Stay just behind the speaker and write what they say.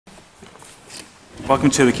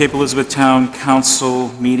Welcome to the Cape Elizabeth Town Council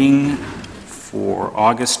meeting for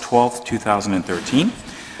August 12th, 2013.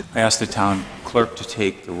 I ask the town clerk to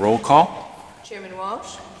take the roll call. Chairman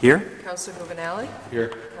Walsh. Here. Councilor Gouvernaile.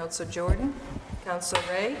 Here. Councilor Jordan. Councilor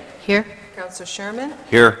Ray. Here. Councilor Sherman.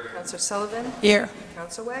 Here. Councilor Sullivan. Here.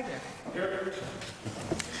 Councilor Wagner.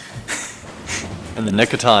 In the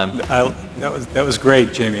nick of time. That was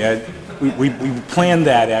great, Jamie. We planned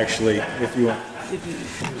that, actually, if you want.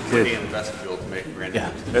 Good.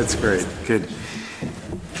 Yeah, that's great. Good.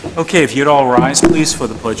 Okay, if you'd all rise, please, for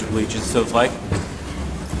the Pledge of Allegiance to the flag.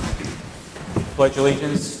 Pledge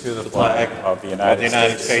allegiance to the flag of the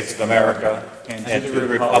United States of America and to the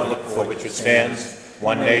republic for which it stands,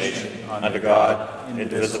 one nation, under God,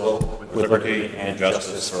 indivisible, with liberty and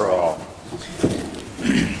justice for all.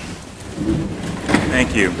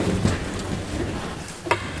 Thank you.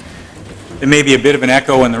 There may be a bit of an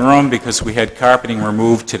echo in the room because we had carpeting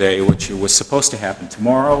removed today, which was supposed to happen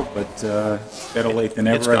tomorrow, but better late than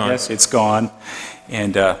ever, I guess. It's gone.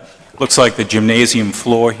 And looks like the gymnasium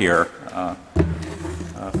floor here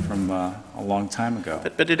from a long time ago.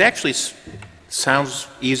 But it actually sounds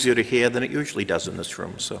easier to hear than it usually does in this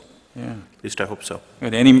room, so Yeah. at least I hope so.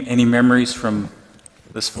 Good. Any memories from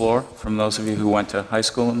this floor, from those of you who went to high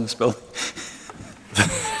school in this building?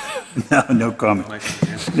 No comment.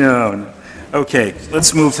 No. Okay,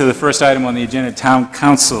 let's move to the first item on the agenda, Town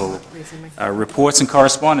Council reports and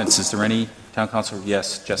correspondence. Is there any Town Council?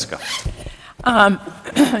 Yes, Jessica.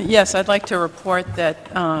 Yes, I'd like to report that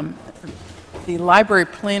the Library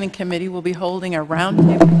Planning Committee will be holding a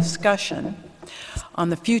roundtable discussion on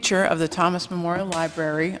the future of the Thomas Memorial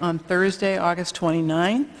Library on Thursday, August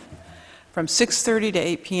 29th, from 6:30 to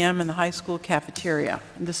 8 p.m. in the high school cafeteria.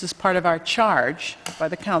 And this is part of our charge by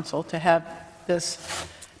the council to have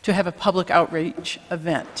a public outreach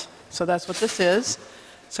event. So that's what this is.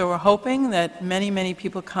 So we're hoping that many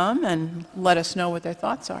people come and let us know what their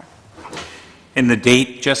thoughts are. And the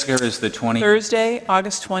date, Jessica, is the 20th? Thursday,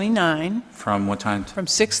 August 29, From what time? from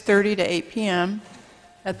 6:30 to 8 p.m.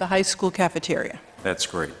 at the high school cafeteria. That's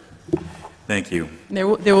great. Thank you. There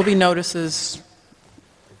will be notices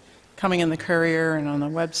coming in the Courier and on the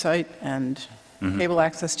website and cable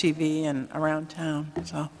access TV and around town.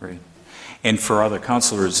 So. Great. And for other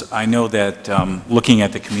counselors, I know that looking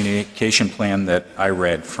at the communication plan that I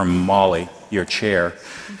read from Molly, your chair,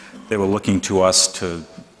 they were looking to us to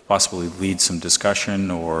possibly lead some discussion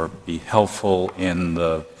or be helpful in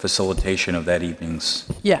the facilitation of that evening's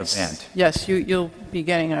event. Yes, you'll be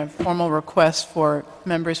getting a formal request for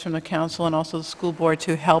members from the council and also the school board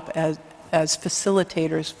to help as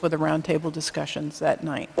facilitators for the roundtable discussions that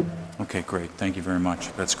night. Okay, great. Thank you very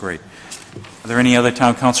much. That's great. Are there any other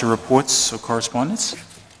town council reports or correspondence?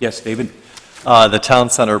 Yes, David? The Town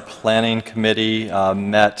Center Planning Committee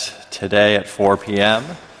met today at 4 p.m.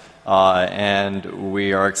 And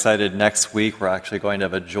we are excited next week. We're actually going to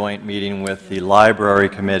have a joint meeting with the Library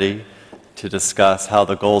Committee to discuss how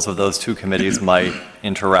the goals of those two committees might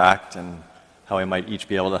interact and how we might each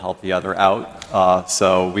be able to help the other out.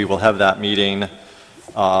 So we will have that meeting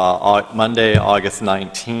Monday, August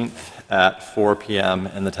 19th at 4 p.m.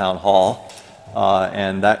 in the Town Hall.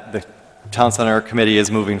 And the Town Center Committee is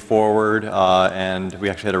moving forward, and we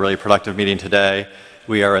actually had a really productive meeting today.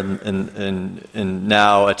 We are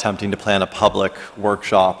now attempting to plan a public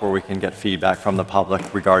workshop where we can get feedback from the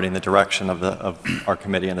public regarding the direction of our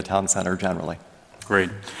committee and the Town Center generally. Great.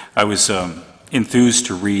 I was enthused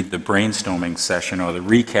to read the brainstorming session or the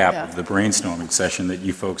recap of the brainstorming session that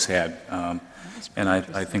you folks had, and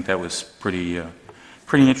I think that was pretty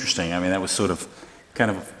interesting. I mean, that was sort of kind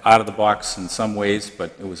of out of the box in some ways,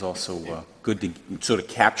 but it was also good to sort of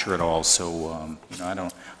capture it all. So, I don't know.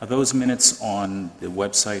 Are those minutes on the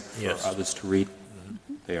website for others to read?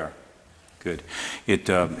 They are. Good.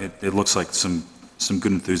 It looks like some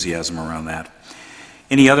good enthusiasm around that.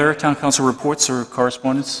 Any other town council reports or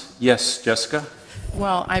correspondence? Yes, Jessica?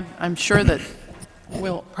 Well, I'm sure that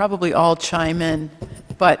we'll probably all chime in,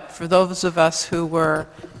 but for those of us who were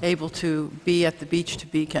able to be at the Beach to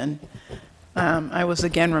Beacon, I was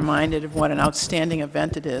again reminded of what an outstanding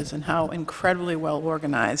event it is and how incredibly well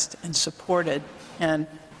organized and supported. And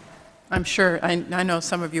I'm sure, I know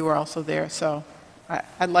some of you were also there, so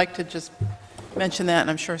I'd like to just mention that, and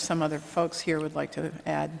I'm sure some other folks here would like to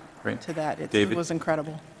add to that. It was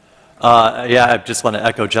incredible. Yeah, I just want to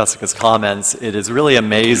echo Jessica's comments. It is really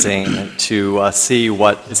amazing to see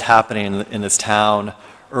what is happening in this town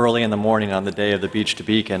early in the morning on the day of the Beach to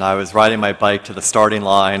Beacon. I was riding my bike to the starting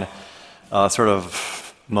line, sort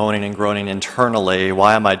of moaning and groaning internally.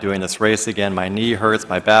 Why am I doing this race again? My knee hurts,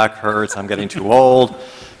 my back hurts, I'm getting too old.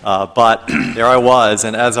 But there I was,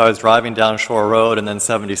 and as I was driving down Shore Road and then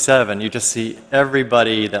 77, you just see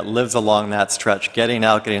everybody that lives along that stretch getting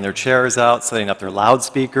out, getting their chairs out, setting up their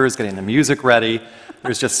loudspeakers, getting the music ready.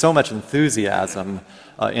 There's just so much enthusiasm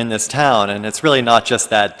in this town, and it's really not just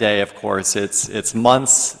that day, of course. It's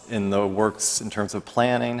months in the works in terms of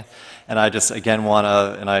planning, and I just, again, want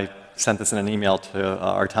to, and I sent this in an email to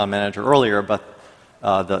our town manager earlier, but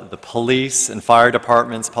the police and fire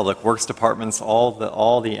departments, public works departments,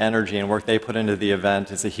 all the energy and work they put into the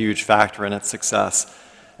event is a huge factor in its success,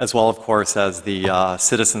 as well, of course, as the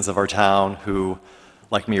citizens of our town who,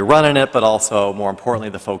 like me, run in it, but also, more importantly,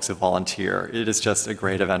 the folks who volunteer. It is just a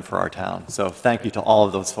great event for our town. So thank you to all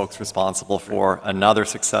of those folks responsible for another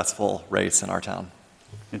successful race in our town.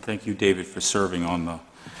 And thank you, David, for serving on the,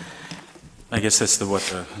 I guess that's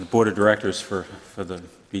the board of directors for the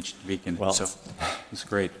Beach Beacon. Well, so it's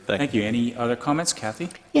great. Thank Thank you. Any other comments, Kathy?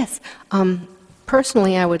 Yes.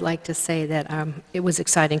 Personally, I would like to say that it was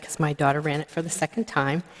exciting because my daughter ran it for the second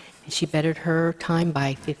time, and she bettered her time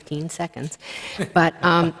by 15 seconds. But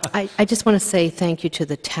I just want to say thank you to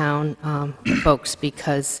the town folks,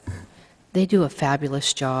 because they do a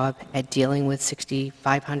fabulous job at dealing with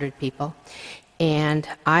 6,500 people. And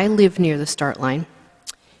I live near the start line,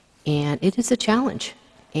 and it is a challenge.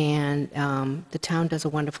 And the town does a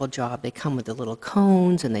wonderful job. They come with the little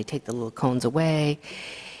cones, and they take the little cones away.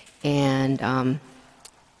 And,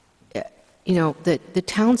 you know, the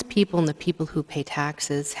townspeople and the people who pay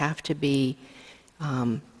taxes have to be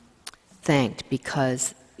thanked,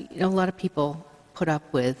 because, you know, a lot of people put up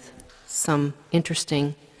with some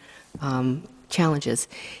interesting challenges.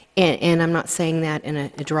 And I'm not saying that in a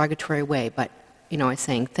derogatory way, but you know, I'm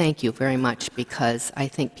saying thank you very much, because I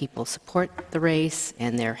think people support the race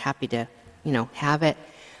and they're happy to, you know, have it.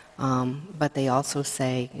 But they also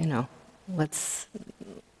say, you know, let's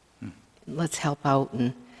help out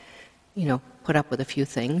and, you know, put up with a few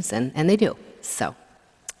things, and they do. So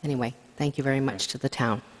anyway, thank you very much to the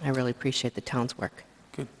town. I really appreciate the town's work.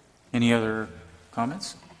 Good. Any other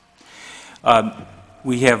comments?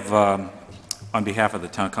 We have, on behalf of the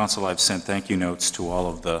town council, I've sent thank you notes to all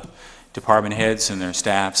of the department heads and their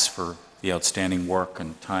staffs for the outstanding work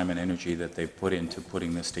and time and energy that they've put into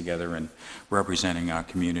putting this together and representing our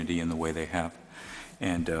community in the way they have.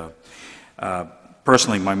 And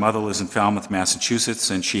personally, my mother lives in Falmouth, Massachusetts,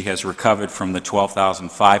 and she has recovered from the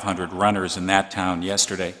 12,500 runners in that town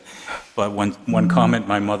yesterday. But one comment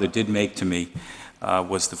my mother did make to me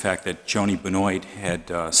was the fact that Joni Benoit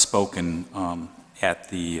had spoken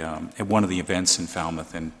at one of the events in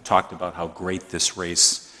Falmouth and talked about how great this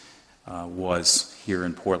race was here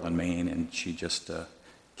in Portland, Maine, and she just,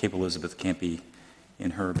 Cape Elizabeth can't be,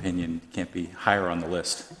 in her opinion, can't be higher on the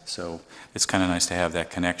list. So it's kind of nice to have that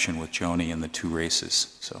connection with Joni and the two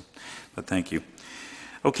races. So, but thank you.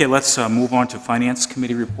 Okay, let's move on to Finance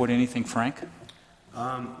Committee report. Anything, Frank?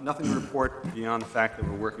 Nothing to report beyond the fact that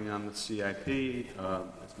we're working on the CIP.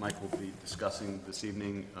 As Mike will be discussing this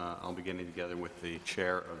evening, I'll be getting together with the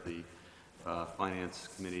chair of the Finance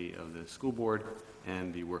Committee of the school board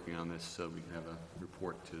and be working on this so we can have a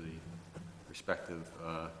report to the respective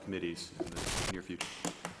committees in the near future.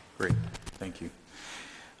 Great, thank you.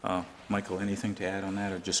 Michael, anything to add on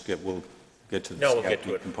that, or just we'll get to the No, we'll CIP get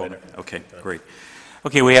to it component? later. Okay, great.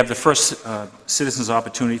 Okay, we have the first citizens'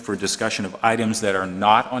 opportunity for discussion of items that are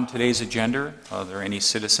not on today's agenda. Are there any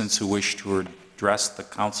citizens who wish to address the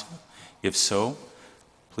council? If so,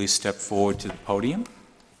 please step forward to the podium.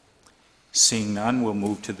 Seeing none, we'll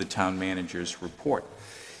move to the town manager's report.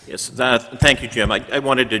 Yes, thank you, Jim. I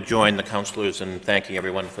wanted to join the councilors in thanking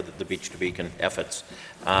everyone for the Beach to Beacon efforts.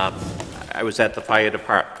 I was at the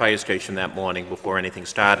fire station that morning before anything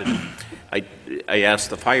started. I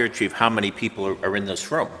asked the fire chief how many people are in this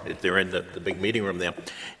room, if they're in the big meeting room there,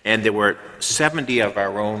 and there were 70 of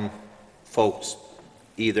our own folks,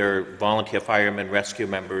 either volunteer firemen, rescue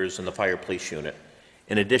members, and the fire police unit.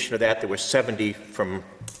 In addition to that, there were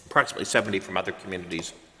approximately 70 from other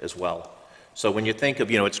communities as well. So when you think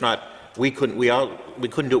of, you know, it's not, we couldn't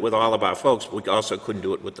do it with all of our folks, but we also couldn't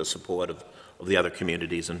do it with the support of the other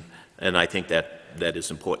communities, and I think that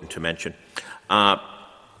is important to mention.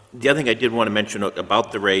 The other thing I did want to mention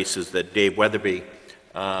about the race is that Dave Weatherby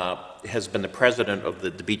has been the president of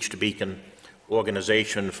the Beach to Beacon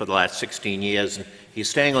organization for the last 16 years. And he's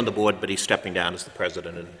staying on the board, but he's stepping down as the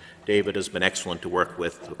president. And David has been excellent to work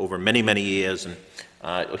with over many, many years. And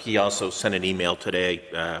he also sent an email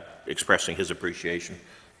today expressing his appreciation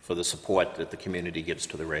for the support that the community gives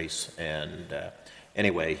to the race. And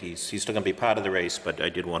anyway, he's still going to be part of the race, but I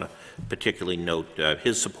did want to particularly note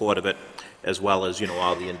his support of it, as well as, you know,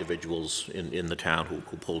 all the individuals in the town who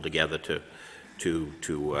pulled together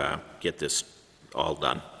to get this all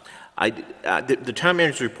done. The town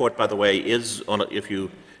manager's report, by the way, is on, if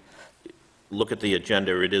you look at the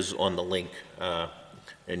agenda, it is on the link,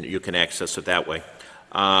 and you can access it that way.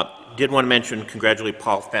 Did want to mention, congratulate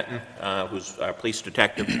Paul Fenton, who's our police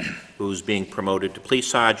detective, who's being promoted to police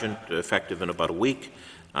sergeant, effective in about a week.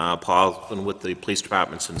 Paul's been with the police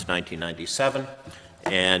department since 1997,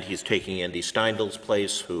 and he's taking Andy Steindel's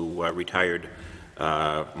place, who retired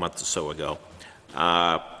a month or so ago.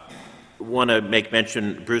 Want to make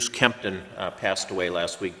mention, Bruce Kempton passed away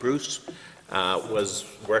last week. Bruce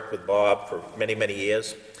worked with Bob for many, many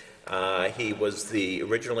years. He was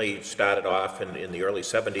originally started off in the early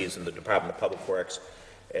 70s in the Department of Public Works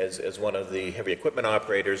as one of the heavy equipment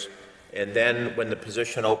operators, and then when the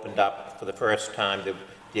position opened up for the first time,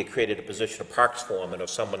 they created a position of parks foreman, or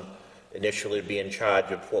someone initially to be in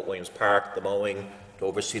charge of Fort Williams Park, the mowing, to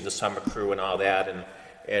oversee the summer crew and all that,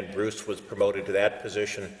 and Bruce was promoted to that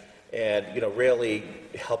position, and really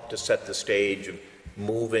helped to set the stage of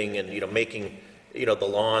moving and making the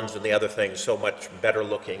lawns and the other things so much better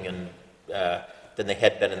looking and than they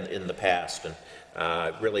had been in the past, and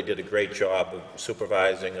really did a great job of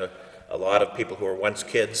supervising a lot of people who were once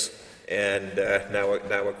kids, and now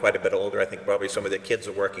we're quite a bit older. I think probably some of the kids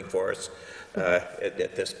are working for us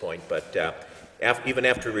at this point, but even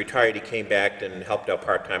after he retired, he came back and helped out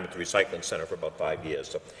part-time at the recycling center for about 5 years.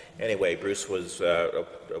 So anyway, Bruce was a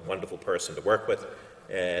wonderful person to work with,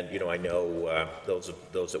 and I know those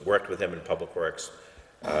that worked with him in Public Works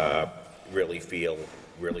really feel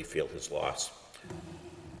his loss.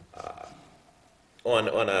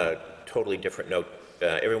 On a totally different note,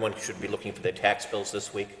 everyone should be looking for their tax bills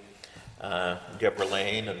this week. Deborah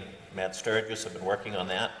Lane and Matt Sturgis have been working on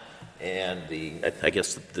that, and I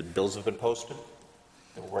guess the bills have been posted.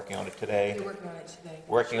 They're working on it today. They're working on it today.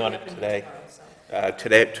 Working on it today.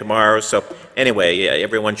 Tomorrow. Tomorrow. So anyway, yeah,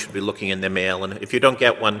 everyone should be looking in their mail, and if you don't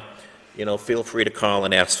get one, feel free to call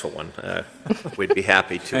and ask for one. We'd be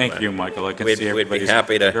happy to. Thank you, Michael. I can we'd see be everybody's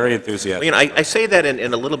happy to. very enthusiastic. I say that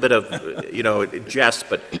in a little bit of jest,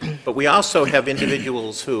 but we also have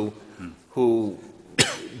individuals who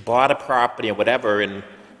bought a property or whatever, and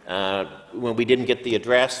when we didn't get the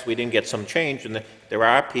address, we didn't get some change, and there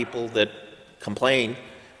are people that complain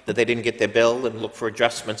that they didn't get their bill and look for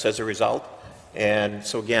adjustments as a result. And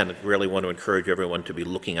so again, I really want to encourage everyone to be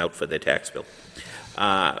looking out for their tax bill.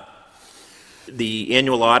 The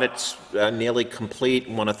annual audit's nearly complete.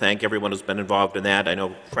 I want to thank everyone who's been involved in that. I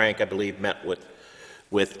know Frank, I believe, met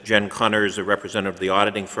with Jen Connors, a representative of the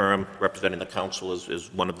auditing firm, representing the council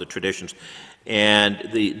is one of the traditions. And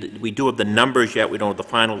we do have the numbers yet. We don't have the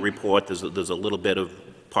final report. There's a little bit of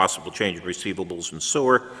possible change in receivables and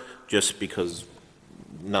sewer, just because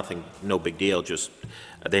no big deal, just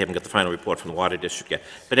they haven't got the final report from the water district yet.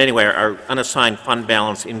 But anyway, our unassigned fund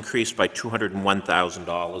balance increased by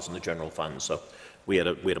 $201,000 in the general fund, so we had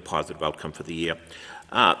a positive outcome for the year.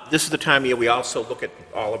 This is the time of year we also look at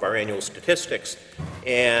all of our annual statistics,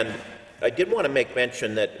 and I did want to make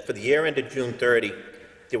mention that for the year ended June 30,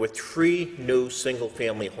 there were 3 new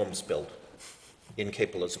single-family homes built in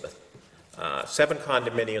Cape Elizabeth. 7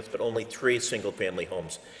 condominiums, but only 3 single-family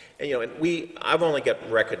homes. And, I've only got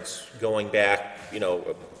records going back,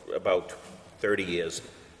 about 30 years,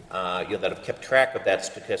 that have kept track of that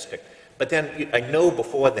statistic. But then I know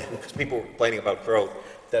before then, because people were complaining about growth,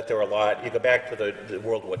 that there were a lot. You go back to the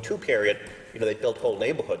World War II period, they built whole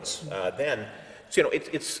neighborhoods then. So,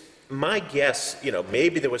 it's my guess,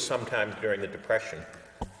 maybe there was some time during the Depression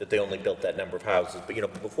that they only built that number of houses. But,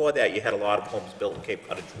 before that, you had a lot of homes built in Cape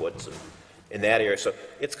Cottage Woods and in that area. So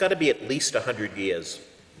it's got to be at least 100 years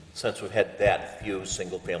since we've had that few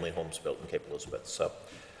single-family homes built in Cape Elizabeth. So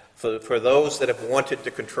for those that have wanted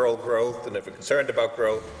to control growth and are concerned about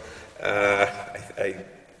growth,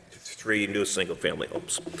 3 new single-family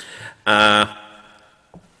homes.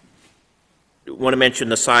 Want to mention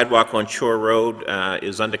the sidewalk on Shore Road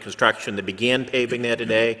is under construction. They began paving there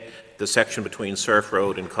today. The section between Surf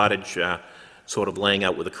Road and Cottage, sort of laying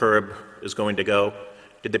out where the curb is going to go.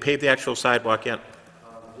 Did they pave the actual sidewalk yet?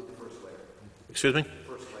 They did the first layer. Excuse me?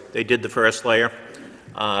 They did the first layer.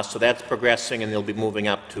 So that's progressing, and they'll be moving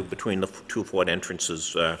up to between the 2 Ford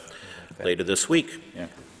entrances later this week.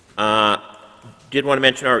 Yeah. Did want to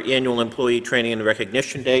mention our annual Employee Training and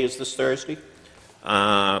Recognition Day is this Thursday.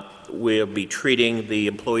 We'll be treating the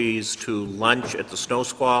employees to lunch at the Snow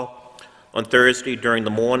Squall on Thursday. During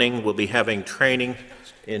the morning, we'll be having training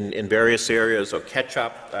in various areas of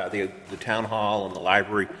catch-up. The town hall and the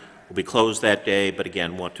library will be closed that day, but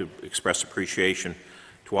again, want to express appreciation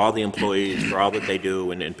to all the employees for all that they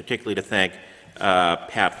do, and particularly to thank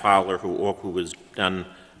Pat Fowler, who has done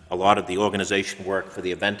a lot of the organization work for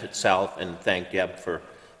the event itself, and thank Deb for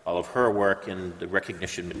all of her work in the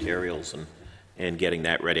recognition materials and getting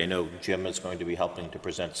that ready. I know Jim is going to be helping to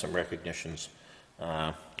present some recognitions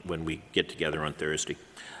when we get together on Thursday.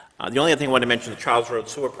 The only other thing I wanted to mention, the Charles Road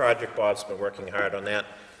Sewer Project, Bob's been working hard on that,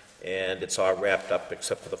 and it's all wrapped up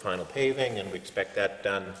except for the final paving, and we expect that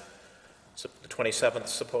done the 27th,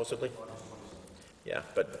 supposedly? Yeah,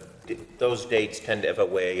 but those dates tend to have a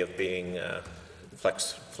way of being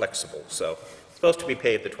flexible, so it's supposed to be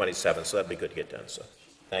paved the 27th, so that'd be good to get done, so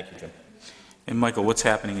thank you, Jim. And Michael, what's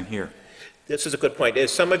happening in here? This is a good point.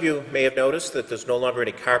 As some of you may have noticed that there's no longer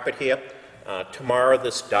any carpet here. Tomorrow,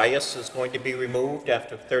 this dais is going to be removed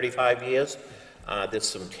after 35 years. There's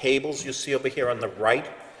some tables you see over here on the right.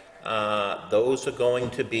 Those are going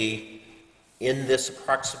to be in this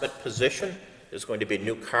approximate position. There's going to be a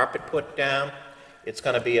new carpet put down. It's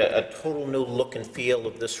going to be a total new look and feel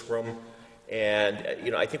of this room. And,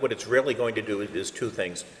 I think what it's really going to do is two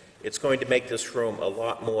things. It's going to make this room a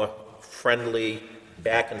lot more friendly,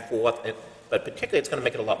 back and forth, but particularly it's going to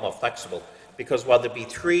make it a lot more flexible. Because while there'd be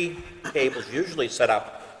 3 tables usually set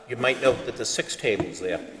up, you might note that there's 6 tables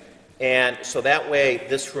there. And so that way,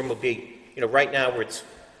 this room will be, right now where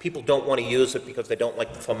people don't want to use it because they don't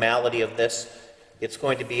like the formality of this, it's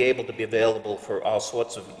going to be able to be available for all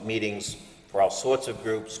sorts of meetings, for all sorts of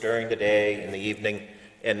groups during the day, in the evening.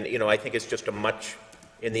 And, I think it's just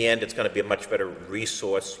in the end, it's going to be a much better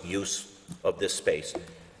resource use of this space.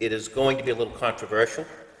 It is going to be a little controversial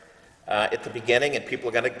at the beginning, and people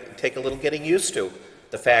are going to take a little getting used to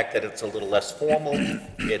the fact that it's a little less formal,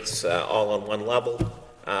 it's all on one level,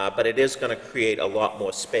 but it is going to create a lot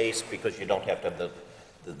more space because you don't have to have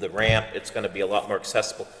the ramp. It's going to be a lot more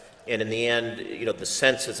accessible, and in the end, the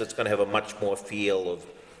sense is it's going to have a much more feel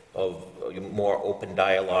of more open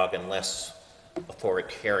dialogue and less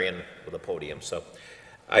authoritarian with a podium. So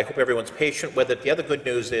I hope everyone's patient with it. The other good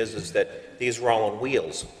news is that these are all on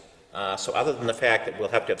wheels. So other than the fact that we'll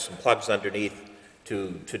have to have some plugs underneath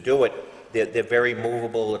to do it, they're very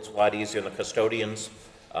movable. It's a lot easier on the custodians,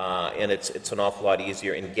 and it's an awful lot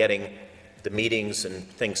easier in getting the meetings and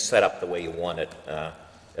things set up the way you want it,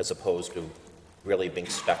 as opposed to really being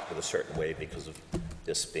stuck with a certain way because of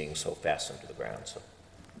this being so fastened to the ground. So,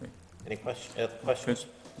 any questions?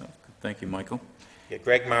 No. Thank you, Michael. Yeah,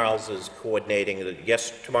 Greg Marles is coordinating.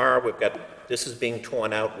 Yes, tomorrow this is being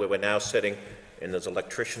torn out where we're now sitting, and there's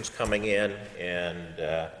electricians coming in, and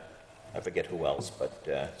I forget who else, but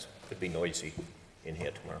it could be noisy in here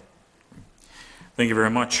tomorrow. Thank you very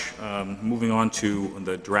much. Moving on to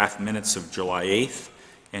the draft minutes of July 8th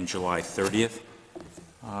and July 30th.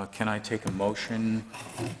 Can I take a motion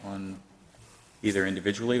on either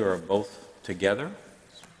individually or both together?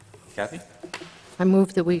 Kathy? I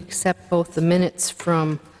move that we accept both the minutes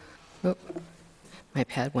from, my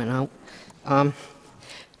pad went out,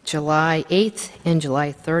 July 8th and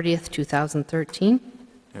July 30th, 2013. You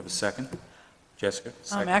have a second? Jessica?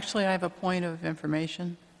 Second. Actually, I have a point of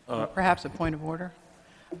information, perhaps a point of order.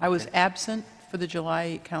 I was absent for the July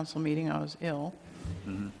 8 council meeting. I was ill.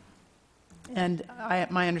 Mm-hmm. And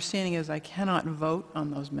my understanding is I cannot vote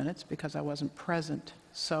on those minutes because I wasn't present.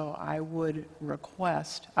 So I would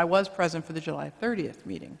request, I was present for the July 30th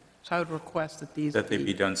meeting, so I would request that these That they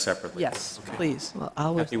be done separately? Yes, please. Well,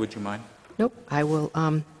 Kathy, would you mind? Nope, I will,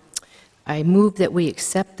 I move that we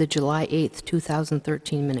accept the July 8th,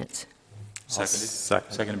 2013 minutes. Seconded?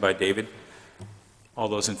 second. Seconded by David. All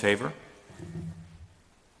those in favor?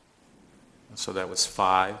 So that was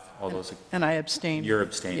 5. All those, And I abstained. you're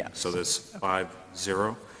abstaining. Yes. So there's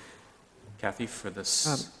 5-0. Kathy, for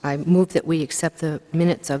this, I move that we accept the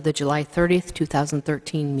minutes of the July 30th,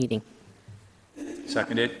 2013 meeting.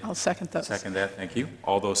 seconded? I'll second those. Second that, thank you.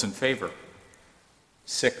 All those in favor?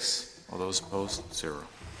 6. All those opposed? 0.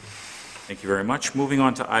 Thank you very much. Moving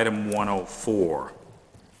on to item 104.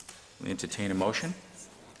 We entertain a motion.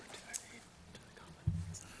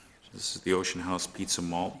 This is the Ocean House Pizza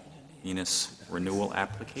Malt Venus renewal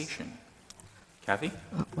application. Kathy?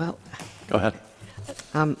 Well, Go ahead.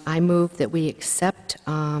 I move that we accept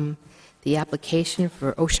the application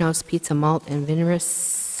for Ocean House Pizza Malt and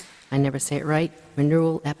Vinous, I never say it right,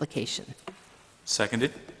 renewal application.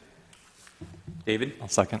 Seconded? David? I'll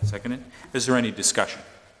second. Seconded. Is there any discussion?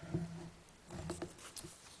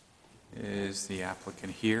 Is the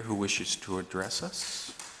applicant here who wishes to address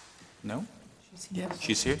us? No? Yes.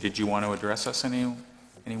 She's here. Did you want to address us any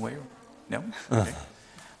way? No? Okay.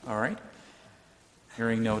 All right.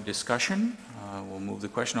 Hearing no discussion, we'll move the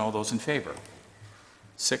question. All those in favor?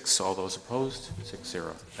 6. All those opposed?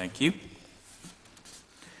 6-0. Thank you.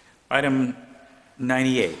 Item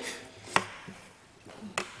 98.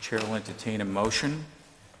 Chair will entertain a motion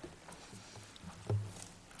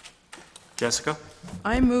Jessica?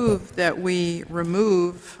 I move that we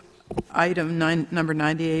remove item number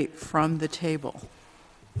 98 from the table.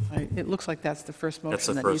 It looks like that's the first That's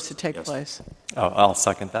the motion that needs first, to take yes. place. Oh, I'll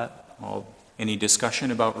second that. Any discussion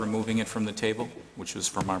about removing it from the table, which was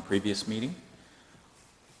from our previous meeting?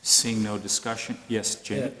 Seeing no discussion, yes,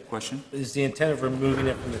 Jamie, Yeah. question? Is the intent of removing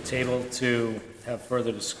it from the table to have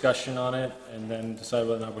further discussion on it and then decide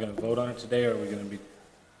whether or not we're going to vote on it today, or are we going to be,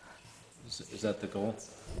 is that the goal?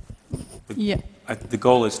 Yeah, The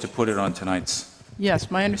goal is to put it on tonight's yes,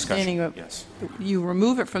 my understanding discussion. of, Yes. you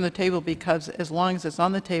remove it from the table because as long as it's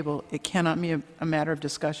on the table, it cannot be a matter of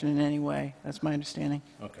discussion in any way. That's my understanding.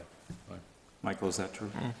 Okay, fine. Michael, is that true?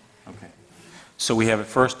 Okay. So we have it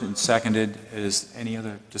first and seconded. Is any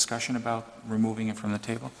other discussion about removing it from the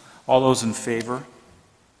table? All those in favor?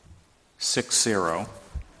 6-0.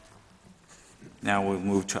 Now we'll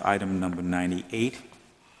move to item number 98.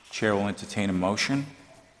 Chair will entertain a motion.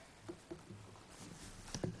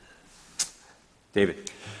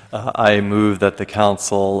 David? I move that the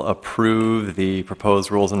council approve the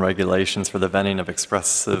proposed rules and regulations for the vending of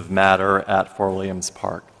expressive matter at Fort Williams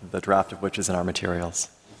Park, the draft of which is in our materials.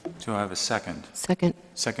 Do I have a second? Second.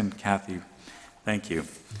 Second, Kathy. Thank you.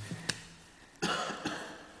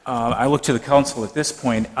 I look to the council at this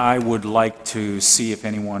point. I would like to see if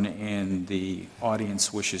anyone in the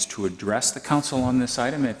audience wishes to address the council on this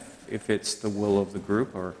item, if it's the will of the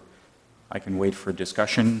group, or I can wait for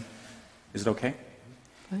discussion. Is it okay?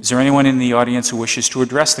 Is there anyone in the audience who wishes to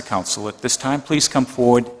address the council at this time? Please come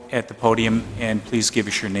forward at the podium and please give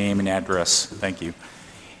us your name and address. Thank you.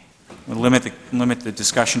 We'll limit the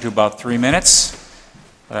discussion to about 3 minutes,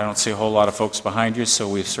 but I don't see a whole lot of folks behind you, so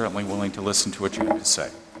we're certainly willing to listen to what you have to say.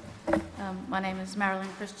 My name is Marilyn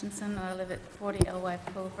Christensen, and I live at 40 Elwife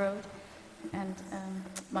Cove Road, and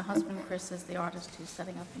my husband Chris is the artist who's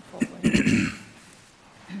setting up in Fort Williams.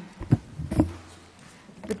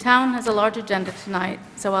 The town has a large agenda tonight,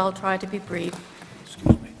 so I'll try to be brief.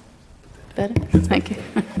 Better? Thank you.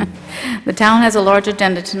 The town has a large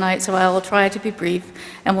agenda tonight, so I will try to be brief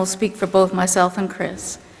and will speak for both myself and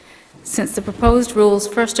Chris. Since the proposed rules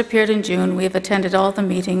first appeared in June, we have attended all the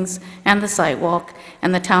meetings and the site walk,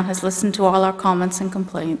 and the town has listened to all our comments and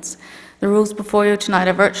complaints. The rules before you tonight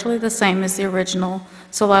are virtually the same as the original,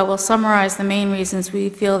 so I will summarize the main reasons we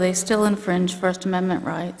feel they still infringe First Amendment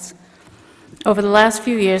rights. Over the last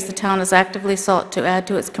few years, the town has actively sought to add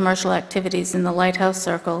to its commercial activities in the Lighthouse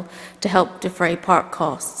Circle to help defray park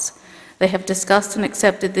costs. They have discussed and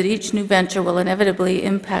accepted that each new venture will inevitably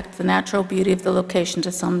impact the natural beauty of the location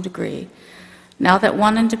to some degree. Now that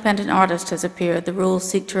one independent artist has appeared, the rules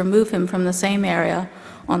seek to remove him from the same area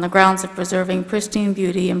on the grounds of preserving pristine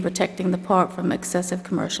beauty and protecting the park from excessive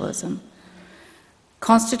commercialism.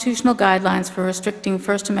 Constitutional guidelines for restricting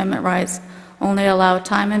First Amendment rights only allow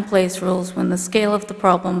time and place rules when the scale of the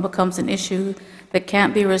problem becomes an issue that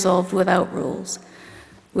can't be resolved without rules.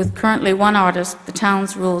 With currently one artist, the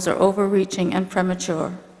town's rules are overreaching and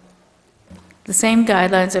premature. The same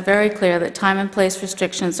guidelines are very clear that time and place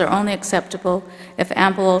restrictions are only acceptable if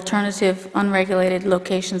ample alternative, unregulated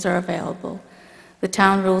locations are available. The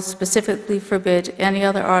town rules specifically forbid any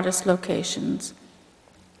other artist locations.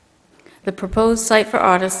 The proposed site for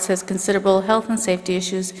artists has considerable health and safety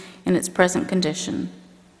issues in its present condition.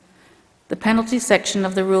 The penalty section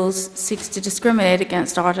of the rules seeks to discriminate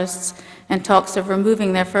against artists and talks of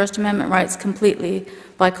removing their First Amendment rights completely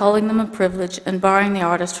by calling them a privilege and barring the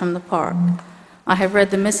artist from the park. I have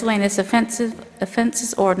read the miscellaneous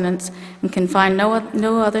offenses ordinance and can find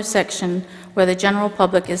no other section where the general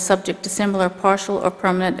public is subject to similar partial or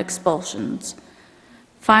permanent expulsions.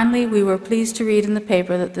 Finally, we were pleased to read in the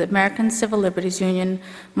paper that the American Civil Liberties Union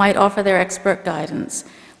might offer their expert guidance.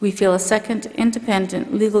 We feel a second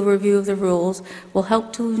independent legal review of the rules will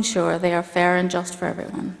help to ensure they are fair and just for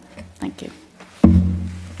everyone. Thank you.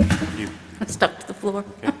 Thank you. I'm stuck to the floor.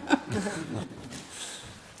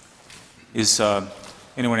 Is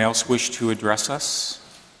anyone else wish to address us?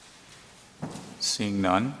 Seeing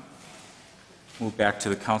none, move back to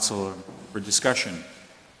the council for discussion.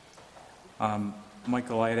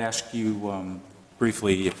 Michael, I'd ask you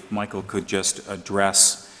briefly if Michael could just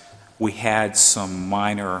address, we had some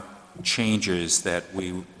minor changes that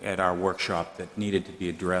at our workshop that needed to be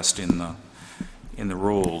addressed in the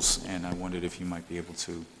rules, and I wondered if you might be able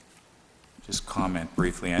to just comment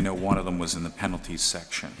briefly. I know one of them was in the penalties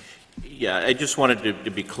section. Yeah, I just wanted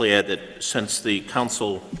to be clear that since the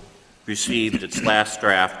council received its last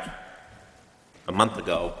draft a month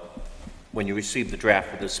ago, when you received the draft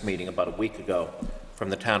for this meeting about a week ago from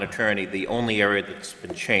the town attorney, the only area that's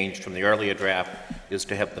been changed from the earlier draft is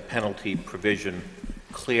to have the penalty provision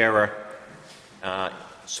clearer,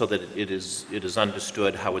 so that it is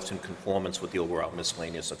understood how it's in conformance with the overall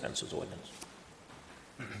miscellaneous offenses ordinance.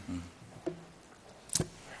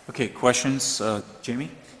 Okay, questions? Jamie?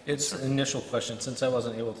 It's an initial question. Since I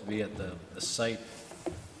wasn't able to be at the site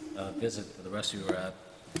visit that the rest of you were at,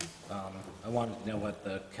 I wanted to know what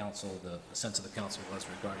the council, the sense of the council was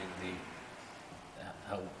regarding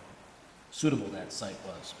how suitable that site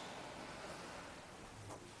was.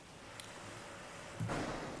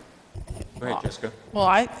 Go ahead, Jessica. Well,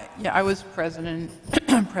 I was present,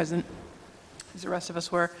 as the rest of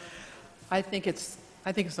us were. I think it's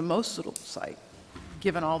the most suitable site,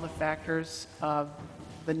 given all the factors of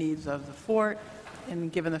the needs of the fort,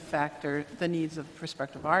 and given the needs of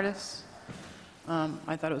prospective artists.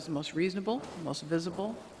 I thought it was the most reasonable, most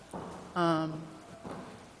visible. And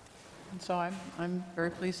so I'm very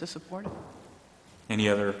pleased to support it. Any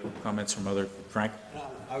other comments from Frank?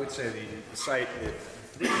 I would say the site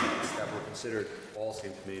that were considered all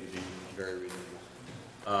seem to me to be very reasonable.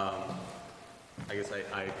 I guess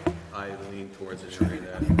I lean towards an area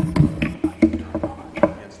that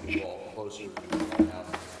against the wall, closer to the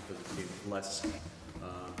house, because it seems less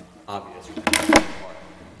obvious from the part.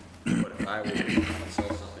 But if I were to sell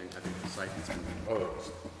something, I think the site that's been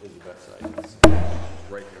proposed is the best site. It's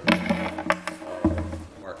right there,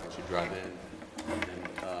 Mark, as you drive in.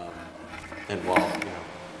 And while,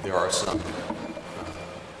 there are some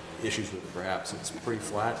issues with it, perhaps, it's pretty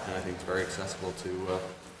flat, and I think it's very accessible to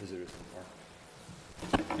visitors to the park.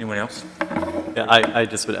 Anyone else? Yeah, I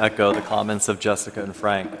just would echo the comments of Jessica and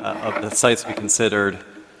Frank. Of the sites we considered,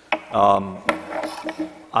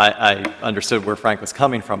 I understood where Frank was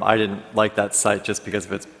coming from. I didn't like that site just because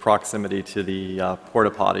of its proximity to the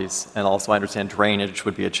porta potties, and also I understand drainage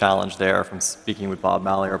would be a challenge there from speaking with Bob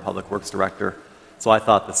Malley, our Public Works Director. So I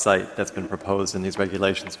thought the site that's been proposed in these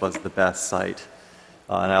regulations was the best site.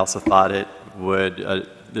 And I also thought it would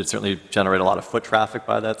it'd certainly generate a lot of foot traffic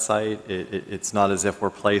by that site. It's not as if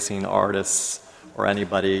we're placing artists or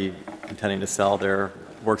anybody intending to sell their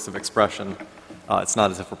works of expression. It's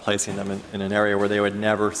not as if we're placing them in an area where they would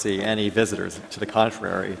never see any visitors. To the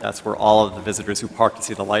contrary, that's where all of the visitors who park to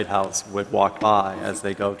see the lighthouse would walk by as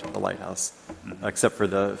they go to the lighthouse, except for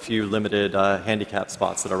the few limited handicap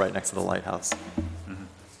spots that are right next to the lighthouse.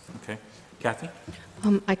 Okay. Kathy?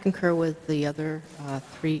 I concur with the other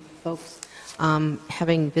three folks.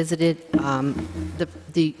 Having visited,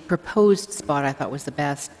 the proposed spot I thought was the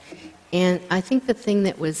best. And I think the thing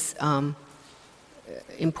that was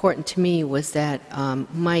important to me was that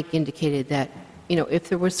Mike indicated that, if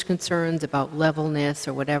there was concerns about levelness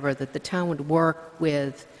or whatever, that the town would work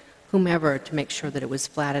with whomever to make sure that it was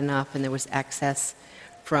flat enough and there was access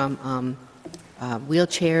from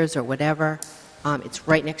wheelchairs or whatever. It's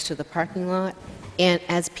right next to the parking lot. And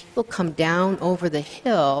as people come down over the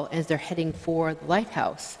hill as they're heading for the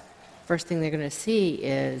lighthouse, first thing they're going to see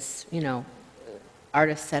is,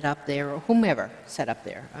 artists set up there or whomever set up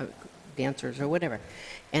there, dancers or whatever.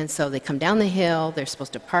 And so they come down the hill, they're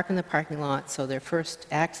supposed to park in the parking lot, so their first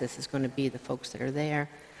access is going to be the folks that are there.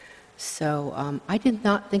 So I did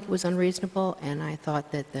not think it was unreasonable, and I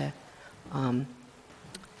thought that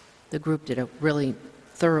the group did a really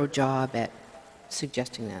thorough job at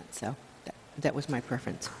suggesting that. So that was my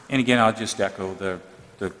preference. And again, I'll just echo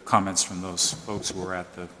the comments from those folks who were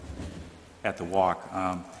at the walk.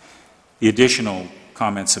 The additional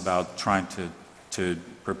comments about trying to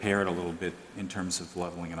prepare it a little bit in terms of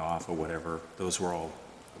leveling it off or whatever, those were all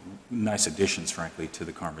nice additions, frankly, to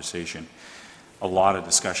the conversation. A lot of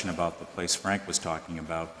discussion about the place Frank was talking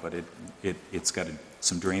about, but it's got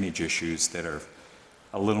some drainage issues that are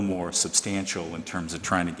a little more substantial in terms of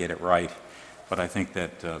trying to get it right. But I think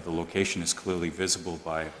that the location is clearly visible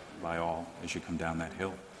by all as you come down that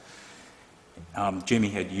hill. Jamie,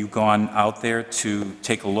 had you gone out there to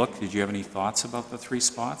take a look? Did you have any thoughts about the three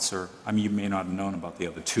spots? Or, I mean, you may not have known about the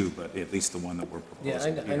other two, but at least the one that we're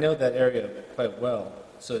proposing. Yeah, I know that area quite well,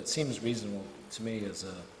 so it seems reasonable to me as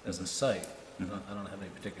a site. I don't have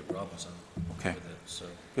any particular problems with it. So.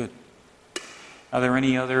 Good. Are there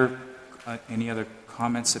any other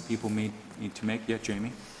comments that people need to make yet,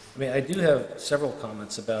 Jamie? I mean, I do have several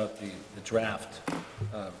comments about the draft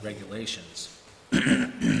regulations.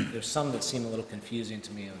 There's some that seem a little confusing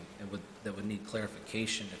to me and that would need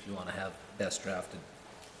clarification if you want to have best drafted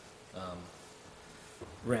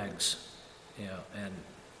regs. And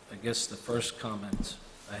I guess the first comment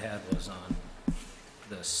I had was on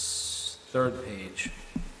this third page.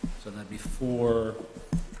 So that'd be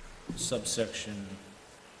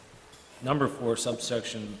number 4,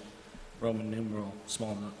 subsection Roman numeral,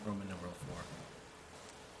 small Roman numeral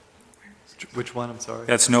 4. Which one, I'm sorry?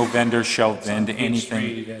 That's no vendor shall It's on vend page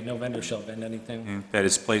anything 3, yeah, no vendor shall vend anything. that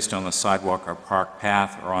is placed on the sidewalk or park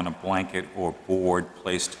path or on a blanket or board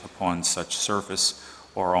placed upon such surface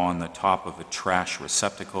or on the top of a trash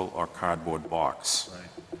receptacle or cardboard box.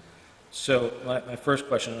 Right. So my first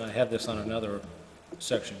question, and I have this on another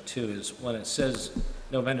section too, is when it says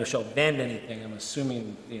no vendor shall vend anything, I'm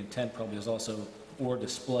assuming the intent probably is also or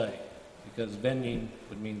display, because vending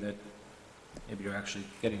would mean that maybe you're actually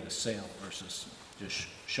getting a sale versus just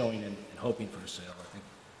showing and hoping for a sale, I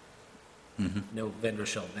think. No vendor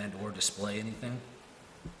shall vend or display anything.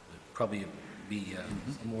 Would probably be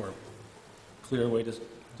a more clear way to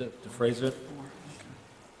phrase it.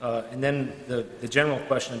 And then the general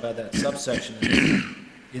question about that subsection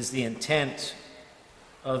is the intent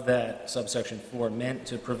of that subsection 4 meant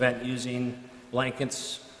to prevent using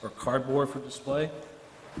blankets or cardboard for display?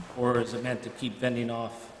 Or is it meant to keep vending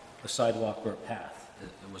off a sidewalk or a path?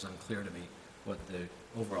 It was unclear to me what the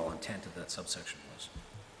overall intent of that subsection was.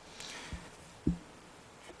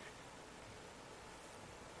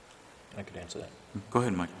 I could answer that. Go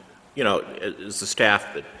ahead, Mike. You know, as the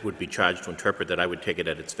staff that would be charged to interpret that, I would take it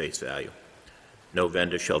at its face value. No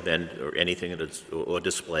vendor shall vend or anything that is, or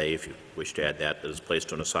display, if you wish to add that, that is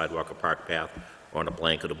placed on a sidewalk or park path or on a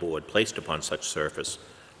blanket or board placed upon such surface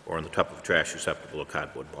or on the top of a trash receptacle or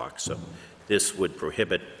cardboard box. So this would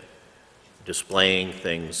prohibit displaying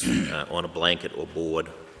things on a blanket or board,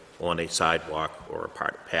 on a sidewalk or a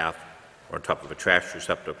path or on top of a trash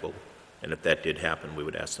receptacle, and if that did happen, we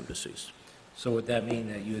would ask them to cease. So would that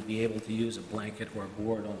mean that you would be able to use a blanket or a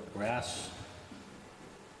board on the grass?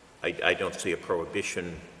 I don't see a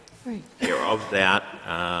prohibition Right. here of that,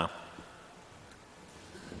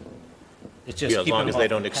 It's just as keeping long them as they off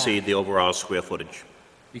don't the exceed path. the overall square footage.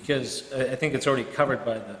 Because I think it's already covered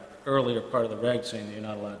by the earlier part of the reg saying that you're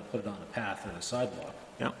not allowed to put it on a path or a sidewalk.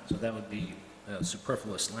 Yeah. So that would be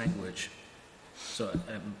superfluous language. So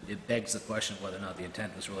it begs the question of whether or not the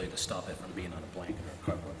intent was really to stop it from being on a blanket or a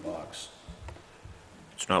cardboard box.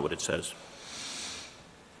 It's not what it says.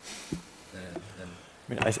 Then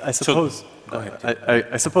I mean, I suppose, go ahead.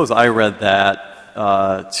 I suppose I read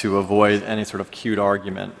that to avoid any sort of cute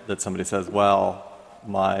argument that somebody says, well,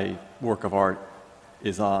 my work of art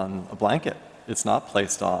is on a blanket. It's not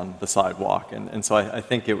placed on the sidewalk. And so I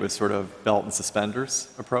think it was sort of belt and suspenders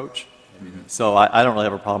approach. So I don't really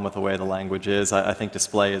have a problem with the way the language is. I think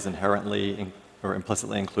display is inherently or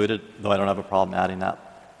implicitly included, though I don't have a problem adding that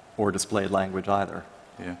or displayed language either.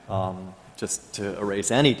 Yeah, Just to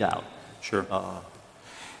erase any doubt. sure.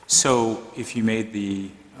 So if you made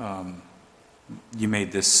you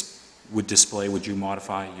made this would display, would you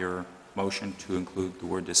modify your motion to include the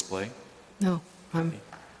word display? No,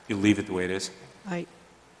 You leave it the way it is?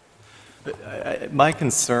 My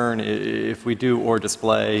concern, if we do or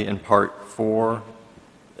display in part 4,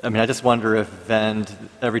 I mean, I just wonder if vend,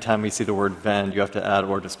 every time we see the word vend, you have to add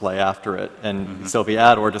or display after it. And so if we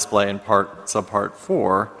add or display in subpart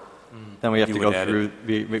 4, then we have You to would go add through,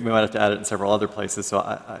 we might have to add it in several other places. So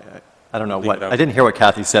I don't know Leave what, it out. I didn't hear what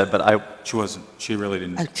Kathy said, but She really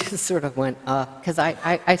didn't. I just sort of went, because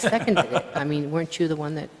I seconded it. I mean, weren't you the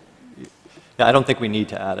one that, yeah, I don't think we need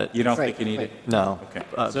to add it. You don't Right, think you need right. it? No. Okay.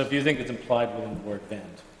 So if you think it's implied within the word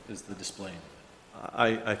vend, is the displaying.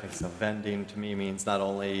 I think so. Vending to me means not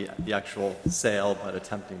only the actual sale, but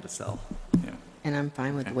attempting to sell. Yeah, and I'm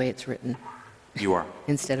fine with the way it's written, you are.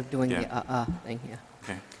 instead of doing the Yeah. thing, yeah.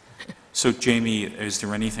 Okay. So Jamie, is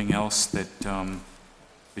there anything else that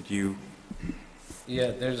you,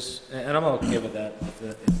 Yeah, and I'm okay with that, if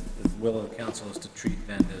the will of the council is to treat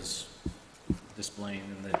vend as displaying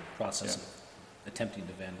in the process of attempting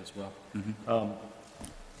to vend as well.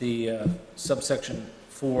 The subsection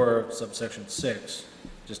 4, subsection 6,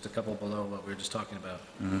 just a couple below what we were just talking about.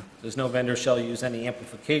 There's no vendor shall use any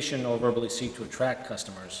amplification or verbally seek to attract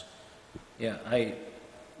customers. Yeah, I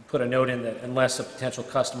put a note in that unless a potential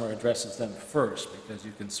customer addresses them first, because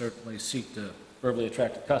you can certainly seek to verbally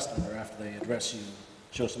attract a customer after they address you,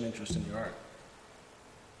 show some interest in your art.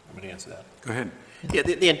 I'm going to answer that. go ahead. Yeah,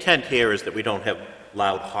 the intent here is that we don't have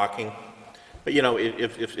loud hawking. But, you know,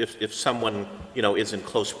 if someone, you know, is in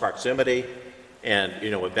close proximity and,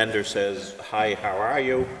 you know, a vendor says, hi, how are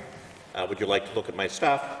you? Would you like to look at my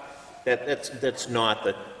stuff? That's not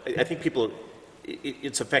the, I think people,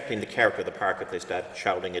 it's affecting the character of the park if they start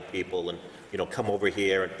shouting at people and, you know, come over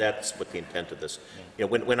here, and that's what the intent of this. You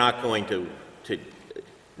know, we're not going to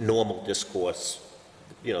normal discourse,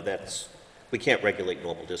 you know, we can't regulate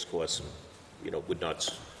normal discourse, you know, would not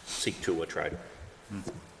seek to or try to.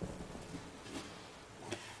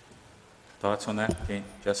 Thoughts on that, Jane,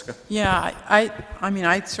 Jessica? Yeah, I mean,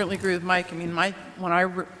 I certainly agree with Mike. I mean, when I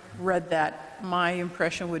read that, my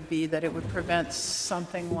impression would be that it would prevent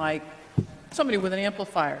something like somebody with an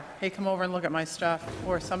amplifier, hey, come over and look at my stuff,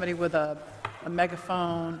 or somebody with a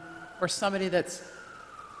megaphone, or somebody that's,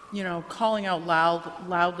 you know, calling out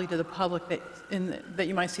loudly to the public that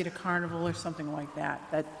you might see at a carnival or something like that.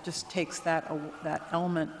 That just takes that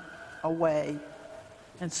element away,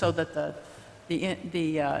 and so that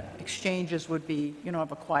the exchanges would be, you know,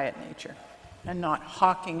 of a quiet nature, and not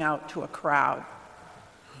hawking out to a crowd.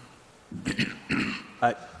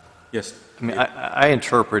 Yes. I mean, I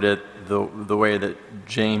interpret it the way that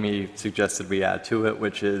Jamie suggested we add to it,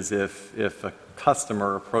 which is if a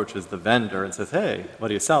customer approaches the vendor and says, hey, what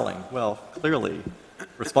are you selling? Well, clearly,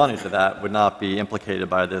 responding to that would not be implicated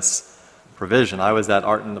by this provision. I was at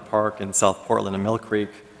Art in the Park in South Portland and Mill Creek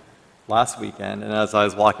last weekend, and as I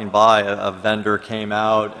was walking by, a vendor came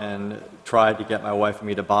out and tried to get my wife and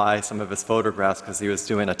me to buy some of his photographs because he was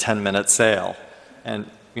doing a 10-minute sale. And,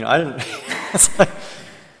 you know, I didn't, it's like,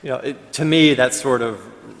 you know, to me, that sort of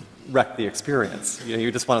wrecked the experience. You know,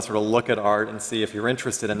 you just want to sort of look at art and see if you're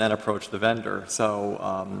interested and then approach the vendor. So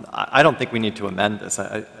I don't think we need to amend this.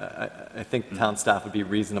 I think the town staff would be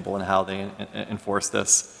reasonable in how they enforce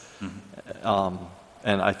this.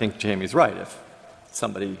 And I think Jamie's right. If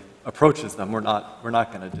somebody approaches them, we're not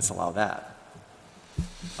going to disallow that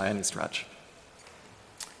by any stretch.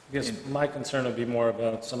 I guess my concern would be more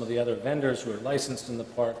about some of the other vendors who are licensed in the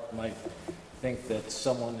park might think that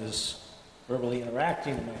someone is verbally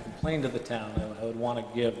interacting and might complain to the town. I would want to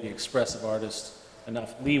give the expressive artist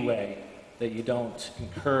enough leeway that you don't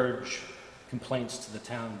encourage complaints to the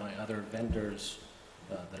town by other vendors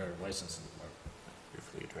that are licensed in the park.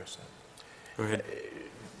 Briefly address that. Go ahead.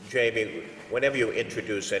 Jamie, whenever you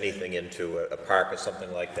introduce anything into a park or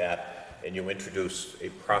something like that, and you introduce a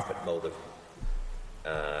profit motive,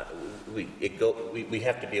 we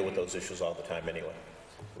have to deal with those issues all the time anyway.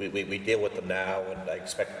 We deal with them now, and I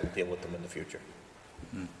expect we'll deal with them in the future.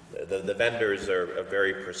 The vendors are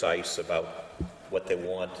very precise about what they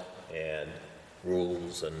want and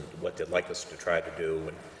rules and what they'd like us to try to do.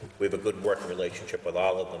 And we have a good working relationship with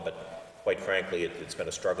all of them, but quite frankly, it's been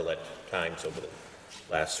a struggle at times over the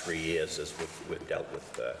last 3 years as we've dealt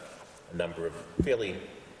with a number of fairly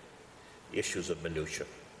issues of minutia.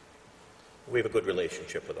 We have a good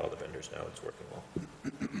relationship with all the vendors now. It's working well.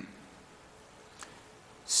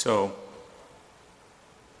 So,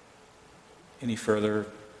 any further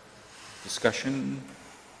discussion?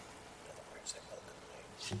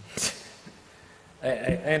 I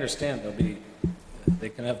understand they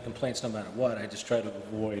can have complaints no matter what. I just try to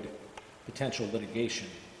avoid potential litigation,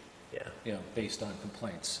 you know, based on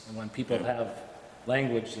complaints. And when people have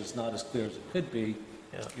language that's not as clear as it could be,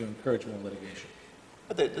 you encourage more litigation.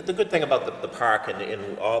 But the good thing about the park and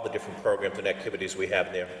in all the different programs and activities we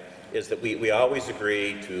have there is that we always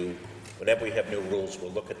agree to, whenever we have new rules,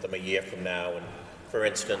 we'll look at them a year from now. And for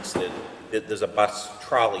instance, there's a bus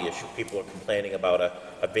trolley issue. People are complaining about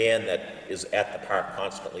a van that is at the park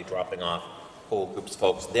constantly dropping off whole groups of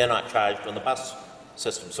folks. They're not charged on the bus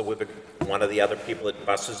system. So one of the other people at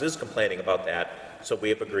buses is complaining about that. So we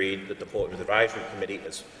have agreed that the Portland Advisory Committee,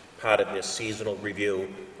 as part of this seasonal review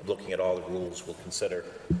of looking at all the rules, will consider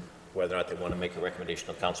whether or not they want to make a recommendation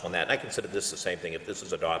to the council on that. And I consider this the same thing. If this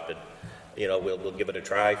is adopted, you know, we'll give it a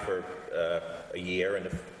try for a year, and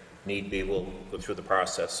if need be, we'll go through the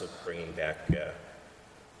process of bringing back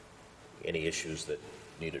any issues that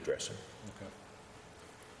need addressing. Okay.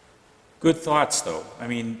 Good thoughts, though. I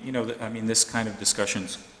mean, you know, this kind of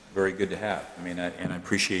discussion's very good to have. I mean, and I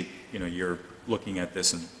appreciate, you know, you're looking at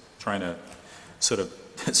this and trying to sort of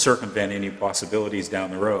circumvent any possibilities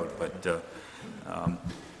down the road. But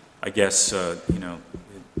I guess, you know,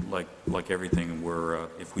 like everything,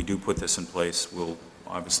 if we do put this in place, we'll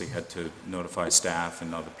obviously have to notify staff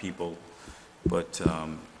and other people. But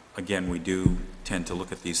again, we do tend to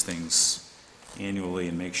look at these things annually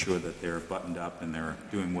and make sure that they're buttoned up and they're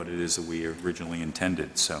doing what it is that we originally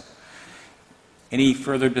intended. So, any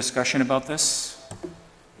further discussion about this,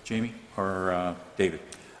 Jamie or David?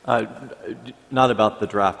 Not about the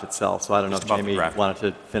draft itself, so I don't know Just if about the Jamie draft. wanted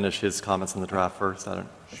to finish his comments on the draft first. I don't.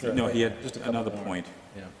 Sure. No, he had Just a couple another more. point.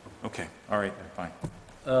 Yeah. Okay, all right, fine.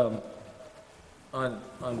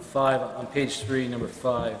 On page 3, number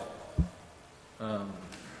 5,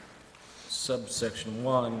 subsection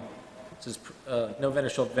 1, it says, no vendor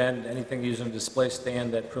shall vend anything using a display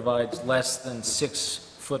stand that provides less than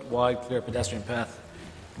 6 foot wide clear pedestrian path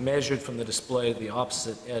measured from the display to the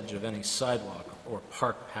opposite edge of any sidewalk or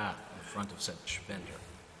park path in front of such vendor.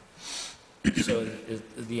 So is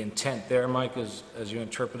the intent there, Mike, as you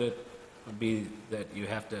interpret it, would be that you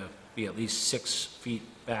have to be at least 6 feet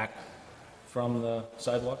back from the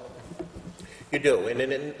sidewalk? You do, and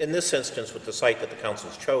in this instance, with the site that the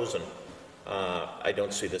council's chosen, I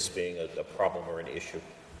don't see this being a problem or an issue.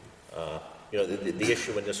 You know, the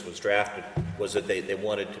issue when this was drafted was that they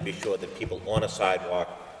wanted to be sure that people on a sidewalk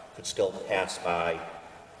could still pass by,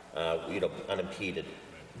 you know, unimpeded.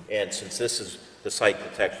 And since this is the site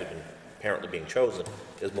that's actually been apparently being chosen,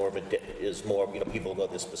 is more, you know, people go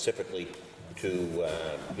there specifically to,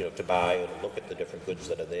 you know, to buy or to look at the different goods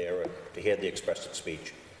that are there, or to hear the expressive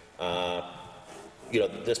speech. You know,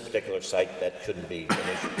 this particular site, that shouldn't be an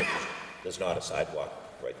issue, because there's not a sidewalk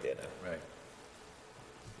right there now. Right.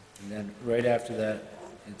 And then right after that,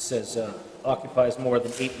 it says occupies more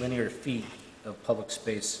than 8 linear feet of public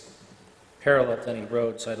space parallel to any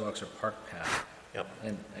road, sidewalks, or park path. Yep.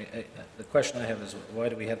 And the question I have is, why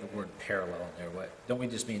do we have the word parallel in there? Why, don't we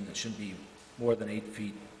just mean it shouldn't be more than 8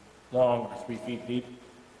 feet long or 3 feet deep?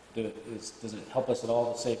 Does it help us at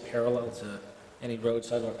all to say parallel to any road,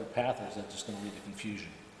 sidewalk, or path, or is that just going to lead to confusion?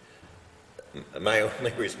 My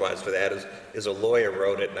only response to that is a lawyer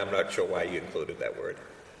wrote it, and I'm not sure why you included that word.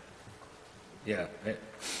 Yeah,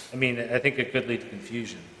 I mean, I think it could lead to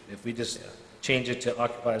confusion. If we just change it to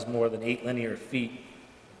occupies more than 8 linear feet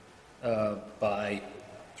by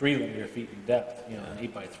 3 linear feet in depth, you know, and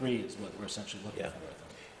 8 by 3 is what we're essentially looking for,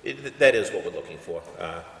 I think. That is what we're looking for.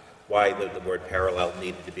 Why the word parallel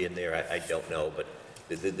needed to be in there, I don't know, but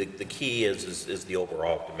the key is the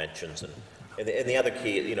overall dimensions, and the other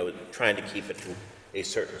key, you know, trying to keep it to a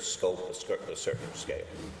certain scope, a certain scale.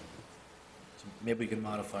 So maybe we can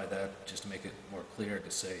modify that just to make it more clear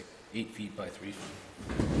to say 8 feet by 3 feet.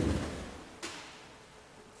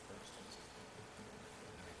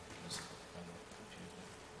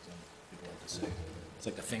 It's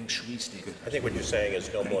like a feng shui statement. I think what you're saying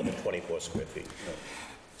is no more than 24 square feet.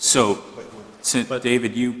 So,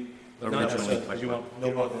 David, you Not originally, necessarily, you want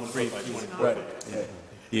no more than 3 feet. Right,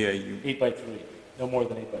 yeah, you, 8 by 3, no more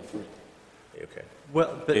than 8 by 3. Okay.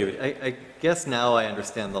 Well, but David. I guess now I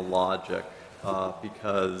understand the logic,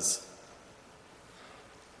 because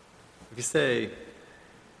if you say,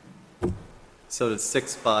 so does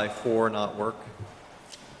 6 by 4 not work?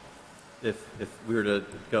 If we were to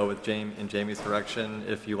go with in Jamie's direction,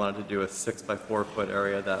 if you wanted to do a 6 by 4 foot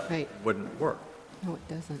area, that Right. wouldn't work. No, it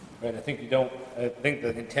doesn't. Right, I think I think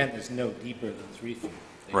the intent is no deeper than 3 feet.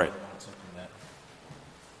 They Right. don't want something that.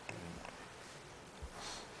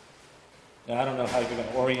 Now, I don't know how you're going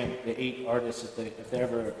to orient the 8 artists, if they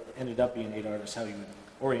ever ended up being 8 artists, how you would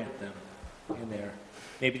orient them in there.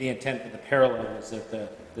 Maybe the intent of the parallel is that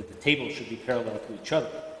the tables should be parallel to each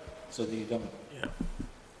other, so that you don't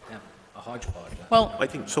have a hodgepodge. Well, I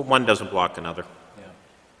think, so one doesn't block another.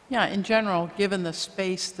 Yeah. yeah, in general, given the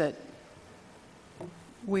space that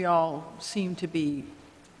we all seem to be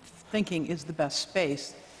thinking is the best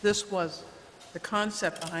space, this was, the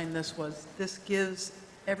concept behind this gives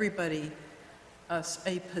everybody a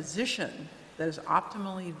position that is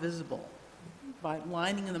optimally visible by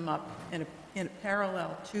lining them up in a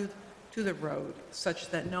parallel to the road, such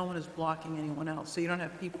that no one is blocking anyone else. So you don't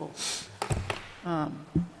have people,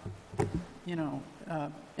 you know,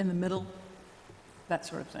 in the middle, that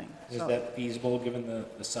sort of thing. Is So- that feasible, given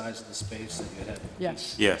the size of the space that you had?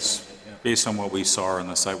 Yes. yes, based on what we saw on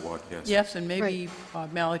the sidewalk, yes. Yes, and maybe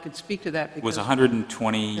Mally could speak to that It was because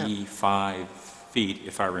 125 feet,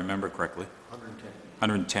 if I remember correctly.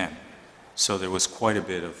 110. So there was quite a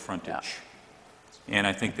bit of frontage. And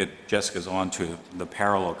I think that Jessica's on to the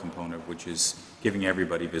parallel component, which is giving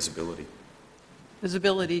everybody visibility.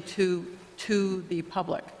 visibility to the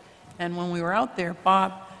public. And when we were out there,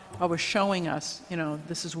 Bob was showing us, you know,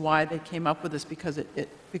 this is why they came up with this, because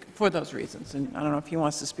for those reasons. And I don't know if he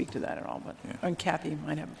wants to speak to that at all, but, and Kathy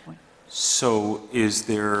might have a point. So is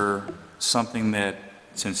there something that,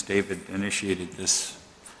 since David initiated this,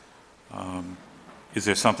 is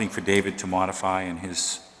there something for David to modify in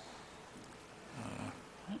his,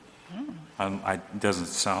 it doesn't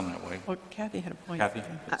sound that way. Well, Kathy had a point. Kathy,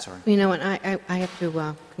 sorry. You know, and I have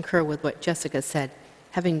to concur with what Jessica said.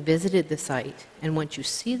 Having visited the site, and once you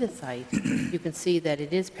see the site, you can see that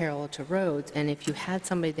it is parallel to roads, and if you had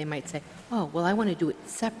somebody, they might say, oh, well, I want to do it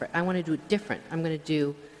separate, I want to do it different, I'm going to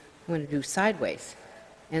do sideways.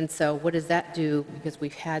 And so what does that do? Because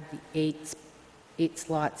we've had the eight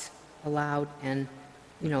slots allowed, and,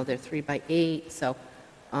 you know, they're 3 by 8, so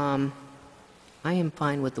I am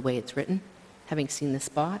fine with the way it's written, having seen the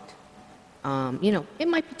spot. You know, it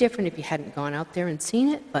might be different if you hadn't gone out there and seen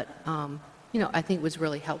it, but, you know, I think it was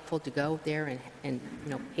really helpful to go there and you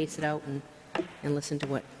know, pace it out and listen to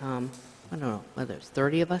what, I don't know, whether it's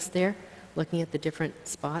 30 of us there looking at the different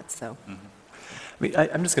spots, so. mean,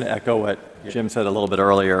 I'm just going to echo what Jim said a little bit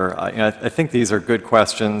earlier. I think these are good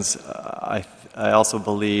questions. I also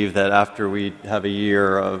believe that after we have a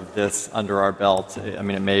year of this under our belt, I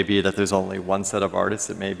mean, it may be that there's only one set of artists.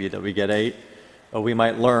 It may be that we get 8. But we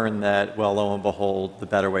might learn that, well, lo and behold, the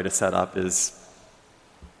better way to set up is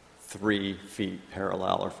 3 feet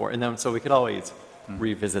parallel or 4. And then, so we could always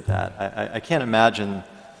revisit that. I can't imagine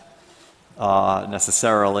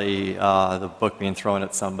necessarily the book being thrown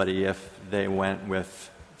at somebody if they went with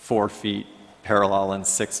 4 feet parallel and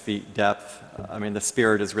 6 feet depth. I mean, the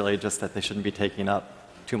spirit is really just that they shouldn't be taking up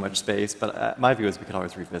too much space, but my view is we could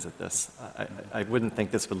always revisit this. I wouldn't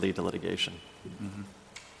think this would lead to litigation.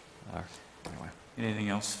 Anyway. Anything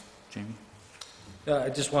else, Jamie? I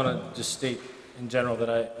just want to just state in general that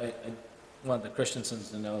I want the Christensens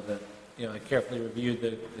to know that, you know, I carefully reviewed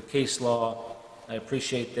the case law. I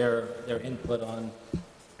appreciate their input on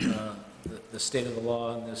the state of the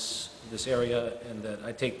law in this area, and that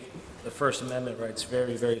I take the First Amendment rights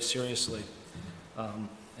very, very seriously.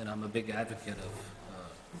 And I'm a big advocate of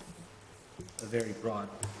a very broad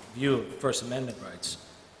view of First Amendment rights.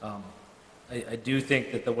 I do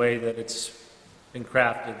think that the way that it's been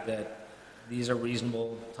crafted, that these are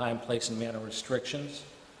reasonable time, place, and manner restrictions,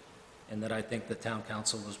 and that I think the town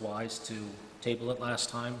council was wise to table it last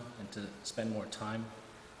time and to spend more time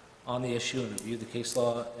on the issue and review the case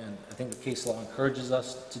law. And I think the case law encourages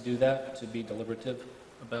us to do that, to be deliberative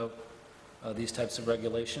about these types of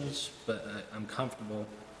regulations. But I'm comfortable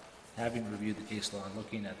having reviewed the case law and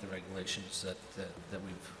looking at the regulations that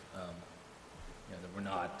we've, you know, that we're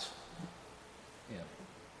not, you know,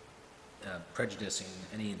 prejudicing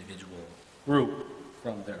any individual group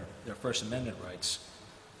from their First Amendment rights,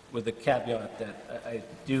 with the caveat that I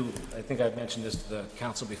think I've mentioned this to the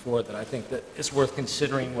council before, that I think that it's worth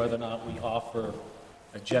considering whether or not we offer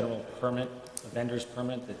a general permit, a vendor's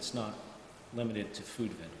permit that's not limited to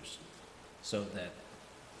food vendors, so that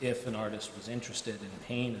if an artist was interested in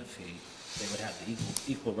paying a fee, they would have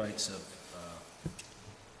the equal rights of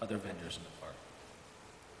other vendors in the park.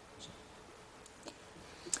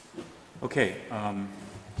 Okay.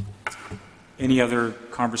 Any other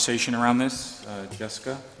conversation around this?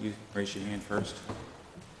 Jessica, you raise your hand first.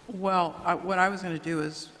 Well, what I was going to do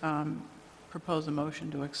is propose a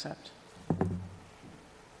motion to accept.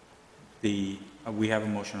 We have a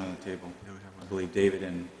motion on the table. I believe David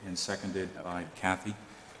and seconded by Kathy.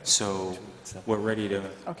 So we're ready to,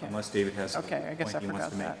 Okay. unless David has a Okay, I guess I point he wants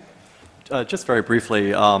forgot to make. that. Just very briefly,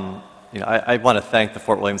 you know, I want to thank the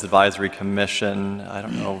Fort Williams Advisory Commission. I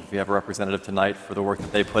don't know if you have a representative tonight for the work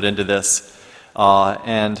that they put into this.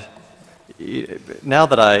 And now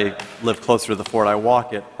that I live closer to the fort, I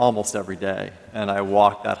walk it almost every day. And I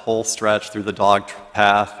walk that whole stretch through the dog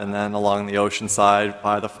path and then along the ocean side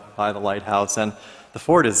by the lighthouse. And the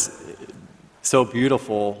fort is so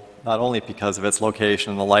beautiful, not only because of its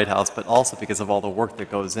location in the lighthouse, but also because of all the work that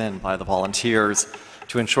goes in by the volunteers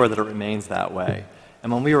to ensure that it remains that way.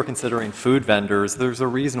 And when we were considering food vendors, there's a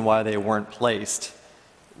reason why they weren't placed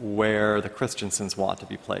where the Christensens want to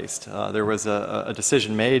be placed. There was a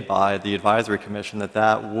decision made by the Advisory Commission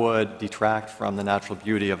that would detract from the natural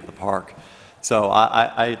beauty of the park. So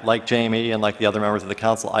I, like Jamie and like the other members of the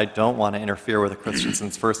council, I don't want to interfere with the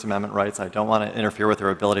Christensens' First Amendment rights. I don't want to interfere with their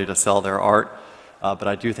ability to sell their art. But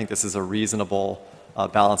I do think this is a reasonable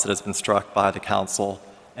balance that has been struck by the council.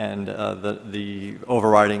 And the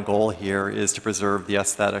overriding goal here is to preserve the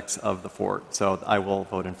aesthetics of the fort. So I will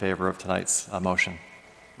vote in favor of tonight's motion.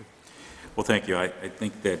 Well, thank you. I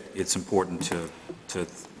think that it's important to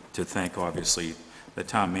thank, obviously, the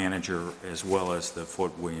town manager as well as the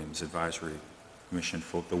Fort Williams Advisory Commission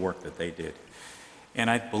for the work that they did. And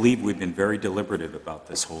I believe we've been very deliberative about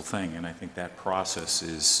this whole thing, and I think that process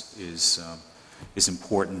is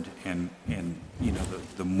important, and you know,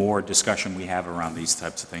 the more discussion we have around these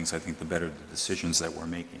types of things, I think the better the decisions that we're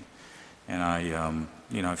making. And I,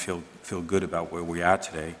 you know, I feel good about where we are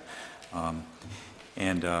today.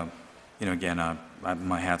 You know, again,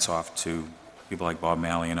 my hat's off to people like Bob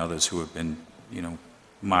Malley and others who have been, you know,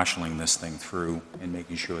 marshaling this thing through and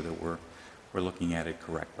making sure that we're looking at it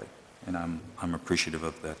correctly. And I'm appreciative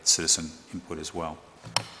of that citizen input as well.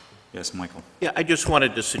 Yes, Michael. Yeah, I just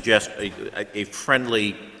wanted to suggest a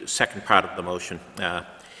friendly second part of the motion.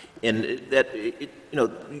 In that, you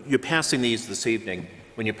know, you're passing these this evening.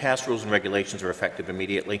 When you pass rules and regulations, are effective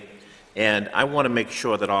immediately. And I want to make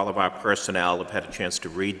sure that all of our personnel have had a chance to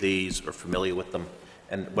read these or familiar with them.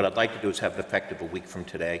 And what I'd like to do is have it effective a week from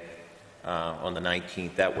today, on the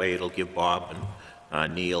 19th. That way it'll give Bob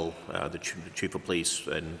and Neil, the chief of police,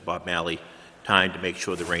 and Bob Malley time to make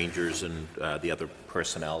sure the rangers and the other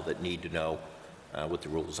personnel that need to know what the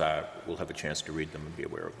rules are, we'll have a chance to read them and be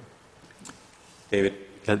aware of them. David?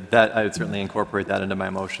 That, I would certainly incorporate that into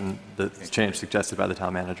my motion, the change suggested by the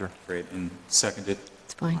town manager. Great, and seconded?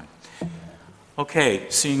 It's fine. Okay,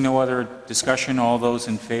 seeing no other discussion, all those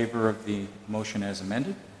in favor of the motion as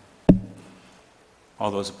amended?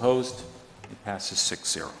 All those opposed? It passes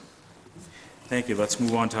 6-0. Thank you. Let's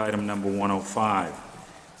move on to item number 105.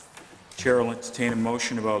 Chair will entertain a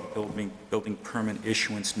motion about building permit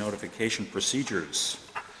issuance notification procedures.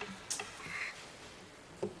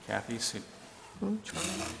 Kathy?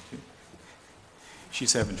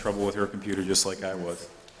 She's having trouble with her computer just like I was.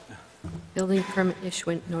 Building permit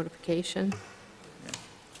issuance notification.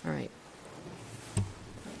 All right.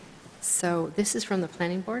 So this is from the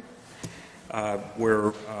planning board?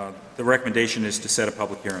 Where the recommendation is to set a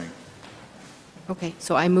public hearing. Okay,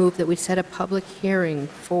 so I move that we set a public hearing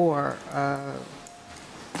for,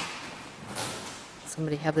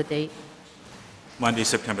 somebody have the date? Monday,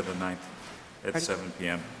 September the 9th at Pardon? 7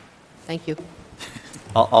 p.m. Thank you.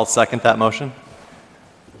 I'll second that motion.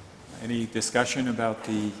 Any discussion about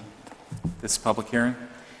this public hearing?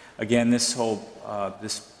 Again, this whole,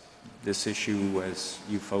 this issue, as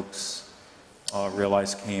you folks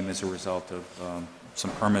realize, came as a result of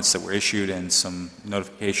some permits that were issued and some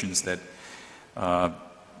notifications that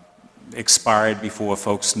expired before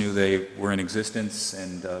folks knew they were in existence,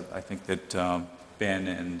 and I think that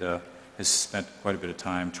Ben has spent quite a bit of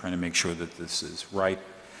time trying to make sure that this is right,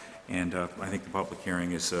 and I think the public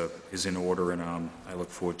hearing is in order, and I look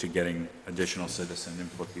forward to getting additional citizen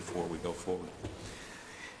input before we go forward.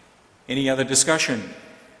 Any other discussion?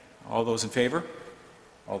 All those in favor?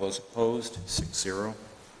 All those opposed? 6-0.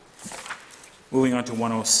 Moving on to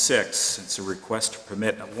 106, it's a request to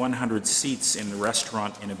permit 100 seats in the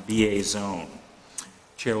restaurant in a BA zone.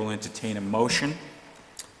 Chair will entertain a motion.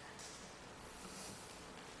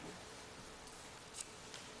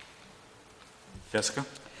 Jessica?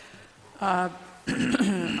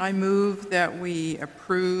 I move that we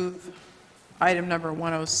approve item number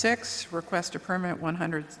 106, request to permit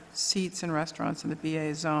 100 seats in restaurants in the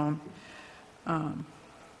BA zone.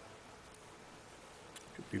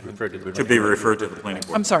 Be referred to the To be referred to the planning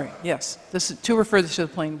board. I'm sorry, yes, this is to refer this to the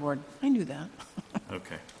planning board. I knew that.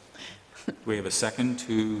 Okay. Do we have a second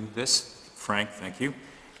to this? Frank, thank you.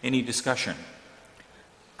 Any discussion?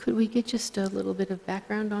 Could we get just a little bit of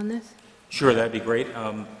background on this? Sure, that'd be great.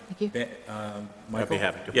 Thank you. Ben, Michael? I'd be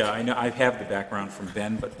happy to. Yeah, I know, I have the background from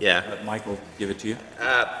Ben, but Yeah. let Michael give it to you.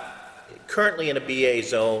 Currently in a BA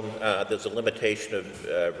zone, there's a limitation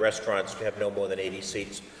of restaurants to have no more than 80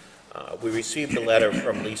 seats. We received a letter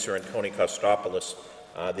from Lisa and Tony Kostopoulos,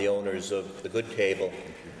 the owners of the Good Table,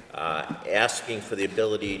 asking for the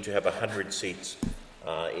ability to have 100 seats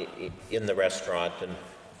in the restaurant. And,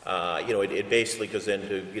 it basically goes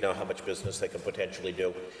into, how much business they can potentially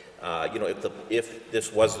do. If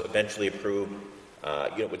this was eventually approved,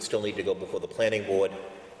 it would still need to go before the planning board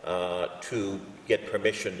to get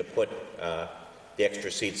permission to put the extra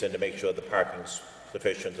seats in to make sure the parking's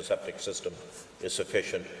sufficient, the septic system is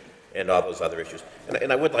sufficient, and all those other issues.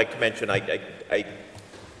 And I would like to mention,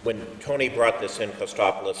 when Tony brought this in,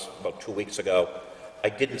 Kostopoulos, about 2 weeks ago, I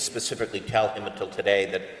didn't specifically tell him until today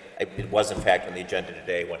that it was in fact on the agenda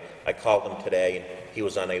today. When I called him today, and he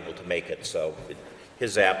was unable to make it, so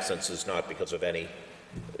his absence is not because of any,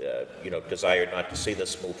 desire not to see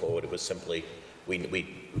this move forward. It was simply,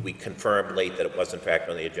 we confirmed late that it was in fact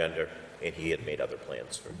on the agenda, and he had made other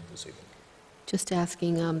plans for this evening. Just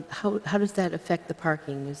asking, how does that affect the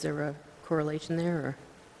parking? Is there a correlation there, or?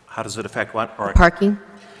 How does it affect what? The parking?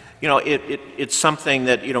 It's something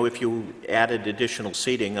that, if you added additional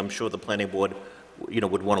seating, I'm sure the planning board,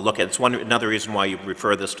 would want to look at. It's another reason why you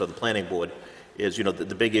refer this to the planning board is,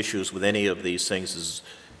 the big issues with any of these things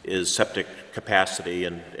is septic capacity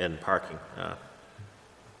and parking.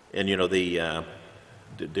 There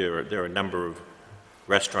are a number of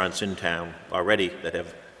restaurants in town already that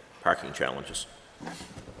have parking challenges.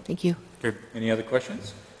 Thank you. Okay, any other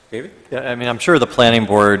questions? David? Yeah, I mean, I'm sure the planning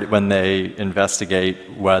board, when they investigate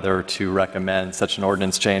whether to recommend such an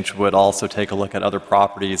ordinance change, would also take a look at other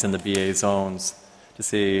properties in the BA zones to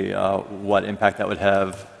see what impact that would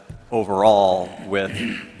have overall with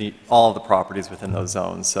all of the properties within those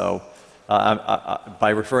zones. So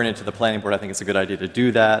by referring it to the planning board, I think it's a good idea to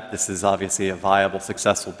do that. This is obviously a viable,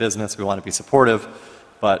 successful business. We want to be supportive,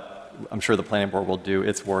 but I'm sure the planning board will do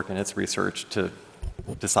its work and its research to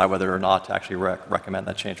decide whether or not to actually recommend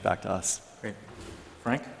that change back to us. Great.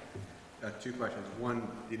 Frank? Two questions. One,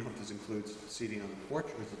 do you know if this includes seating on the porch,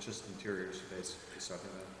 or is it just interior space you're talking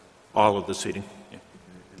about? All of the seating. And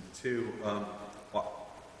two,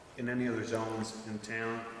 in any other zones in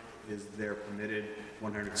town, is there permitted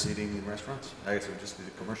 100 seating in restaurants? I guess it would just be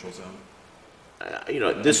the commercial zone.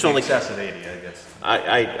 This only, Excess of 80, I guess.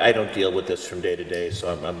 I don't deal with this from day to day,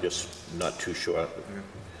 so I'm just not too sure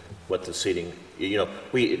what the seating,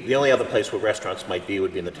 the only other place where restaurants might be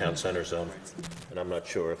would be in the town center zone, and I'm not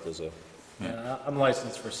sure if there's a, Yeah, I'm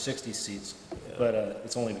licensed for 60 seats, but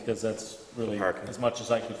it's only because that's really Parking. as much as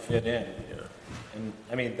I could fit in. And,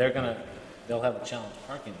 I mean, they'll have a challenge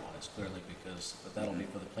parking-wise, clearly, but that'll be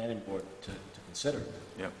for the planning board to consider.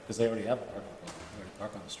 Yep. Because they already have a parking plan, they already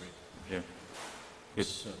park on the street. Yeah.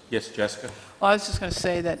 Yes, Jessica? Well, I was just going to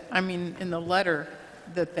say that, I mean, in the letter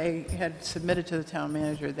that they had submitted to the town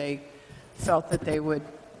manager, they felt that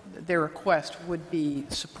their request would be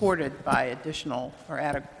supported by additional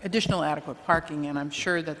adequate parking, and I'm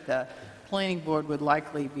sure that the planning board would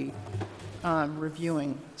likely be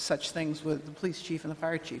reviewing such things with the police chief and the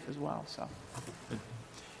fire chief as well, so.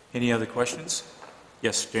 Any other questions?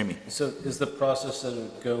 Yes, Jamie? So is the process that it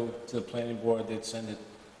would go to the planning board, they'd send it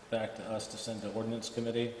back to us to send to ordinance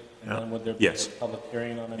committee? And then would there be a Yes. public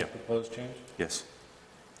hearing on any Yep. proposed change? Yes.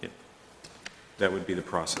 Yep. That would be the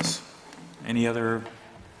process. Any other?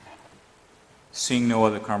 Seeing no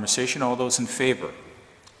other conversation, all those in favor?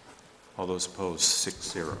 All those opposed,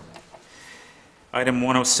 6-0. Item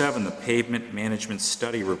 107, the Pavement Management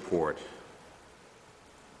Study Report.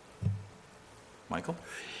 Michael?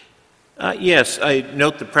 Yes, I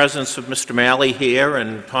note the presence of Mr. Malley here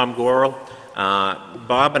and Tom Gorel.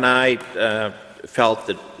 Bob and I felt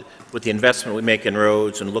that with the investment we make in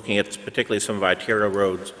roads and looking at particularly some of our arterial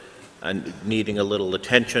roads needing a little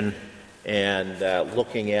attention and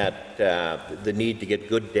looking at the need to get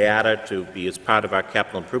good data to be as part of our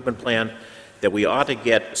capital improvement plan, that we ought to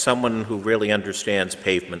get someone who really understands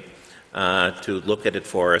pavement to look at it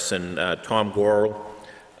for us. And Tom Gorel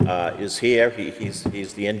is here. He's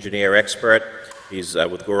the engineer expert. He's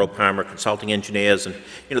with Gorel Palmer Consulting Engineers, and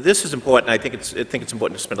this is important. I think it's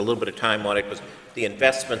important to spend a little bit of time on it because the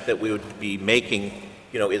investment that we would be making,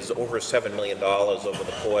 is over $7 million over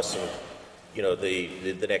the course of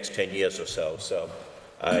the next 10 years or so. So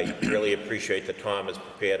I really appreciate that Tom has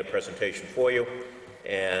prepared a presentation for you,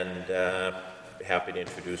 and happy to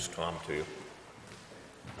introduce Tom to you.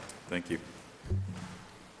 Thank you.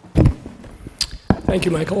 Thank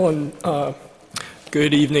you, Michael, and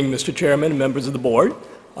good evening, Mr. Chairman and members of the board.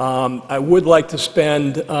 I would like to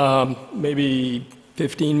spend maybe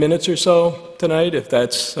 15 minutes or so tonight, if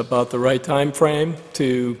that's about the right time frame,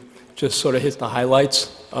 to just sort of hit the highlights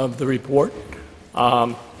of the report.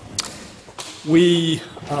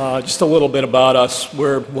 Just a little bit about us.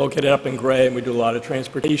 We're located up in Gray, and we do a lot of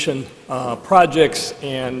transportation projects,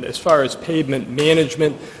 and as far as pavement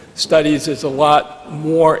management studies, there's a lot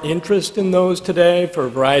more interest in those today for a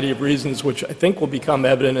variety of reasons, which I think will become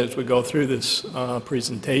evident as we go through this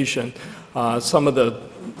presentation.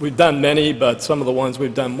 We've done many, but some of the ones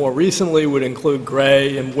we've done more recently would include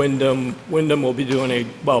Gray and Wyndham. Wyndham will be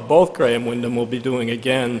doing both Gray and Wyndham will be doing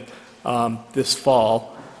again this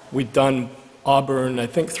fall. We've done Auburn, I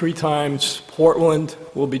think 3 times. Portland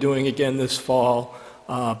will be doing again this fall.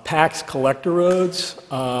 PAX collector roads,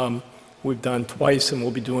 we've done twice, and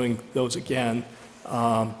we'll be doing those again.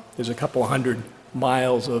 There's a couple hundred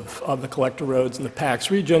miles of the collector roads in the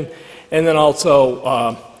PAX region, and then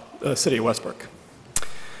also the city of Westbrook.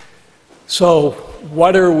 So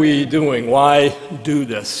what are we doing? Why do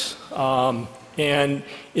this? And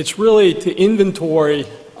it's really to inventory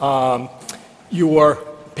your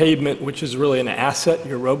pavement, which is really an asset.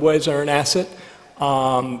 Your roadways are an asset,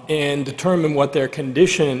 and determine what their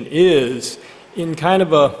condition is in kind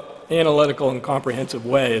of a analytical and comprehensive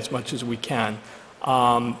way as much as we can,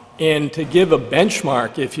 and to give a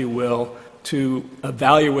benchmark, if you will, to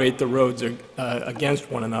evaluate the roads against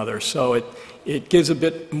one another. So it gives a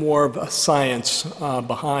bit more of a science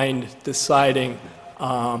behind deciding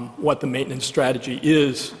what the maintenance strategy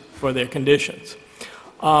is for their conditions.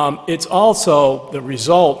 It's also, the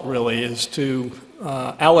result really is to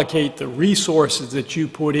allocate the resources that you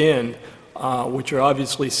put in, which are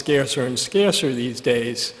obviously scarcer and scarcer these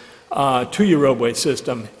days, to your roadway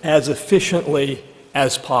system as efficiently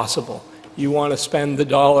as possible. You want to spend the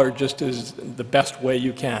dollar just as the best way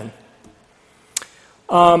you can.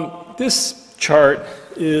 This chart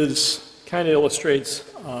kind of illustrates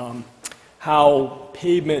how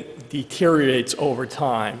pavement deteriorates over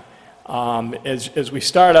time. As we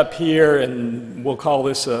start up here, and we'll call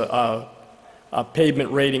this a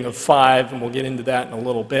pavement rating of 5, and we'll get into that in a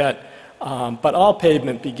little bit, but all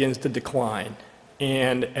pavement begins to decline.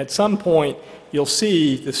 And at some point, you'll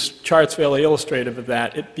see, this chart's fairly illustrative of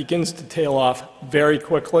that, it begins to tail off very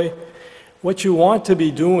quickly. What you want to be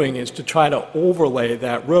doing is to try to overlay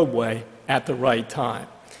that roadway at the right time.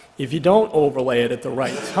 If you don't overlay it at the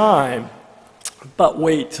right time, but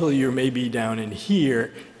wait till you're maybe down in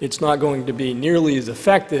here, it's not going to be nearly as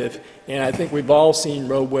effective. And I think we've all seen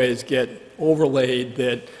roadways get overlaid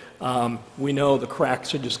that we know the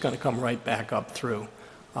cracks are just going to come right back up through.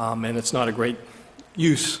 And it's not a great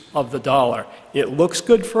use of the dollar. It looks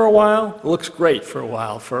good for a while, it looks great for a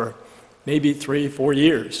while, for maybe 3-4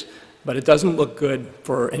 years, but it doesn't look good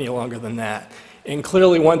for any longer than that. And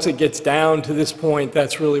clearly, once it gets down to this point,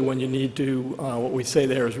 that's really when you need to, what we say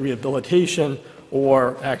there is rehabilitation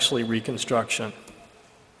or actually reconstruction.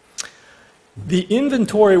 The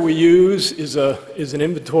inventory we use is an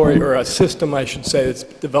inventory, or a system, I should say, that's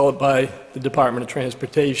developed by the Department of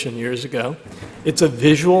Transportation years ago. It's a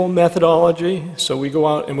visual methodology, so we go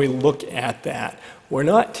out and we look at that. We're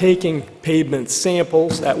not taking pavement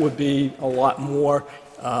samples. That would be a lot more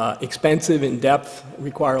expensive, in depth,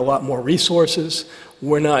 require a lot more resources.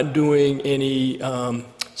 We're not doing any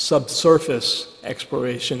subsurface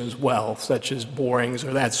exploration as well, such as borings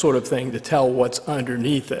or that sort of thing to tell what's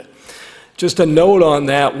underneath it. Just a note on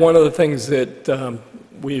that, one of the things that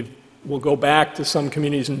we'll go back to some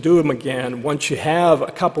communities and do them again, once you have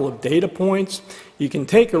a couple of data points, you can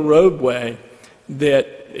take a roadway that,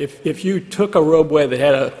 if you took a roadway that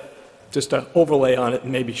had just an overlay on it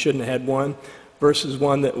and maybe shouldn't have had one, versus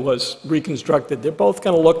one that was reconstructed, they're both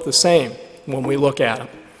going to look the same when we look at them.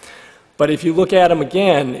 But if you look at them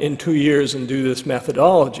again in 2 years and do this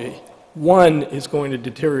methodology, one is going to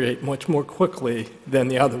deteriorate much more quickly than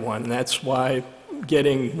the other one. And that's why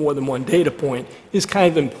getting more than one data point is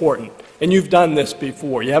kind of important. And you've done this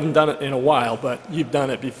before. You haven't done it in a while, but you've done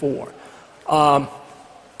it before.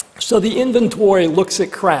 So the inventory looks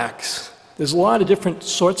at cracks. There's a lot of different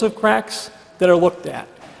sorts of cracks that are looked at.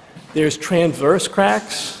 There's transverse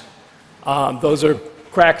cracks. Those are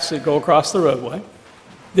cracks that go across the roadway.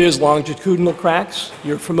 There's longitudinal cracks.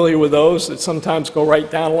 You're familiar with those that sometimes go right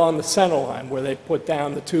down along the center line where they put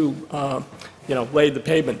down the two, laid the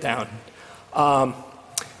pavement down.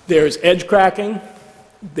 There's edge cracking.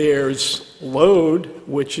 There's load,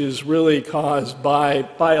 which is really caused by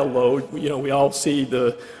a load. We all see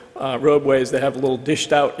the roadways that have little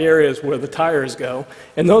dished out areas where the tires go,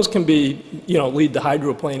 and those can be, lead to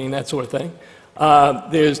hydroplaning, that sort of thing.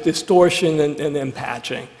 There's distortion and then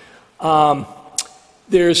patching. And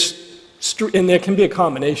there can be a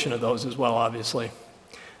combination of those as well, obviously.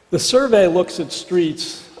 The survey looks at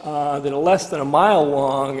streets that are less than a mile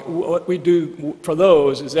long. What we do for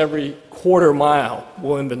those is every quarter mile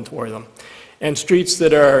we'll inventory them. And streets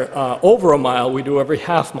that are over a mile, we do every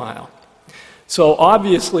half mile. So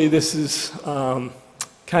obviously this is kind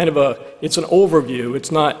of it's an overview.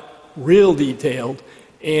 It's not real detailed.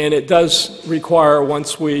 And it does require,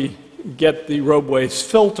 once we get the roadways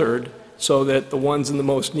filtered so that the ones in the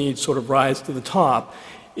most need sort of rise to the top,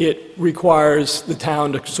 it requires the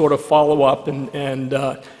town to sort of follow up, and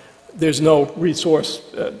there's no resource,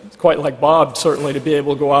 quite like Bob, certainly, to be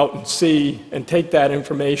able to go out and see and take that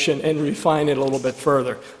information and refine it a little bit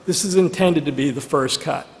further. This is intended to be the first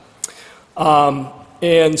cut.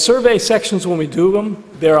 And survey sections, when we do them,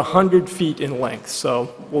 they're 100 feet in length.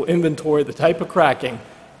 So we'll inventory the type of cracking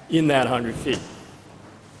in that 100 feet.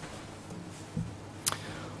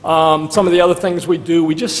 Some of the other things we do,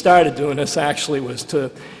 we just started doing this actually, was to,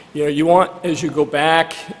 you want, as you go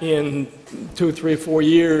back in 2, 3, 4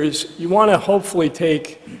 years, you want to hopefully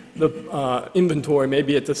take the inventory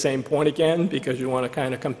maybe at the same point again, because you want to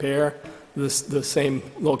kind of compare the same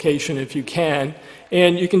location if you can.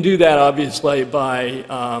 And you can do that obviously by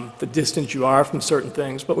the distance you are from certain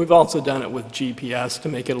things, but we've also done it with GPS to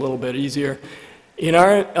make it a little bit easier. In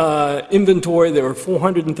our inventory, there were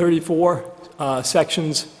 434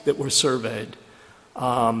 sections that were surveyed.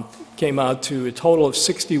 Came out to a total of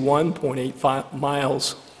 61.85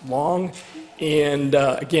 miles long, and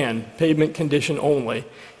again, pavement condition only.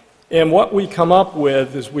 And what we come up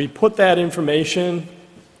with is we put that information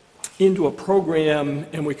into a program,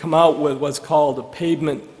 and we come out with what's called a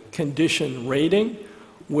pavement condition rating,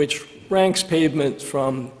 which ranks pavement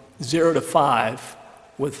from 0 to 5,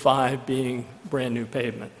 with 5 being brand new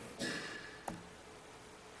pavement.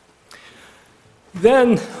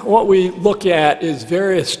 Then what we look at is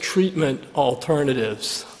various treatment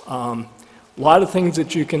alternatives. A lot of things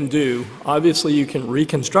that you can do. Obviously, you can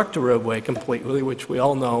reconstruct a roadway completely, which we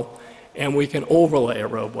all know, and we can overlay a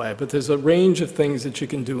roadway, but there's a range of things that you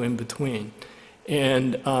can do in between.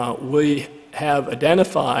 And we have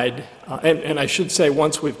identified, and I should say,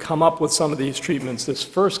 once we've come up with some of these treatments, this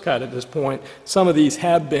first cut at this point, some of these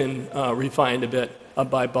have been refined a bit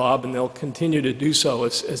by Bob, and they'll continue to do so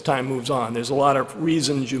as time moves on. There's a lot of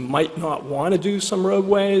reasons you might not want to do some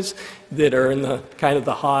roadways that are in the kind of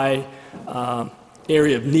the high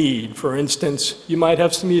area of need. For instance, you might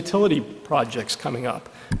have some utility projects coming up.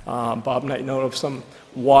 Bob might know of some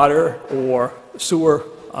water or sewer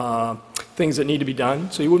things that need to be done,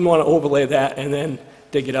 so you wouldn't want to overlay that and then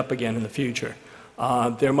dig it up again in the future.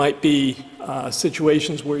 There might be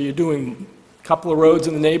situations where you're doing a couple of roads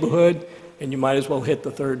in the neighborhood, and you might as well hit the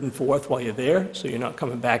third and fourth while you're there, so you're not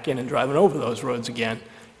coming back in and driving over those roads again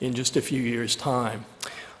in just a few years' time.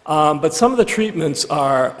 But some of the treatments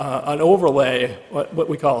are an overlay, what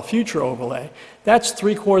we call a future overlay. That's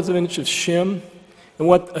 3/4 of an inch of shim, and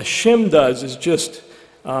what a shim does is just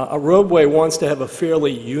a roadway wants to have a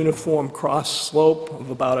fairly uniform cross slope of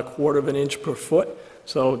about 1/4 of an inch per foot,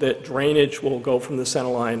 so that drainage will go from the center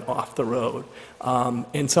line off the road.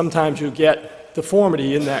 And sometimes you get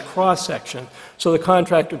deformity in that cross section, so the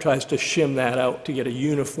contractor tries to shim that out to get a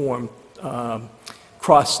uniform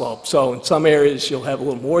cross slope. So in some areas you'll have a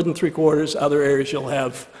little more than 3/4, other areas you'll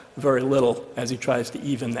have very little as he tries to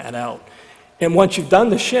even that out. And once you've done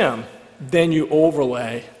the shim, then you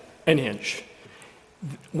overlay an inch.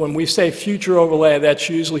 When we say future overlay, that's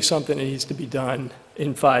usually something that needs to be done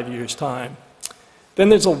in 5 years' time. Then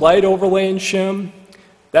there's a light overlay and shim.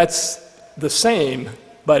 That's the same,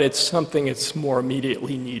 but it's something that's more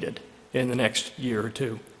immediately needed in the next year or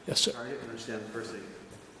two. Yes, sir. I didn't understand the first thing.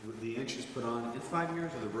 The inch is put on in 5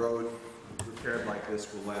 years, or the road repaired like this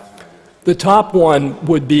will last 5 years? The top one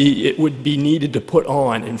would be needed to put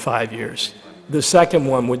on in 5 years. The second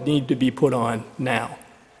one would need to be put on now.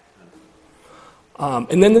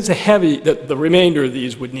 And then there's a heavy, the remainder of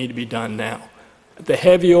these would need to be done now. The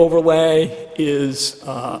heavy overlay is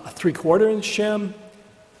a 3/4 inch shim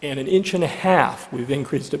and 1.5 inches. We've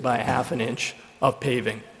increased it by 1/2 inch of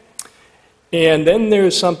paving. And then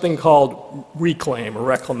there's something called reclaim or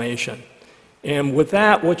reclamation. And with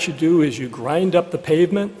that, what you do is you grind up the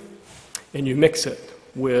pavement and you mix it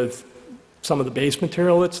with some of the base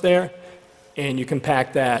material that's there, and you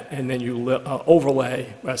compact that, and then you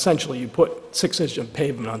overlay. Essentially, you put 6 inches of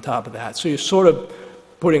pavement on top of that. So you're sort of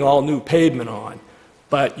putting all new pavement on,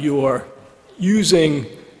 but you're using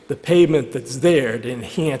the pavement that's there to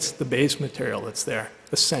enhance the base material that's there,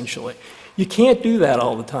 essentially. You can't do that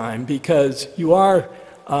all the time because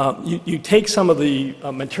you take some of the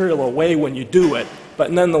material away when you do it,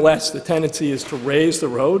 but nonetheless, the tendency is to raise the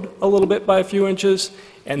road a little bit by a few inches,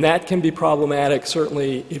 and that can be problematic,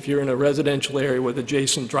 certainly if you're in a residential area with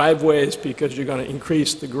adjacent driveways, because you're going to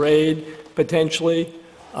increase the grade potentially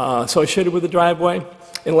associated with the driveway,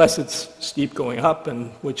 unless it's steep going up,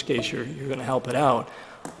 in which case you're going to help it out.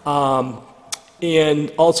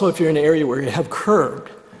 And also if you're in an area where you have curb,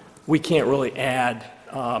 we can't really add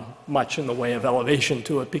much in the way of elevation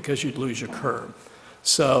to it because you'd lose your curb.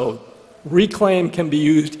 So reclaim can be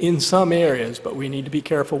used in some areas, but we need to be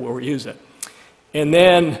careful where we use it. And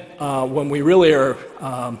then when we really are,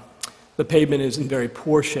 the pavement is in very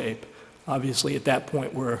poor shape, obviously at that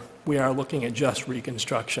point we are looking at just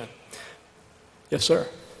reconstruction. Yes, sir?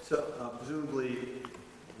 So presumably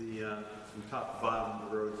from top to bottom,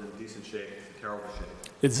 the road's in decent shape, terrible shape.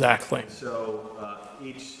 Exactly. So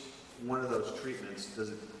each one of those treatments, does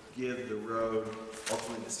it give the road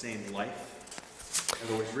ultimately the same life? In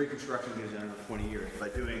other words, reconstruction gives you 20 years. By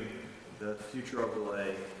doing the future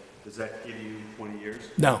overlay, does that give you 20 years?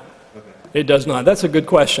 No, okay. It does not. That's a good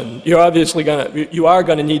question. You are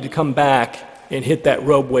going to need to come back and hit that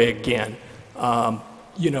roadway again.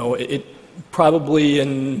 You know, it probably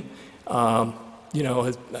in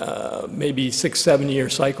maybe 6-7 year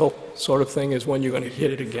cycle sort of thing is when you're going to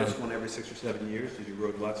hit it again. The first one every 6 or 7 years, did your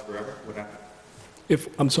road last forever? What happened?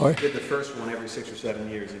 I'm sorry? Did the first one every 6 or 7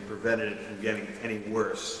 years and prevented it from getting any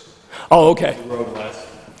worse? Oh, okay. Does the road last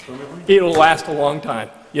permanently? It'll last a long time.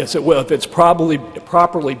 Yes, it will. If it's properly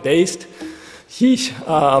based,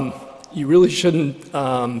 you really shouldn't,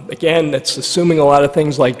 again, that's assuming a lot of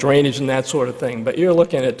things like drainage and that sort of thing, but you're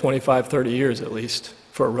looking at 25, 30 years at least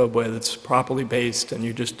for a roadway that's properly based and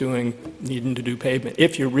you're just needing to do pavement,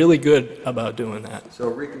 if you're really good about doing that. So a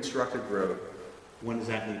reconstructed road, when does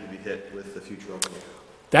that need to be hit with the future overlay?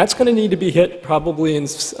 That's going to need to be hit probably in,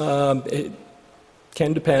 it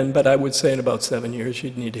can depend, but I would say in about 7 years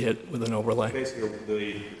you'd need to hit with an overlay.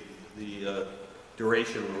 Basically, the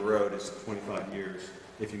duration of the road is 25 years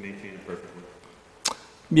if you maintain it perfectly.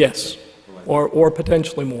 Yes, or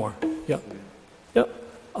potentially more. Yep. Yep.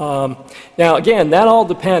 Now, again, that all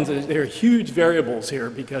depends. There are huge variables here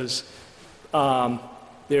because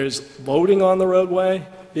there's loading on the roadway,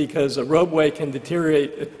 because a roadway can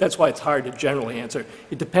deteriorate. That's why it's hard to generally answer.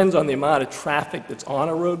 It depends on the amount of traffic that's on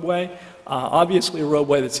a roadway. Obviously, a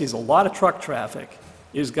roadway that sees a lot of truck traffic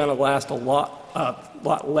is going to last a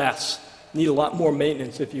lot less, need a lot more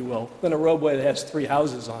maintenance, if you will, than a roadway that has 3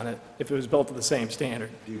 houses on it if it was built to the same standard.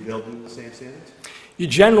 Do you build them to the same standards? You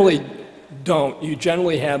generally don't. You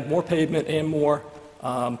generally have more pavement and more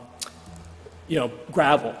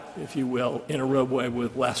gravel, if you will, in a roadway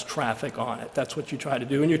with less traffic on it. That's what you try to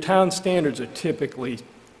do. And your town standards are typically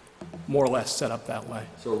more or less set up that way.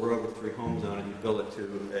 So a road with 3 homes on it, you build it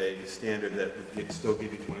to a standard that would still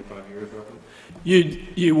give you 25 years roughly?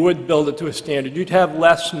 You would build it to a standard. You'd have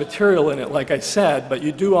less material in it, like I said, but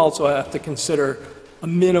you do also have to consider a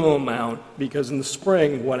minimum amount, because in the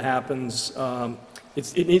spring, what happens,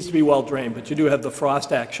 it needs to be well drained, but you do have the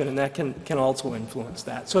frost action, and that can also influence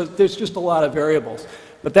that. So there's just a lot of variables.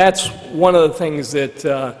 But that's one of the things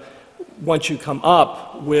that once you come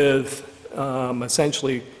up with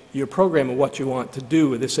essentially your program of what you want to do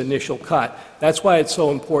with this initial cut, that's why it's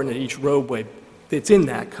so important that each roadway that's in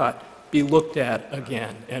that cut be looked at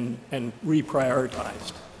again and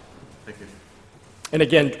reprioritized. Thank you. And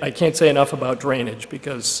again, I can't say enough about drainage,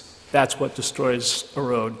 because that's what destroys a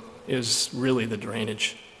road, is really the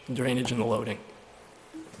drainage and the loading.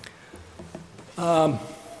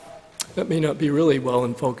 That may not be really well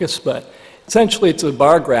in focus, but essentially it's a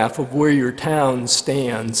bar graph of where your town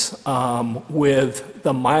stands with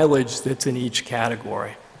the mileage that's in each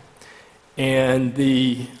category. And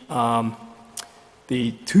the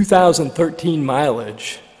 2013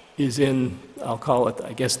 mileage is in, I'll call it,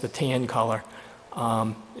 I guess, the tan color.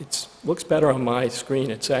 It looks better on my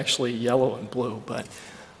screen. It's actually yellow and blue, but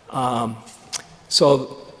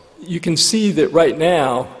so you can see that right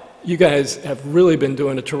now you guys have really been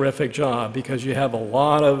doing a terrific job, because you have a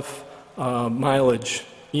lot of mileage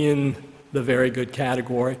in the very good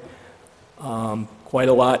category, quite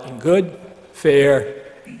a lot in good, fair,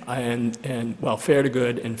 and well, fair to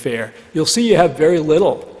good and fair. You'll see you have very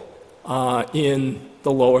little in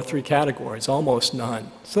the lower 3 categories, almost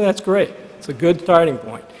none. So that's great. It's a good starting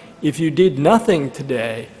point. If you did nothing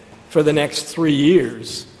today for the next 3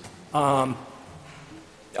 years,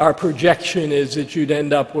 our projection is that you'd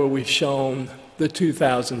end up where we've shown the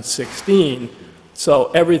 2016. So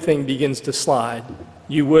everything begins to slide.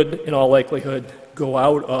 You would, in all likelihood, go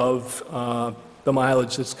out of the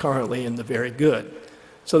mileage that's currently in the very good.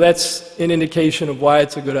 So that's an indication of why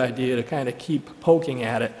it's a good idea to kind of keep poking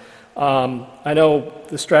at it. I know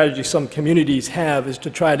the strategy some communities have is to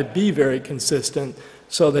try to be very consistent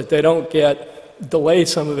so that they don't delay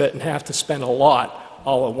some of it and have to spend a lot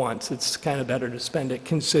all at once. It's kind of better to spend it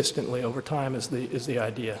consistently over time is the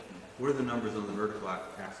idea. What are the numbers on the vertical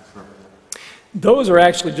axis represent? Those are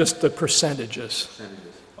actually just the percentages.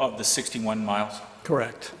 Percentages. Of the 61 miles?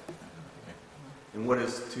 Correct. And what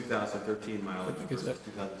is 2013 mileage versus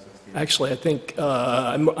 2016? Actually, I think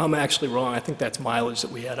I'm actually wrong. I think that's mileage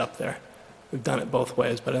that we had up there. We've done it both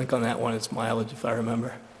ways, but I think on that one it's mileage, if I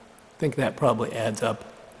remember. I think that probably adds up.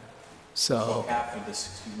 So half of the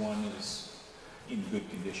 61 is in good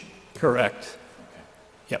condition? Correct. Okay.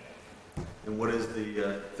 Yep. And what is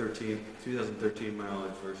the 2013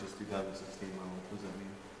 mileage versus 2016 mileage? What does that mean?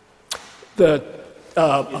 The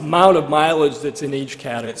amount of mileage that's in each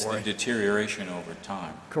That's the category. deterioration over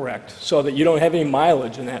time. Correct. So that you don't have any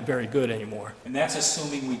mileage in that very good anymore. And that's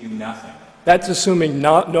assuming we do nothing. That's assuming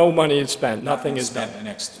no money is spent, nothing is done. Spent the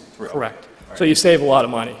next 3. Correct. All right. So you save a lot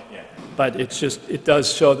of money. Yeah. But it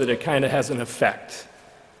does show that it kind of has an effect.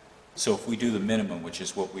 So if we do the minimum, which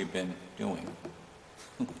is what we've been doing,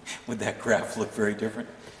 would that graph look very different?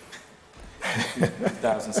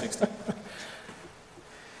 2016?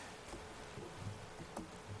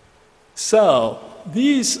 So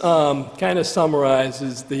these kind of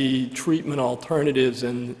summarizes the treatment alternatives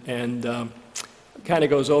and kind of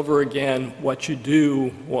goes over again what you do,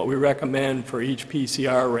 what we recommend for each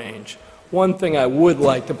PCR range. One thing I would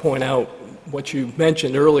like to point out, what you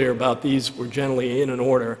mentioned earlier about these were generally in an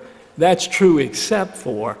order. That's true except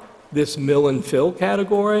for this mill and fill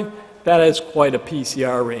category. That is quite a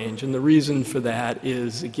PCR range, and the reason for that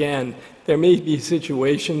is, again, there may be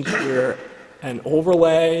situations where an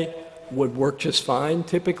overlay would work just fine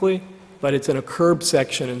typically, but it's in a curb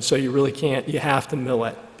section, and so you really can't, you have to mill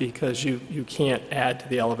it because you can't add to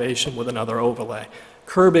the elevation with another overlay.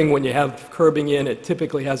 Curbing, when you have curbing in, it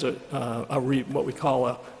typically has what we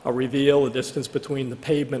call a reveal, the distance between the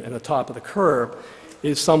pavement and the top of the curb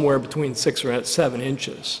is somewhere between 6 or 7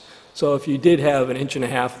 inches. So if you did have an 1.5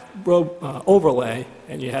 inch overlay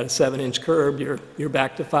and you had a 7-inch curb, you're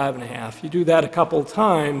back to 5.5. You do that a couple of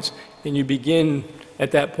times and you begin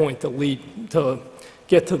at that point to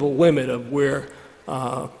get to the limit of where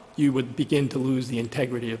you would begin to lose the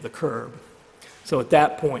integrity of the curb. So at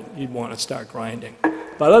that point, you'd want to start grinding.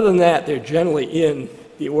 But other than that, they're generally in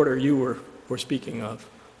the order you were speaking of.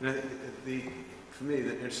 And I think for me,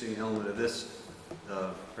 the interesting element of this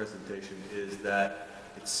presentation is that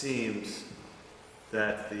it seems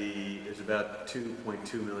that there's about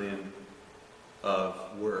 2.2 million of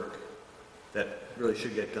work that really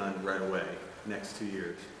should get done right away, next 2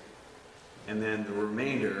 years. And then the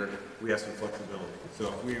remainder, we have some flexibility. So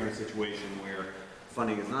if we are in a situation where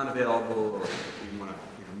funding is not available, or we want to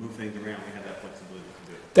move things around, we have that flexibility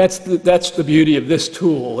to do it. That's the beauty of this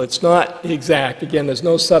tool. It's not exact. Again, there's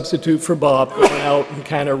no substitute for Bob going out and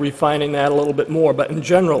kind of refining that a little bit more. But in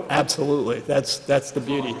general, absolutely, that's the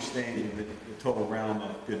beauty. We're staying in the total realm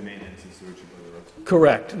of good maintenance and stewardship of the roads.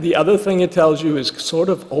 Correct. The other thing it tells you is sort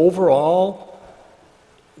of overall,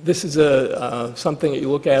 this is something that you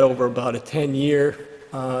look at over about a 10-year,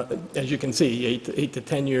 as you can see, 8 to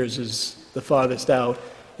 10 years is the farthest out.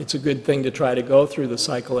 It's a good thing to try to go through the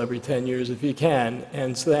cycle every 10 years if you can,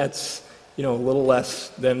 and so that's, a little less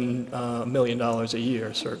than $1 million a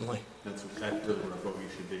year, certainly. That's really what I thought we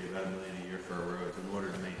should be, about $1 million a year for our roads in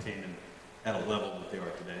order to maintain them at a level that they are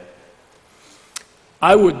today.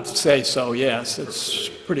 I would say so, yes. It's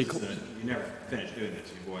pretty cool. You never finish doing this,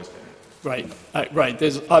 you've always done it. Right, right.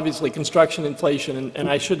 There's obviously construction inflation, and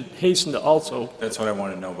I should hasten to also... That's what I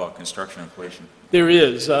want to know about construction inflation. There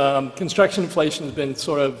is. Construction inflation has been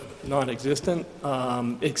sort of non-existent,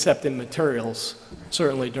 except in materials,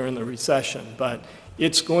 certainly during the recession. But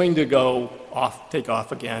it's going to take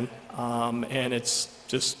off again, and it's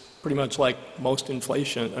just pretty much like most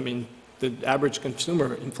inflation. I mean, the average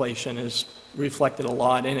consumer inflation is reflected a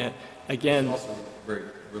lot in it. Again... It's also very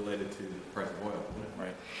related to the price of oil, isn't it?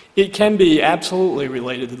 Right. It can be absolutely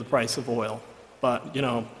related to the price of oil, but,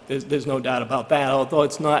 there's no doubt about that. Although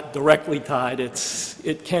it's not directly tied,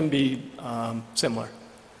 it can be similar.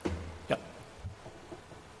 Yep.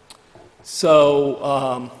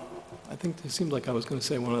 So, I think it seemed like I was going to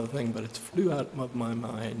say one other thing, but it's flew out of my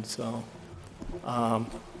mind. So,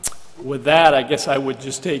 with that, I guess I would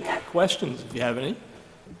just take questions if you have any.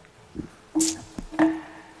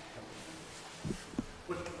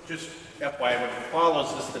 Just FYI, what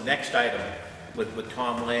follows is the next item with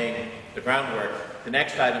Tom laying the groundwork. The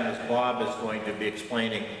next item is Bob is going to be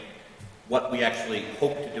explaining what we actually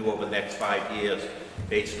hope to do over the next 5 years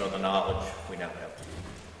based on the knowledge we now have.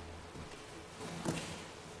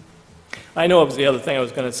 I know it was the other thing I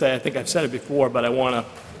was going to say. I think I've said it before, but I want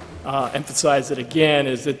to emphasize it again,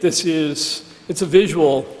 is that it's a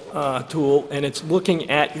visual tool, and it's looking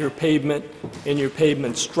at your pavement and your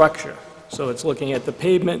pavement structure. So it's looking at the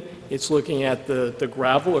pavement, it's looking at the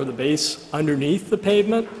gravel or the base underneath the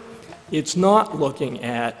pavement. It's not looking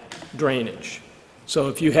at drainage. So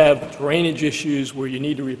if you have drainage issues where you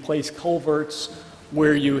need to replace culverts,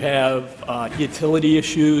 where you have utility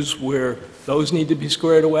issues where those need to be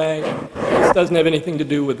squared away, this doesn't have anything to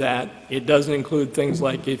do with that. It doesn't include things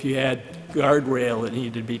like if you had guardrail that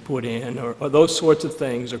needed to be put in, or those sorts of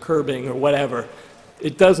things, or curbing, or whatever.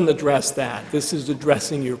 It doesn't address that. This is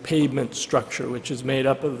addressing your pavement structure, which is made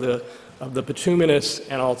up of the bituminous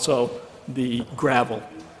and also the gravel.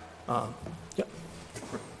 Yep.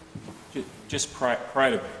 Just prior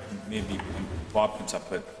to maybe when Bob comes up,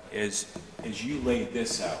 but as you lay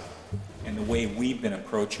this out and the way we've been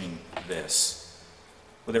approaching this,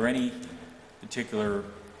 were there any particular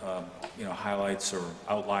highlights or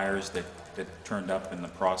outliers that turned up in the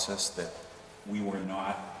process that we were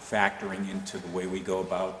not factoring into the way we go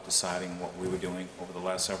about deciding what we were doing over the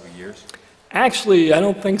last several years? Actually, I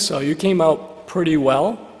don't think so. You came out pretty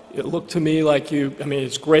well. It looked to me like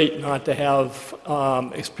it's great not to have,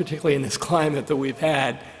 particularly in this climate that we've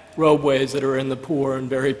had, roadways that are in the poor and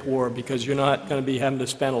very poor, because you're not going to be having to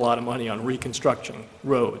spend a lot of money on reconstructing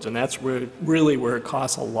roads. And that's really where it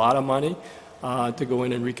costs a lot of money to go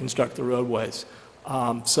in and reconstruct the roadways.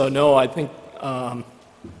 So no, I think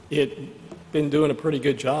it's been doing a pretty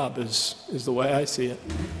good job is the way I see it.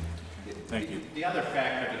 Thank you. The other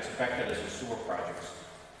factor that's affected us is sewer projects.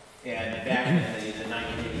 And back in the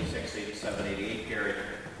 1986, 87, 88 period,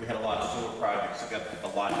 we had a lot of sewer projects that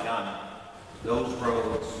got a lot done. Those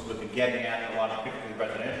roads, we've been getting at a lot of particularly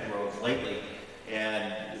residential roads lately.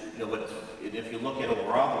 And if you look at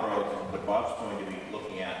overall the roads, and what Bob's going to be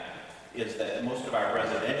looking at is that most of our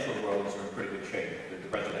residential roads are in pretty good shape,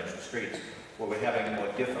 the residential streets. Where we're having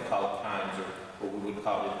more difficult times are what we would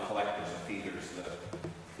call the collectors and feeders,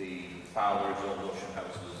 the Fowlers, Old Ocean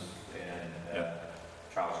Houses, and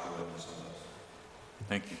Charleston Road and some of those.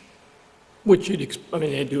 Thank you. Which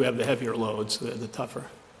they do have the heavier loads, the tougher.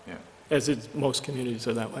 Yeah. as most communities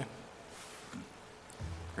are that way.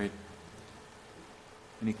 Great.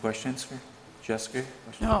 Any questions for Jessica?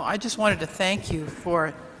 No, I just wanted to thank you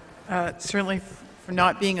for, certainly for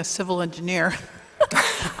not being a civil engineer.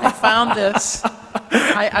 I found this,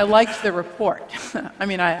 I liked the report. I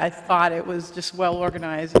mean, I thought it was just well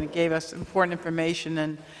organized and it gave us important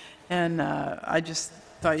information, and I just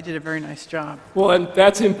thought you did a very nice job. Well, and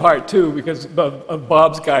that's in part, too, because of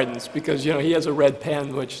Bob's guidance, because, you know, he has a red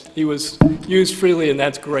pen, which he was used freely, and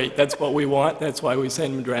that's great. That's what we want. That's why we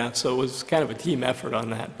send him drafts. So it was kind of a team effort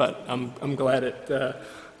on that, but I'm glad it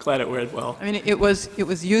read well. I mean, it was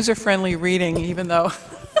user-friendly reading, even though,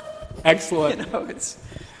 Excellent. you know,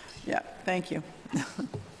 yeah, thank you.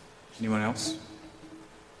 Anyone else?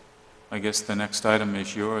 I guess the next item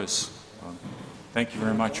is yours. Thank you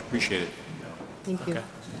very much. Appreciate it. Thank you. Okay.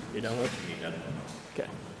 You done with it? Okay.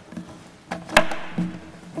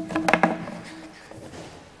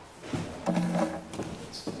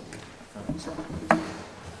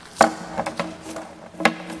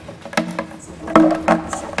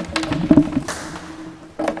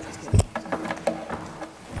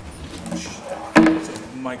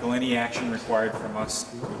 Michael, any action required from us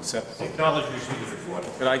to accept? Acknowledge receipt of the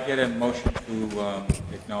report. Could I get a motion to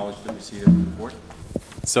acknowledge the receipt of the report?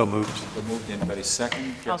 So moved. So moved. Anybody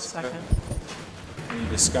second? I'll Jessica? second. Any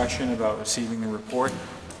discussion about receiving the report?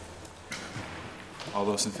 All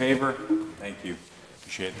those in favor? Thank you.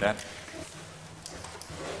 Appreciate that.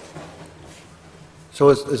 So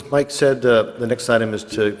as Mike said, the next item is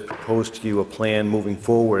to propose to you a plan moving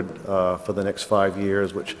forward for the next 5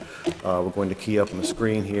 years, which we're going to key up on the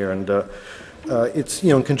screen here. And it's,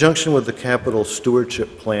 you know, in conjunction with the capital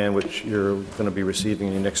stewardship plan, which you're going to be receiving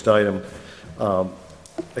in your next item,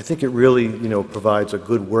 I think it really, you know, provides a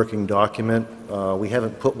good working document. We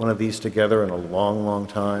haven't put one of these together in a long, long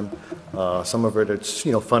time. Some of it's,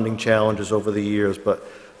 you know, funding challenges over the years, but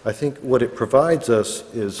I think what it provides us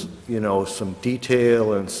is, you know, some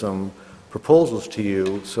detail and some proposals to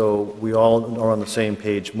you, so we all are on the same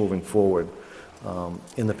page moving forward.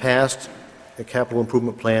 In the past, at capital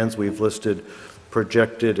improvement plans, we've listed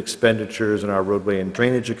projected expenditures in our roadway and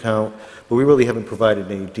drainage account, but we really haven't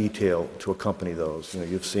provided any detail to accompany those. You know,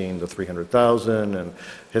 you've seen the 300,000, and it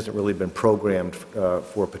hasn't really been programmed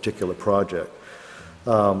for a particular project.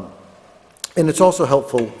 And it's also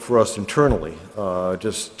helpful for us internally,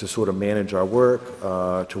 just to sort of manage our work,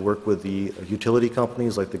 to work with the utility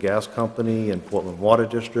companies like the gas company and Portland Water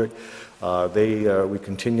District. We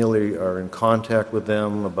continually are in contact with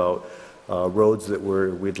them about roads that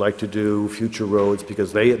we'd like to do, future roads,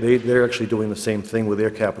 because they're actually doing the same thing with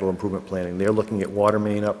their capital improvement planning. They're looking at water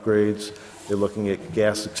main upgrades, they're looking at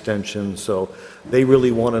gas extensions, so they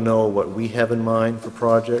really want to know what we have in mind for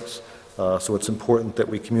projects. So it's important that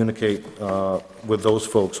we communicate with those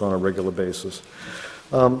folks on a regular basis.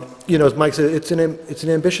 You know, as Mike said, it's an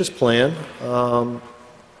ambitious plan,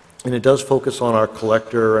 and it does focus on our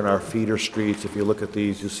collector and our feeder streets. If you look at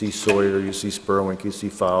these, you see Sawyer, you see Spurwink, you see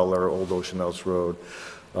Fowler, Old Ocean House Road,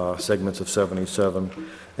 segments of 77.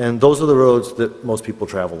 And those are the roads that most people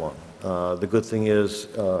travel on. The good thing is,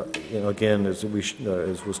 you know, again, as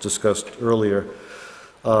was discussed earlier,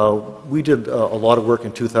 we did a lot of work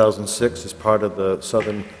in 2006 as part of the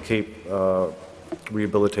Southern Cape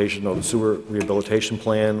rehabilitation, or the sewer rehabilitation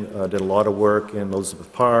plan. Did a lot of work in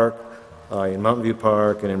Elizabeth Park, in Mountain View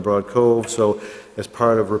Park, and in Broad Cove. So as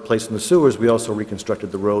part of replacing the sewers, we also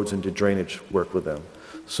reconstructed the roads and did drainage work with them.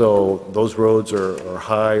 So those roads are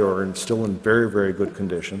high or still in very, very good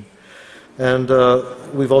condition. And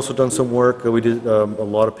we've also done some work. We did a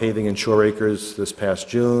lot of paving in Shore Acres this past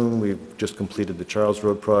June. We've just completed the Charles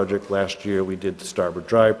Road project. Last year we did the Starboard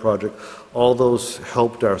Drive project. All those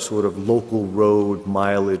helped our sort of local road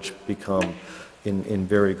mileage become in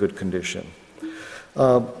very good condition.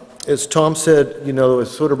 As Tom said, you know,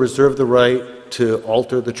 it's sort of reserved the right to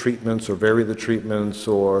alter the treatments or vary the treatments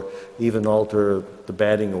or even alter the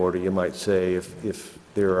batting order, you might say, if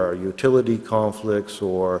there are utility conflicts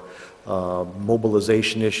or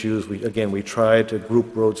mobilization issues. We tried to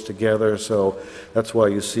group roads together, so that's why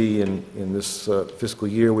you see in this fiscal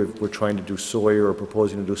year we're trying to do Sawyer, or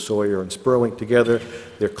proposing to do Sawyer and Spurwink together.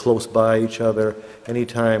 They're close by each other.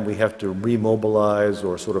 Anytime we have to remobilize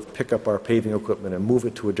or sort of pick up our paving equipment and move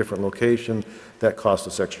it to a different location, that costs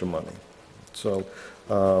us extra money. So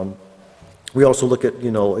we also look at,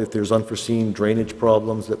 you know, if there's unforeseen drainage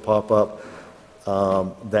problems that pop up,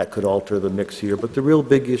 that could alter the mix here. But the real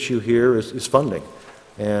big issue here is funding.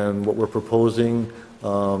 And what we're proposing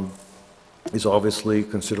is obviously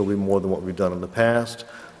considerably more than what we've done in the past.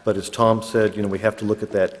 But as Tom said, we have to look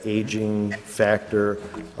at that aging factor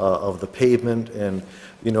of the pavement. And,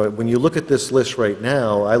 when you look at this list right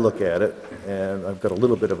now, I look at it, and I've got a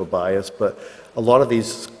little bit of a bias, but a lot of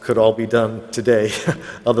these could all be done today,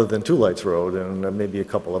 other than Two Lights Road, and maybe a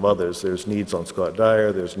couple of others. There's needs on Scott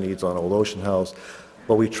Dyer, there's needs on Old Ocean House,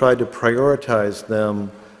 but we tried to prioritize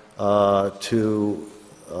them to,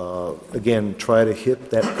 again, try to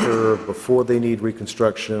hit that curve before they need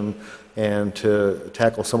reconstruction, and to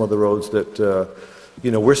tackle some of the roads that,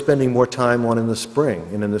 we're spending more time on in the spring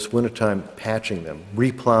and in this wintertime patching them,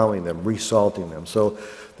 replowing them, resalting them. So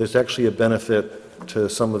there's actually a benefit to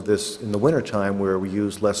some of this in the wintertime where we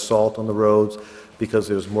use less salt on the roads because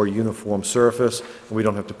there's more uniform surface and we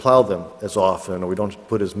don't have to plow them as often, or we don't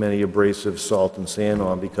put as many abrasive salt and sand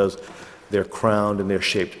on because they're crowned and they're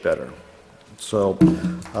shaped better. So,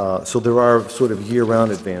 so there are sort of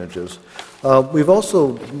year-round advantages. We've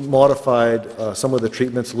also modified some of the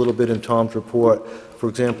treatments a little bit in Tom's report. For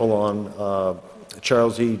example, on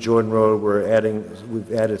Charles E. Jordan Road,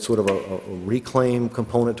 we've added sort of a reclaim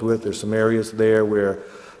component to it. There's some areas there where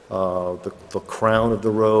the crown of the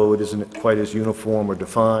road isn't quite as uniform or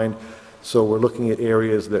defined. So we're looking at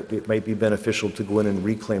areas that it might be beneficial to go in and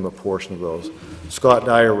reclaim a portion of those. Scott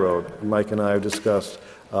Dyer Road, Mike and I have discussed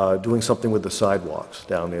doing something with the sidewalks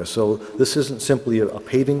down there. So this isn't simply a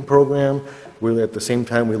paving program. At the same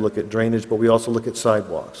time we look at drainage, but we also look at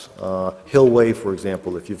sidewalks. Hillway, for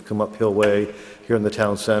example, if you've come up Hillway here in the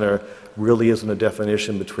town center, really isn't a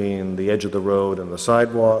definition between the edge of the road and the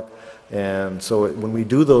sidewalk. And so when we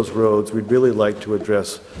do those roads, we'd really like to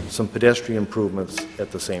address some pedestrian improvements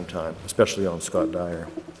at the same time, especially on Scott Dyer.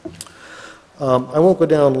 I won't go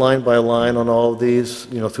down line by line on all of these,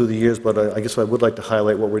 through the years, but I guess I would like to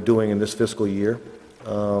highlight what we're doing in this fiscal year.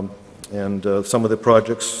 Some of the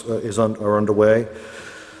projects are underway.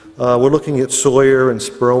 We're looking at Sawyer and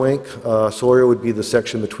Spurwink. Sawyer would be the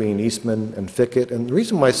section between Eastman and Fickett. And the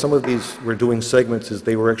reason why some of these we're doing segments is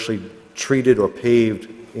they were actually treated or paved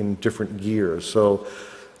in different years. So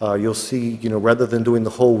you'll see, rather than doing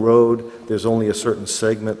the whole road, there's only a certain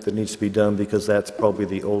segment that needs to be done because that's probably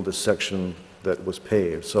the oldest section that was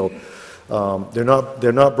paved. So they're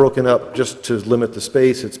not broken up just to limit the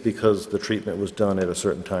space. It's because the treatment was done at a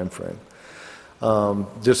certain time frame.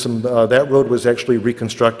 That road was actually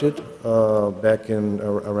reconstructed back in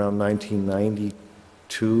around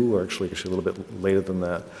 1992, or actually a little bit later than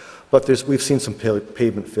that. But we've seen some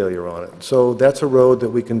pavement failure on it. So that's a road that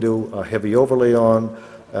we can do a heavy overlay on,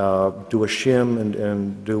 do a shim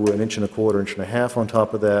and do an 1.25 inches, 1.5 inches on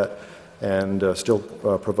top of that, and still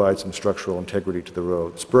provide some structural integrity to the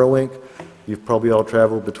road. Spurwink, you've probably all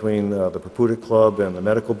traveled between the Paputic Club and the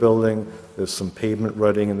medical building. There's some pavement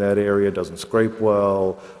rutting in that area, doesn't scrape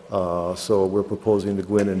well, so we're proposing to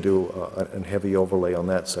go in and do a heavy overlay on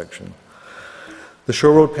that section. The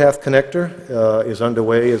Shore Road Path Connector is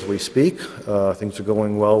underway as we speak. Things are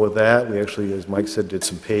going well with that. We actually, as Mike said, did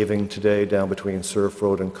some paving today down between Surf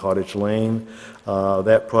Road and Cottage Lane.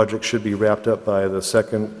 That project should be wrapped up by the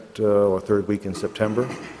second or third week in September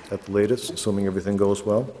at the latest, assuming everything goes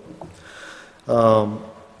well.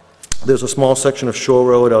 There's a small section of Shore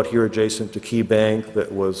Road out here adjacent to Key Bank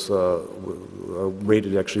that was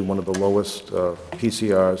rated actually one of the lowest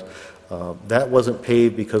PCRs. That wasn't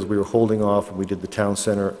paved because we were holding off when we did the town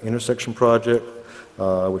center intersection project,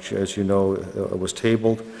 which, as you know, was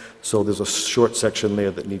tabled. So there's a short section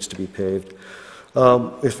there that needs to be paved.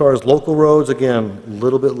 As far as local roads, again, a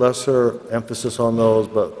little bit lesser emphasis on those,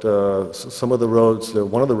 but some of the roads,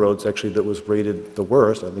 one of the roads actually that was rated the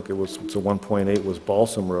worst, I think it's a 1.8, was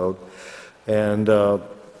Balsam Road. And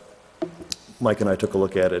Mike and I took a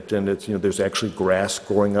look at it, and it's, there's actually grass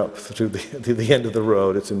growing up to the end of the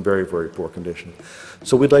road. It's in very, very poor condition.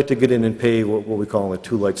 So we'd like to get in and pave what we call a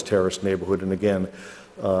Two Lights Terrace neighborhood, and again,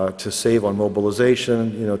 to save on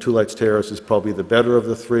mobilization, Two Lights Terrace is probably the better of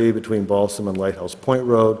the three between Balsam and Lighthouse Point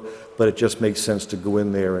Road, but it just makes sense to go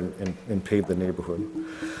in there and pave the neighborhood.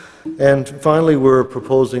 And finally, we're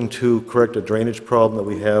proposing to correct a drainage problem that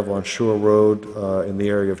we have on Shore Road in the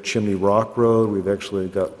area of Chimney Rock Road. We've actually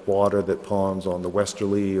got water that ponds on the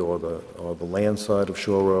westerly or the land side of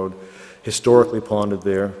Shore Road, historically ponded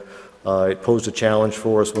there. It posed a challenge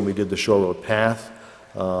for us when we did the Shore Road path.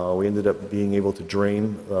 We ended up being able to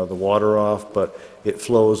drain the water off, but it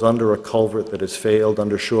flows under a culvert that has failed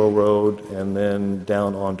under Shore Road and then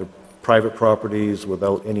down onto private properties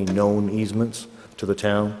without any known easements to the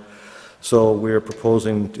town. So we're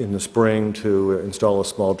proposing in the spring to install a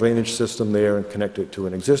small drainage system there and connect it to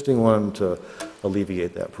an existing one to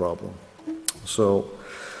alleviate that problem. So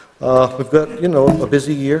we've got, a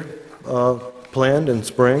busy year planned in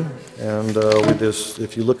spring, and with this,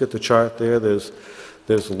 if you look at the chart there, there's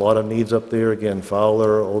a lot of needs up there. Again,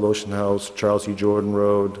 Fowler, Old Ocean House, Charles E. Jordan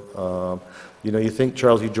Road. You know, you think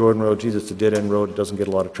Charles E. Jordan Road, geez, it's a dead-end road, it doesn't get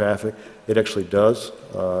a lot of traffic. It actually does.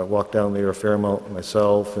 I walk down there a fair amount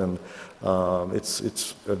myself, and it's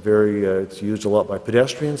used a lot by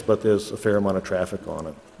pedestrians, but there's a fair amount of traffic on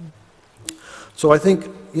it. So I think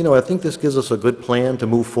this gives us a good plan to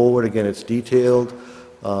move forward. Again, it's detailed.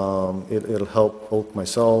 It'll help both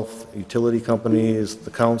myself, utility companies,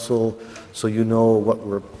 the council, so you know what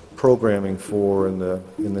we're programming for in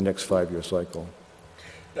the next 5-year cycle.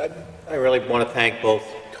 I really want to thank both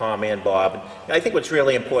Tom and Bob. And I think what's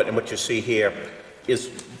really important and what you see here is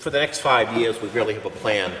for the next 5 years, we really have a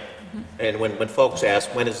plan. And when folks ask,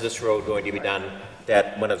 when is this road going to be done,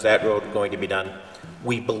 when is that road going to be done,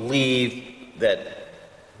 we believe that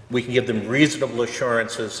we can give them reasonable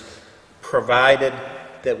assurances, provided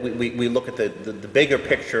that we look at the bigger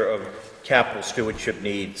picture of capital stewardship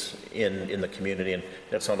needs in the community, and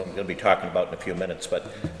that's something I'm going to be talking about in a few minutes. But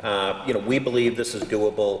we believe this is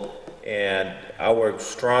doable, and our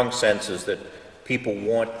strong sense is that people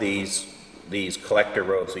want these collector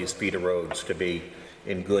roads, these feeder roads, to be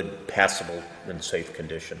in good, passable, and safe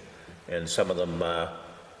condition. And some of them are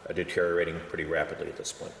deteriorating pretty rapidly at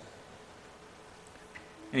this point.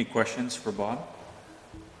 Any questions for Bob?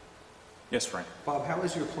 Yes, Frank. Bob, how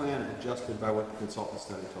is your plan adjusted by what the consultant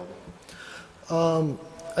study told you?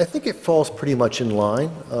 I think it falls pretty much in line.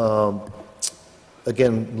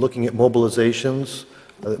 Again, looking at mobilizations,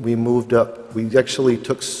 we actually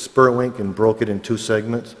took Spurlink and broke it in 2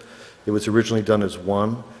 segments. It was originally done as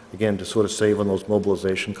one, again, to sort of save on those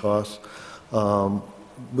mobilization costs.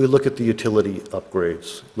 We look at the utility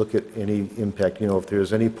upgrades, look at any impact, if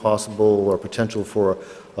there's any possible or potential for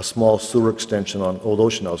a small sewer extension on Old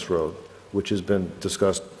Ocean House Road, which has been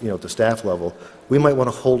discussed, at the staff level, we might want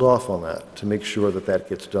to hold off on that to make sure that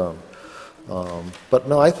gets done. But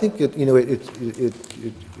no, I think it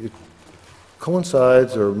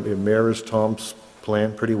coincides or it mirrors Tom's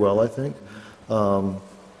plan pretty well, I think.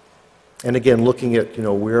 And again, looking at,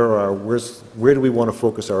 where do we want to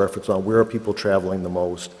focus our efforts on? Where are people traveling the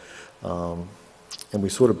most? And we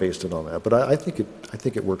sort of based it on that. But I think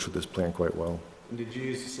it works with this plan quite well. And did you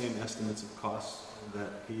use the same estimates of costs that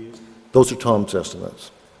he used? Those are Tom's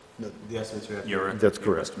estimates. No, the estimates you have. That's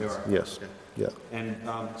correct. They are? Yes. Okay. Yeah. And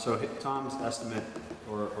so Tom's estimate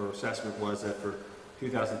or assessment was that for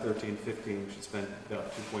 2013-15, we should spend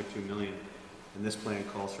about $2.2 million, and this plan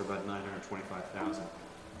calls for about $925,000.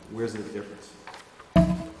 Where's the difference?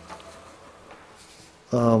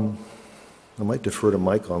 I might defer to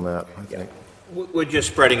Mike on that, I think. We're just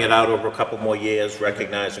spreading it out over a couple more years,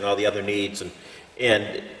 recognizing all the other needs, and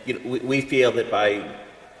we feel that by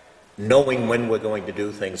knowing when we're going to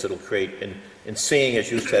do things, it'll create, and seeing, as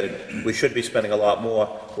you said, we should be spending a lot more.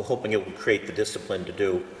 We're hoping it will create the discipline to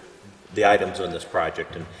do the items on this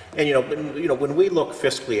project. And when we look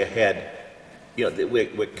fiscally ahead,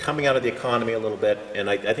 we're coming out of the economy a little bit, and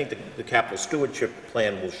I think the capital stewardship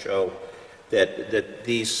plan will show that it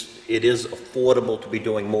is affordable to be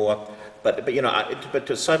doing more. But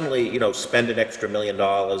to suddenly spend an extra $1 million,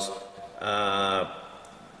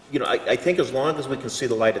 I think as long as we can see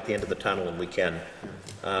the light at the end of the tunnel, and we can,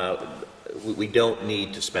 we don't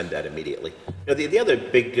need to spend that immediately. The other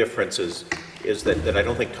big difference is that I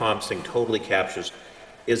don't think Tom's thing totally captures,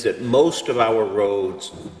 is that most of our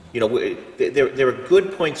roads, there are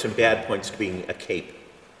good points and bad points to being a cape.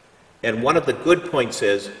 And one of the good points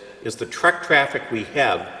is the truck traffic we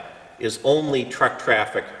have is only truck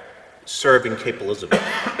traffic serving Cape Elizabeth.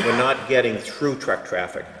 We're not getting through truck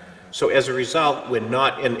traffic. So as a result, we're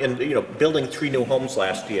not, and building 3 new homes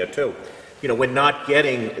last year too, we're not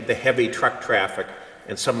getting the heavy truck traffic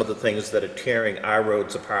and some of the things that are tearing our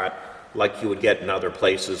roads apart like you would get in other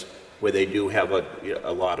places where they do have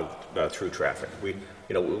a lot of through traffic.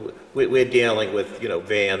 We're dealing with,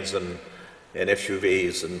 vans and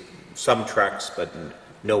SUVs and some trucks, but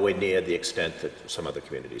nowhere near the extent that some other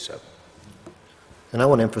communities have. And I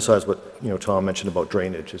want to emphasize what, Tom mentioned about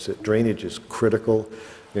drainage, is that drainage is critical.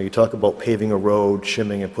 You talk about paving a road,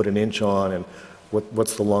 shimming and put an inch on, and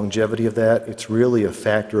what's the longevity of that? It's really a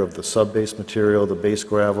factor of the sub-base material, the base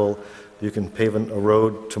gravel. You can pave a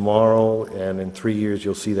road tomorrow, and in 3 years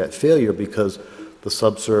you'll see that failure because the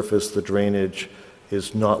subsurface, the drainage,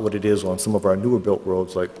 is not what it is on some of our newer built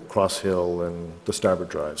roads like Cross Hill and the Starboard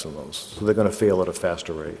Drives and those. So they're going to fail at a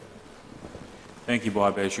faster rate. Thank you,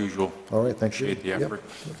 Bob, as usual. All right, thank you. Appreciate the effort.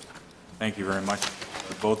 Yep. Thank you very much,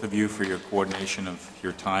 both of you, for your coordination of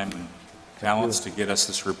your time and talents to get us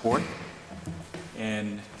this report.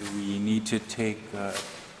 And we need to take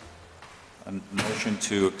a motion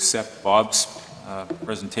to accept Bob's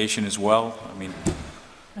presentation as well. I mean,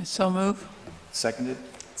 I so move. seconded?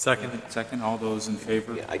 Second. Second, all those in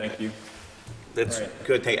favor? Yeah, Thank you. That's a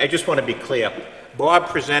good thing. I just want to be clear. Bob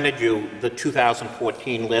presented you the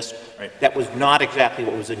 2014 list. Right. That was not exactly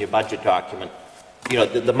what was in your budget document. You know,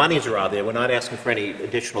 the monies are out there. We're not asking for any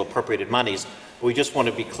additional appropriated monies. We just want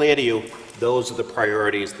to be clear to you, those are the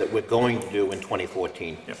priorities that we're going to do in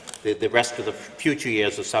 2014. Yep. The rest of the future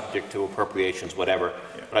years are subject to appropriations, whatever.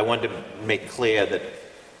 Yep. But I wanted to make clear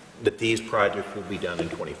that these projects will be done in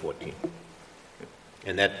 2014.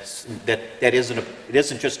 And that isn't, it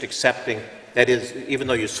isn't just accepting, that is, even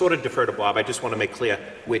though you sort of defer to Bob, I just want to make clear,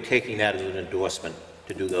 we're taking that as an endorsement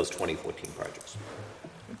to do those 2014 projects.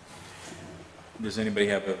 Does anybody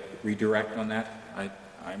have a redirect on that?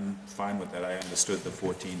 I'm fine with that. I understood the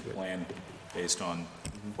 14 plan based on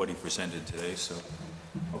what he presented today, so,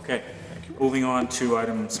 okay. Moving on to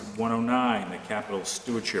items 109, the capital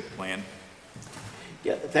stewardship plan.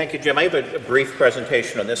 Yeah, thank you, Jim. I have a brief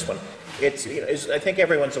presentation on this one. It's, you know, I think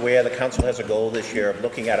everyone's aware the council has a goal this year of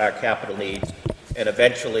looking at our capital needs and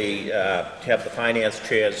eventually to have the finance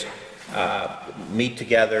chairs meet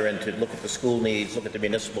together and to look at the school needs, look at the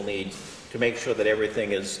municipal needs, to make sure that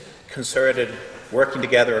everything is concerted, working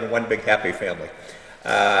together in one big happy family.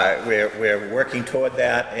 We're working toward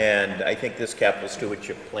that, and I think this capital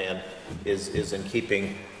stewardship plan is in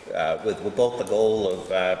keeping with both the goal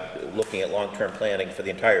of looking at long-term planning for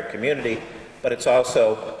the entire community, but it's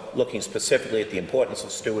also looking specifically at the importance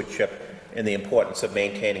of stewardship and the importance of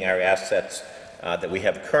maintaining our assets that we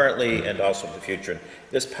have currently and also in the future.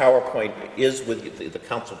 This PowerPoint is with the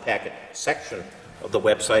council packet section of the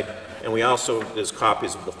website, and we also, there's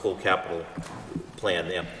copies of the full capital plan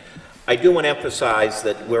there. I do want to emphasize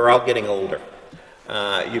that we're all getting older.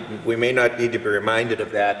 We may not need to be reminded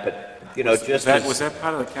of that, but you know, just Was that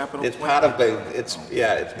part of the capital it's plan? part of the, it's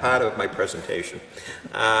part of my presentation.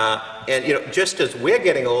 And you know, just as we're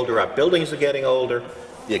getting older, our buildings are getting older,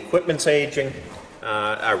 the equipment's aging,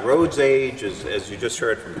 our roads age, as you just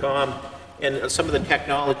heard from Tom, and some of the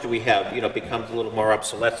technology we have, you know, becomes a little more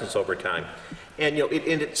obsolescence over time. And you know,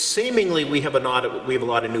 it seemingly we have a lot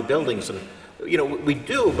of new buildings, and you know, we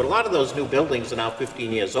do, but a lot of those new buildings are now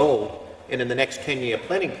 15 years old, and in the next 10-year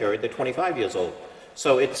planning period, they're 25 years old.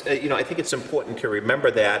 So it's, you know, I think it's important to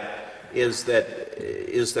remember that is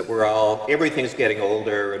that we're all, everything's getting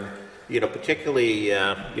older, and you know, particularly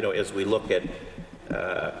you know, as we look at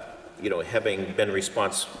you know, having been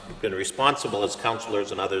responsible as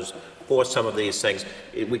councilors and others for some of these things,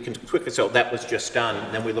 we can quickly say, oh, that was just done,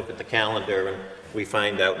 and then we look at the calendar and we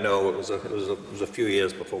find out, no, it was a few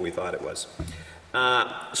years before we thought it was.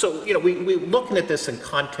 So, you know, we're looking at this in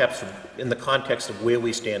the context of where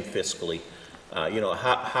we stand fiscally. You know,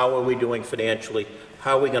 how are we doing financially?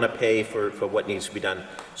 How are we going to pay for what needs to be done?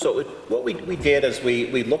 So what we did is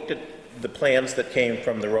we looked at the plans that came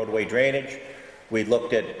from the roadway drainage. We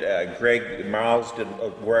looked at, Greg Marles did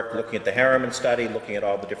work looking at the Harriman study, looking at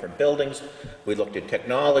all the different buildings. We looked at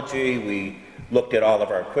technology. We looked at all of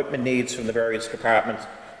our equipment needs from the various departments.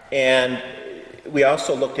 And we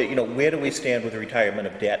also looked at, you know, where do we stand with the retirement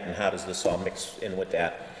of debt and how does this all mix in with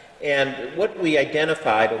that? And what we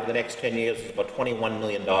identified over the next 10 years is about $21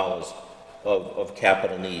 million of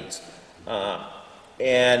capital needs.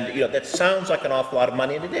 And, you know, that sounds like an awful lot of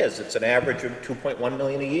money, and it is. It's an average of $2.1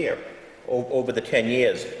 million a year over the 10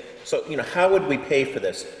 years. So, you know, how would we pay for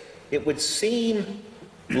this? It would seem,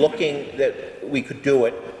 looking that we could do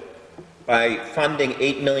it by funding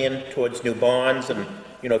 $8 million towards new bonds, and,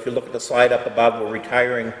 you know, if you look at the slide up above, we're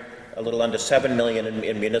retiring a little under $7 million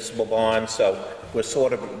in municipal bonds, so we're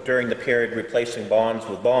sort of, during the period, replacing bonds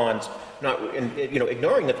with bonds, not, you know,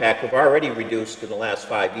 ignoring the fact we've already reduced in the last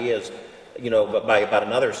 5 years, you know, by about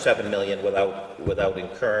another $7 million without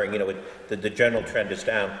incurring, you know, the general trend is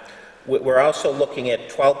down. We're also looking at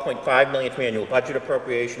 $12.5 million for annual budget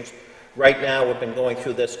appropriations. Right now, we've been going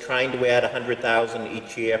through this, trying to add $100,000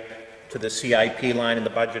 each year to the CIP line in the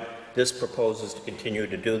budget. This proposes to continue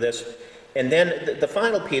to do this. And then the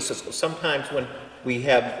final piece is sometimes when we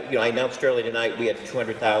have, you know, I announced earlier tonight we had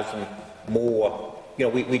 200,000 more. You know,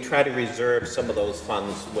 we try to reserve some of those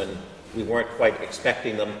funds when we weren't quite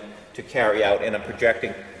expecting them to carry out, and I'm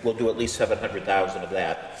projecting we'll do at least 700,000 of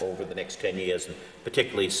that over the next 10 years, and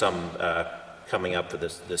particularly some coming up for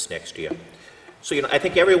this next year. So, you know, I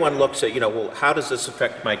think everyone looks at, you know, well, how does this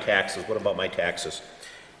affect my taxes? What about my taxes?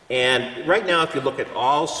 And right now, if you look at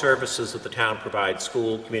all services that the town provides,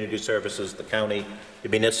 school, community services, the county, the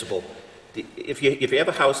municipal, if you have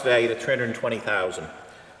a house valued at $320,000,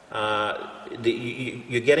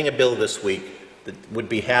 you're getting a bill this week that would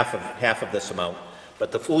be half of this amount.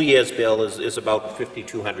 but the full year's bill is about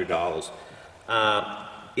 $5,200.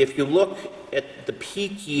 If you look at the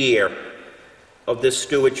peak year of this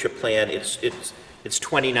stewardship plan, it's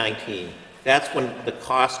 2019. That's when the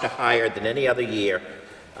costs are higher than any other year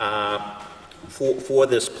for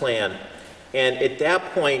this plan. And at that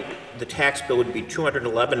point, the tax bill would be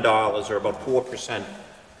 $211, or about 4%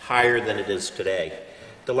 higher than it is today.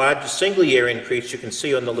 The largest single year increase you can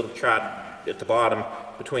see on the little chart at the bottom,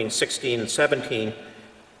 between 16 and 17,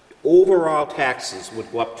 overall taxes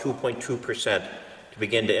would go up 2.2% to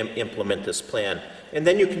begin to implement this plan. And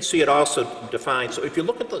then you can see it also defined. So if you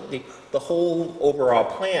look at the whole overall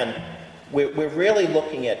plan, we're really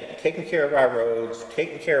looking at taking care of our roads,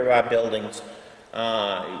 taking care of our buildings,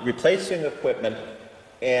 replacing equipment,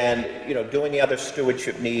 and doing the other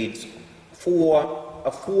stewardship needs for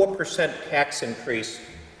a 4% tax increase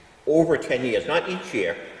over 10 years, not each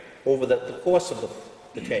year, over the course of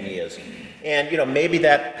the 10 years. And maybe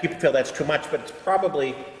that people feel that's too much, but it's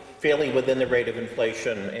probably fairly within the rate of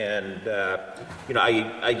inflation, and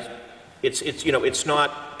it's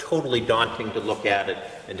not totally daunting to look at it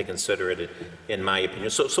and to consider it, in my opinion.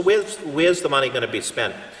 So where's the money going to be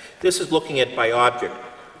spent? This is looking at by object.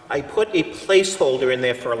 I put a placeholder in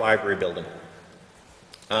there for a library building.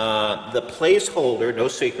 The placeholder, no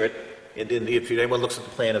secret, if anyone looks at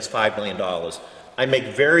the plan, is $5 million. I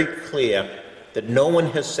make very clear that no one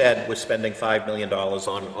has said we're spending $5 million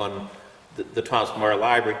on the Thomas Memorial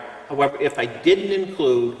Library. However, if I didn't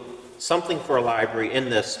include something for a library in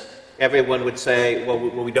this, everyone would say, well,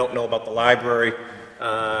 we don't know about the library.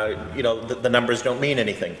 The numbers don't mean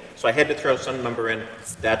anything. So I had to throw some number in.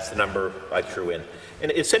 That's the number I threw in.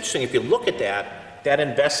 And it's interesting, if you look at that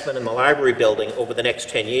investment in the library building over the next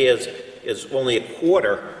 10 years is only a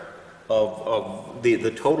quarter of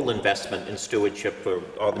the total investment in stewardship for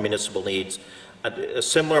all the municipal needs. A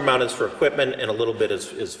similar amount is for equipment, and a little bit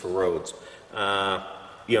is for roads. And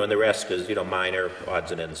the rest is, minor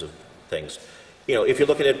odds and ends of things. If you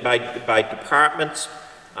look at it by departments,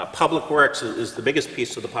 Public Works is the biggest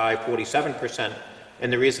piece of the pie, 47%,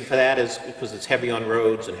 and the reason for that is because it's heavy on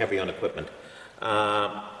roads and heavy on equipment.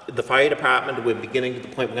 The fire department, we're beginning to the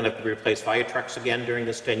point we're going to have to replace fire trucks again during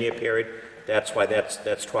this 10-year period. That's why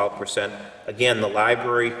that's 12%. Again, the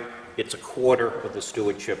library, it's a quarter of the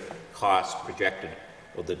stewardship cost projected,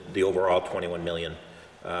 or the overall $21 million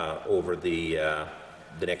over the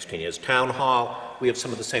next 10 years. Town Hall, we have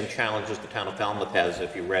some of the same challenges the town of Falmouth has,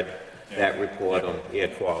 if you read that report on air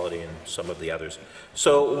quality and some of the others.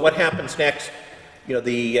 So what happens next?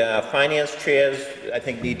 The finance chairs, I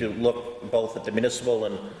think, need to look both at the municipal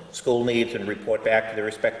and school needs and report back to their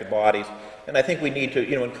respective bodies. And I think we need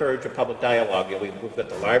to, encourage a public dialogue. We've got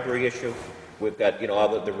the library issue, we've got,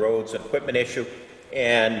 all the roads and equipment issue,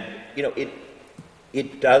 and,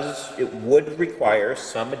 it would require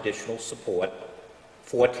some additional support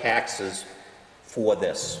for taxes for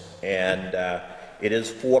this. And it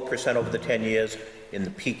is 4% over the 10 years. In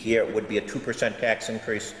the peak year, it would be a 2% tax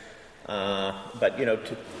increase. But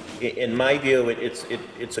in my view,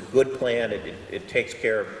 it's a good plan. It takes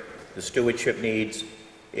care of the stewardship needs.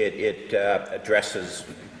 It addresses,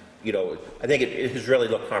 I think it has really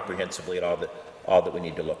looked comprehensively at all that we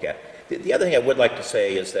need to look at. The other thing I would like to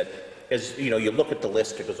say is that, as you look at the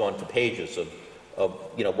list, it goes on for pages of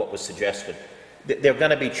what was suggested. There are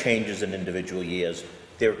going to be changes in individual years.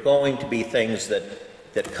 There are going to be things that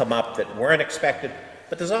come up that weren't expected.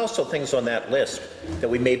 But there's also things on that list that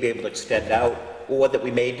we may be able to extend out, or that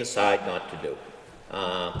we may decide not to do.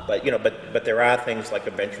 But there are things like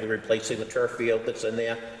eventually replacing the turf field that's in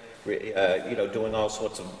there, doing all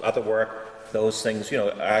sorts of other work. Those things,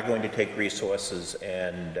 are going to take resources,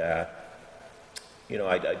 and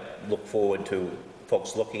I look forward to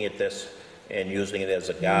folks looking at this and using it as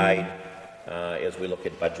a guide as we look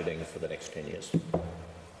at budgeting for the next 10 years.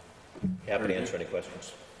 Happy to answer any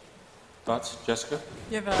questions. Thoughts, Jessica?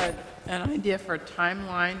 You have an idea for a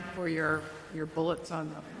timeline for your bullets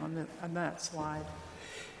on that slide?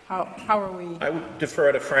 How are we? I would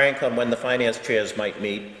defer to Frank on when the finance chairs might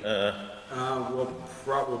meet.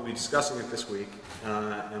 We'll be discussing it this week,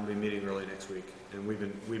 and we'll be meeting early next week. And we've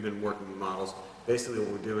been working with models. Basically, what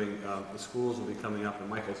we're doing, the schools will be coming up, and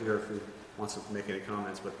Michael's here if he wants to make any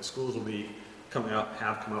comments. But the schools will be coming up,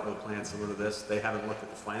 have come up with a plan similar to this. They haven't looked at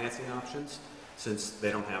the financing options, since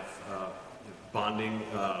they don't have bonding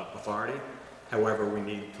authority. However, we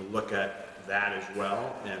need to look at that as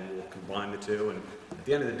well, and we'll combine the two. And at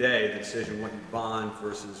the end of the day, the decision what you bond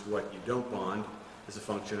versus what you don't bond is a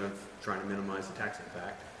function of trying to minimize the tax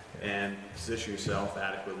impact and position yourself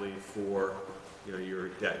adequately for your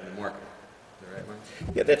debt in the market. that right,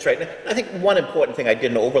 Mike? Yeah, that's right. I think one important thing, I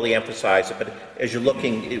didn't overly emphasize it, but as you're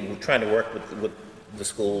looking, we're trying to work with the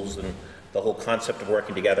schools and the whole concept of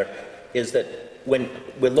working together, is that when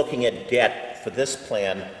we're looking at debt for this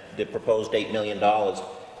plan, the proposed $8 million,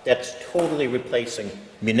 that's totally replacing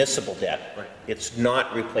municipal debt. Right. It's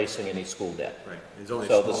not replacing any school debt. Right. There's only a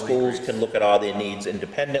So the small schools increase. can look at all their needs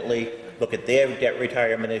independently, look at their debt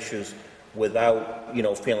retirement issues without,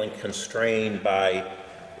 feeling constrained by,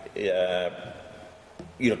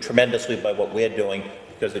 tremendously by what we're doing,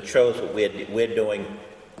 because it shows what we're doing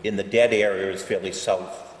in the debt area is fairly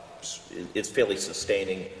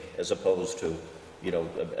sustaining as opposed to,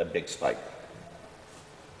 a big spike.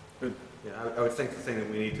 Good. Yeah, I would think the thing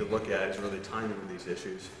that we need to look at is really timing of these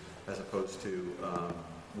issues as opposed to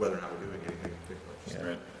whether or not we're doing anything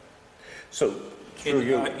particular. Right. So, through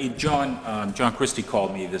you. John Christie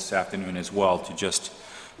called me this afternoon as well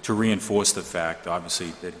to reinforce the fact,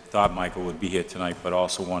 obviously, that he thought Michael would be here tonight, but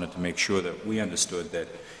also wanted to make sure that we understood that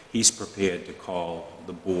he's prepared to call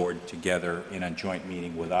the board together in a joint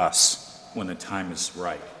meeting with us when the time is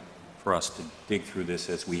right for us to dig through this,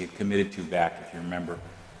 as we had committed to back, if you remember,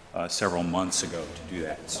 several months ago to do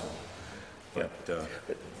that. So,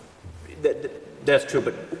 That's true,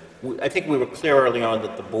 but I think we were clear early on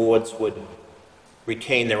that the boards would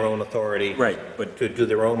retain their own authority. Right, but to do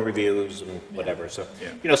their own reviews and whatever, so.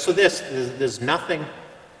 Yeah. So there's nothing,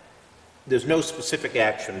 there's no specific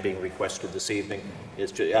action being requested this evening,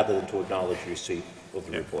 other than to acknowledge receipt of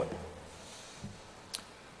the report.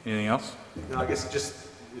 anything else? No, I guess just,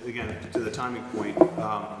 again, to the timing point,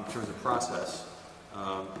 in terms of process,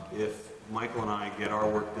 if Michael and I get our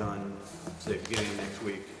work done, say, beginning of next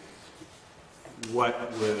week,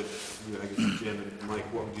 what would, I guess, Jim and Mike,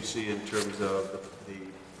 what would you see in terms of the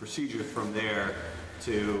procedure from there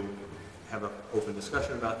to have an open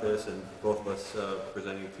discussion about this, and both of us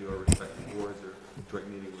presenting to our respective boards or joint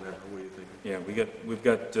meeting, whatever? What do you think? Yeah, we've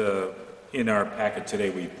got in our packet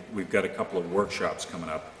today, we've got a couple of workshops coming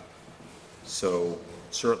up. So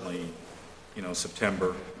certainly,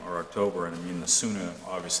 September or October, and I mean, the sooner,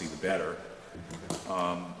 obviously, the better.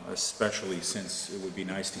 Especially since it would be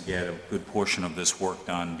nice to get a good portion of this work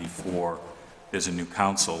done before there's a new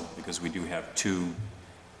council, because we do have 2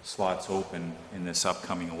 slots open in this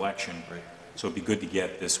upcoming election. Right. So it'd be good to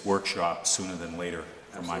get this workshop sooner than later,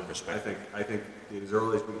 from my perspective. I think as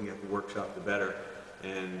early as we can get the workshop, the better.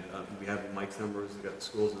 And we have Mike's numbers, we've got the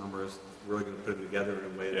school's numbers. We're really going to put them together in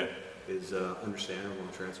a way that is understandable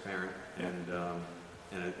and transparent. Yeah.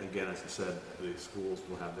 And again, as I said, the schools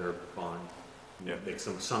will have their bond. Yeah. Make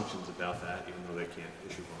some assumptions about that, even though they can't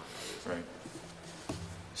issue bonds. Right.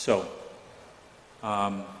 So,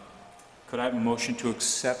 could I have a motion to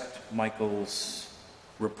accept Michael's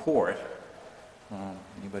report?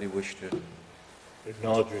 Anybody wish to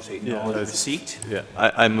Acknowledge receipt. acknowledge receipt? Yeah,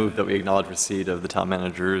 I move that we acknowledge receipt of the town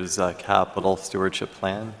manager's capital stewardship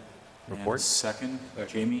plan And report. second,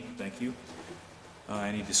 Jamie, thank you.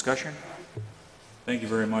 Any discussion? Thank you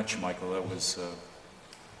very much, Michael. That was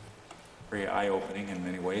very eye-opening in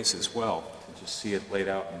many ways as well, to just see it laid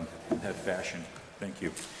out in that fashion. Thank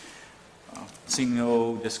you. Seeing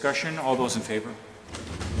no discussion, all those in favor?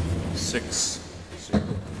 6-0.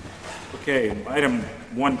 Okay, item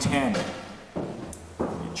 110.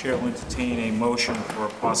 The chair will entertain a motion for a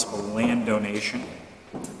possible land donation.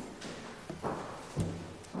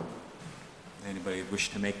 Anybody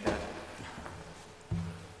wish to make that?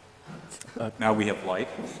 Now we have light,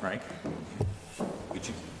 right? Would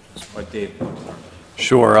you, or Dave?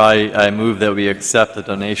 Sure, I move that we accept the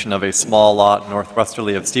donation of a small lot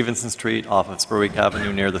northwesterly of Stevenson Street off of Spurwink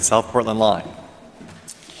Avenue near the South Portland line.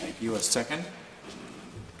 Thank you. A second?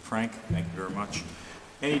 Frank, thank you very much.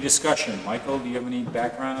 Any discussion? Michael, do you have any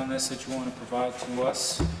background on this that you want to provide to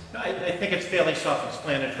us? I think it's fairly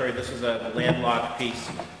self-explanatory. This is a landlocked piece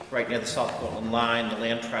right near the South Portland line. The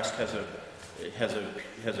Land Trust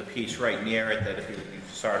has a piece right near it that, if you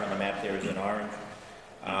saw it on the map, there is in orange.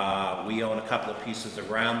 We own a couple of pieces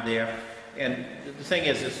around there. And the thing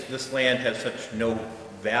is, this land has such no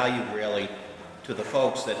value, really, to the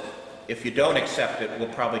folks that if you don't accept it,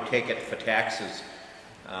 we'll probably take it for taxes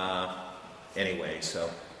anyway. So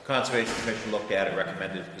Conservation Commission looked at it,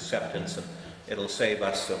 recommended acceptance, and it'll save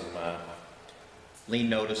us some lien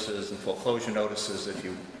notices and foreclosure notices if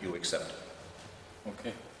you accept it.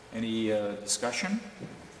 Okay. Any discussion?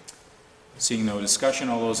 Seeing no discussion,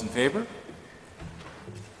 all those in favor?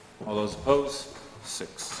 All those opposed?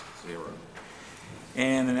 6-0.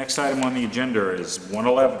 And the next item on the agenda is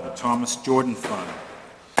 111, the Thomas Jordan Fund.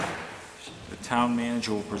 The town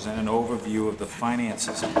manager will present an overview of the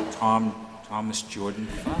finances of the Thomas Jordan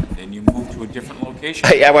Fund, and you moved to a different location.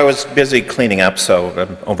 I was busy cleaning up, so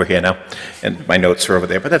I'm over here now, and my notes are over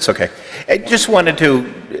there, but that's okay. I just wanted to,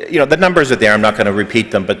 the numbers are there, I'm not going to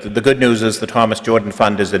repeat them, but the good news is the Thomas Jordan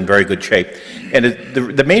Fund is in very good shape. And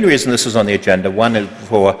the main reason this is on the agenda, one is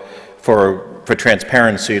for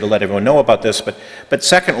transparency, to let everyone know about this, but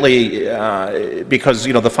secondly, because,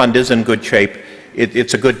 the fund is in good shape,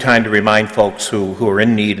 it's a good time to remind folks who are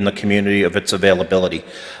in need in the community of its availability.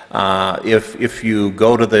 If you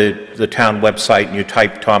go to the town website and you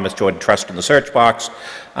type Thomas Jordan Trust in the search box,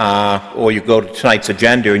 or you go to tonight's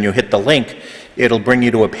agenda and you hit the link, it'll bring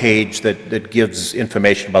you to a page that gives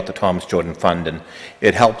information about the Thomas Jordan Fund, and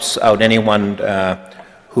it helps out anyone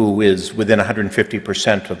who is within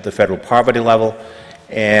 150% of the federal poverty level.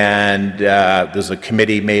 And there's a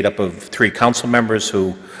committee made up of 3 council members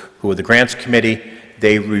who are the grants committee.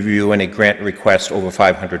 They review any grant request over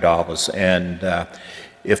 $500. And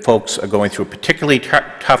if folks are going through a particularly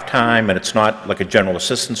tough time and it's not like a general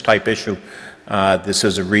assistance type issue, this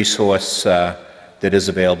is a resource that is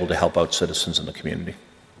available to help out citizens in the community.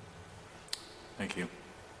 Thank you.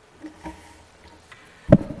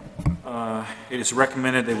 It is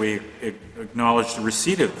recommended that we acknowledge the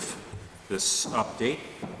receipt of this update.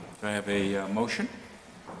 Do I have a motion?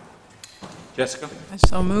 Jessica? I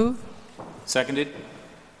so move. Seconded?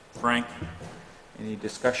 Frank? Any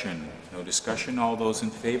discussion? No discussion. All those in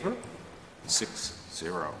favor?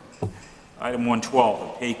 6-0. Item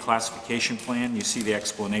 112, a pay classification plan. You see the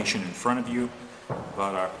explanation in front of you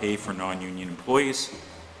about our pay for non-union employees.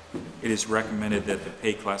 It is recommended that the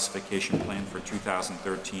pay classification plan for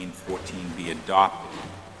 2013-14 be adopted.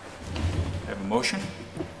 Have a motion?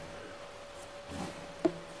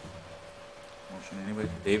 Motion, anybody?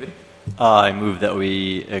 David? I move that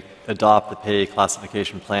we adopt the pay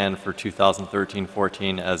classification plan for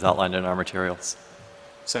 2013-14 as outlined in our materials.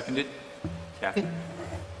 Seconded? Kathy?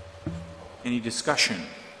 Any discussion?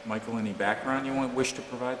 Michael, any background you wish to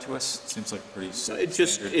provide to us? It seems like pretty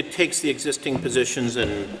standard. It takes the existing positions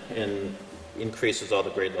and increases all the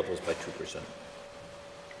grade levels by 2%.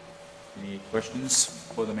 Any questions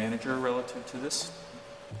for the manager relative to this?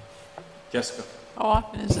 Jessica? How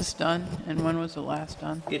often is this done, and when was the last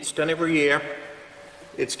done? It's done every year.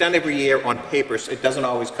 It's done every year on papers. It doesn't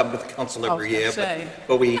always come to the council every year,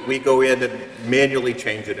 but we go in and manually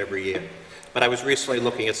change it every year. But I was recently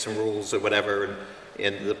looking at some rules or whatever, and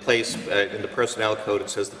in the place, in the personnel code, it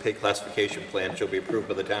says the pay classification plan shall be approved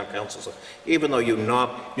by the town council. So even though you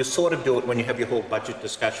sort of do it when you have your whole budget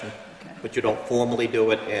discussion, but you don't formally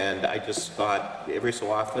do it, and I just thought every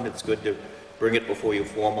so often it's good to bring it before you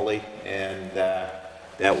formally, and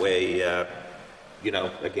that way,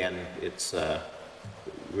 again, it's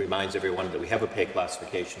reminds everyone that we have a pay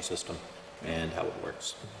classification system and how it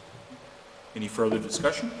works. Any further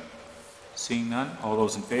discussion? Seeing none, all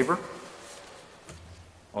those in favor?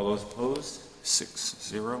 All those opposed?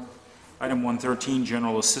 6-0. Item 113,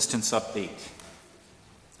 general assistance update.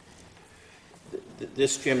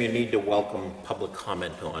 This, Jim, you need to welcome public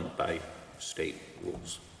comment on by state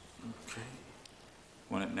rules. Okay.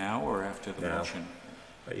 Want it now or after the motion?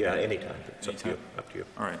 Yeah, anytime. It's Anytime? up to you.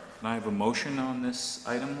 All right. Can I have a motion on this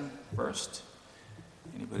item first?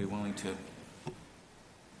 Anybody willing to?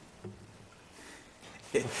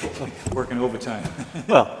 Working overtime.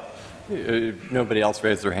 Well, nobody else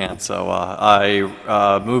raised their hand, so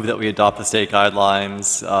I move that we adopt the state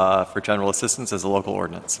guidelines for general assistance as a local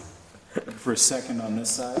ordinance. For a second on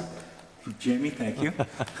this side. Jamie, thank you.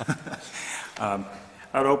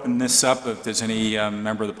 I would open this up. If there's any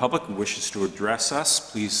member of the public who wishes to address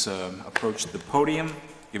us, please approach the podium,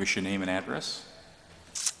 give us your name and address.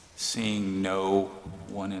 Seeing no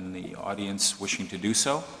one in the audience wishing to do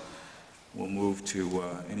so, we'll move to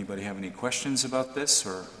anybody have any questions about this?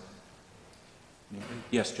 Or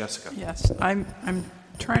yes, Jessica. Yes, I'm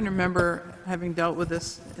trying to remember, having dealt with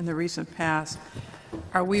this in the recent past,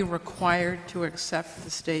 are we required to accept the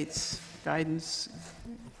state's guidance,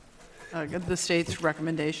 the state's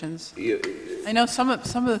recommendations? I know some of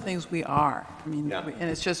the things we are. I mean, Yeah. and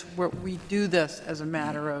it's just we do this as a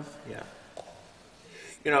matter of. Yeah.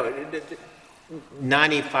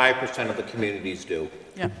 95% of the communities do.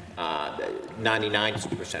 Yeah.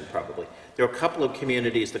 99% probably. There are a couple of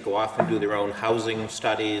communities that go off and do their own housing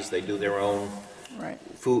studies. They do their own Right.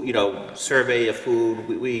 food, survey of food.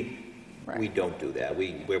 We Right. don't do that.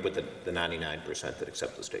 We're with the 99% that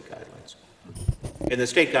accept the state guidelines. And the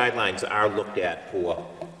state guidelines are looked at for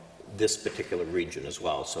this particular region as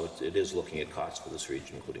well. So it is looking at costs for this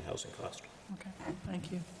region, including housing cost. Okay,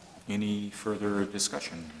 thank you. Any further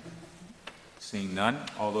discussion? Seeing none,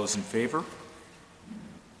 all those in favor?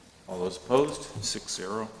 All those opposed?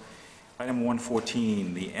 6-0. Item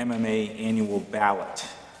 114, the MMA annual ballot.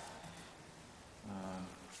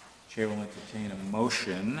 Chair will entertain a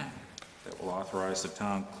motion that will authorize the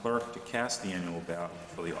town clerk to cast the annual ballot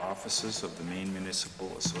for the offices of the Maine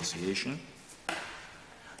Municipal Association.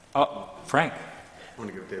 Frank? I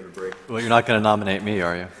want to give David a break. Well, you're not going to nominate me,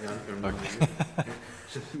 are you? Yeah, I'm going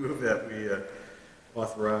to move that we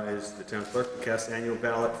authorize the town clerk to cast the annual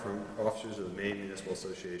ballot from officers of the Maine Municipal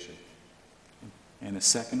Association. And a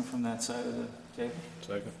second from that side of the table?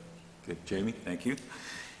 Second. Good, Jamie, thank you.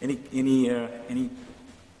 Anything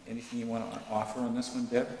you want to offer on this one,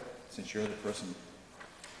 Deb, since you're the person?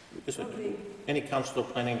 Any council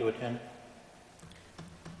planning to attend?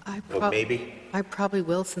 I Or maybe? I probably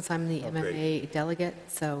will, since I'm the Oh, great. MMA delegate,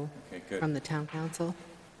 so, Okay, good. from the town council.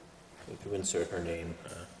 If you insert her name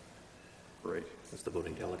Great, as the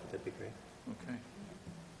voting delegate, that'd be great. okay.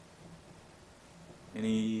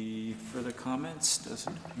 Any further comments?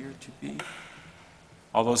 Doesn't appear to be.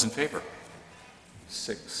 All those in favor?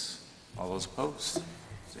 6. All those opposed?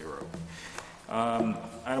 0.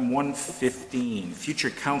 Item 115, future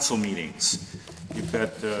council meetings. You've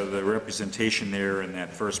got the representation there in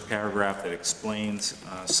that first paragraph that explains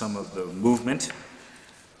some of the movement,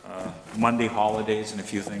 Monday holidays and a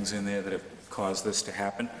few things in there that have caused this to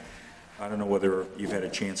happen. I don't know whether you've had a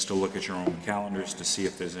chance to look at your own calendars to see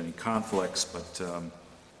if there's any conflicts, but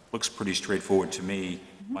looks pretty straightforward to me.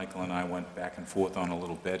 Michael and I went back and forth on a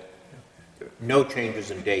little bit. No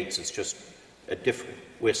changes in dates, it's just a different,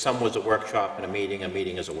 where some was a workshop and a meeting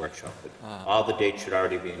is a workshop. But all the dates should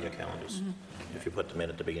already be in your calendars, if you put them in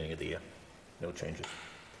at the beginning of the year. No changes.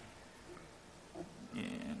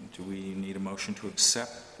 And do we need a motion to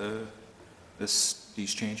accept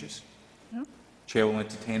these changes? No. Chair will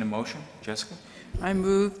entertain a motion. Jessica? I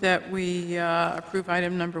move that we approve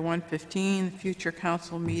item number 115, future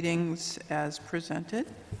council meetings as presented.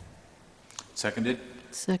 Seconded?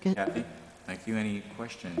 Second. Kathy? Thank you. Any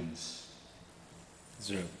questions?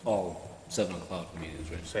 These are all 7 o'clock meetings,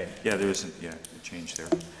 right? Same. Yeah, there isn't, a change there.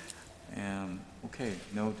 Okay,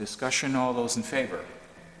 no discussion. All those in favor?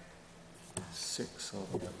 6. All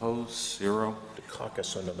opposed? 0. The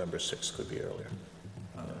caucus on November 6th could be earlier.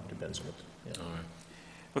 Depends on what, yeah. All right.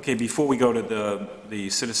 Okay, before we go to the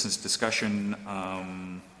citizens' discussion,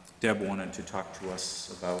 Deb wanted to talk to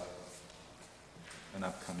us about an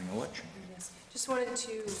upcoming election. Yes. Just wanted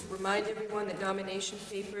to remind everyone that nomination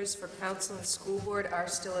papers for council and school board are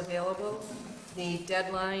still available. The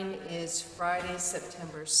deadline is Friday,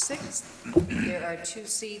 September 6th. There are 2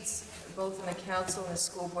 seats, both in the council and the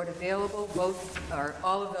school board available.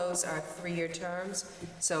 All of those are 3-year terms.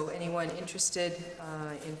 So anyone interested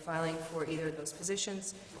in filing for either of those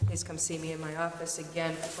positions, please come see me in my office.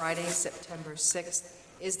 Again, Friday, September 6th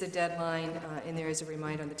is the deadline, and there is a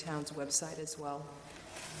reminder on the town's website as well.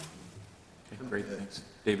 Okay, great, thanks.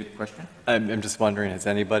 David, question? I'm just wondering, has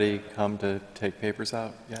anybody come to take papers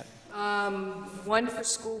out yet? One for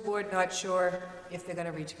school board, not sure if they're going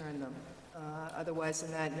to return them. Otherwise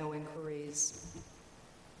than that, no inquiries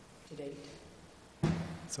to date.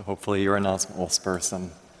 So hopefully your announcement will spur some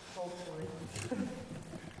Hopefully.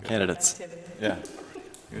 candidates. Activity. Yeah.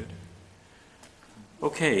 Good.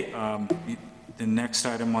 Okay, the next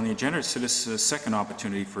item on the agenda is a second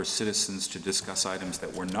opportunity for citizens to discuss items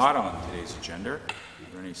that were not on today's agenda. Are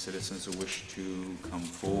there any citizens who wish to come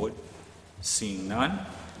forward? Seeing none.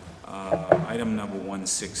 Item number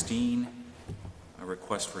 116, a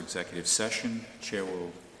request for executive session. Chair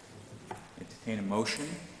will entertain a motion.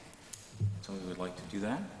 Somebody would like to do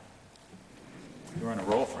that? You're on a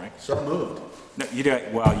roll, Frank. So moved. No, you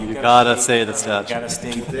don't, well, you gotta say the statute. You gotta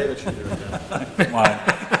state, David should do it. come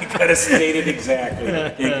on, you gotta state it exactly.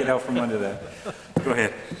 Can't get out from under that. Go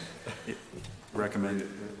ahead. Recommend. It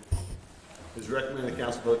is recommended the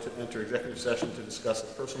council vote to enter executive session to discuss a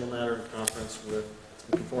personal matter in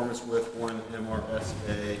conformance with 1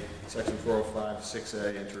 MRSA, Section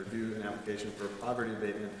 405-6A, and to review an application for poverty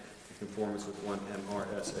abatement in conformance with 1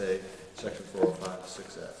 MRSA, Section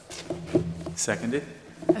 405-6F. Seconded?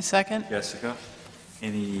 A second? Jessica?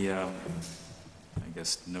 Any, I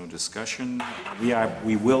guess, no discussion?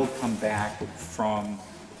 We will come back from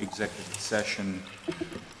executive session,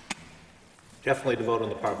 Definitely to vote on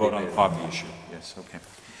the poverty. vote on the poverty issue. Yes, okay.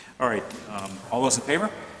 All right, all those in favor?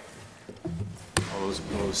 All those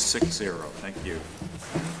opposed, 6-0. Thank you.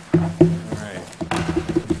 All right.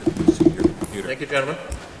 Thank you, gentlemen.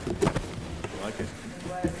 You like it?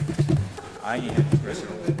 I am,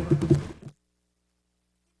 President.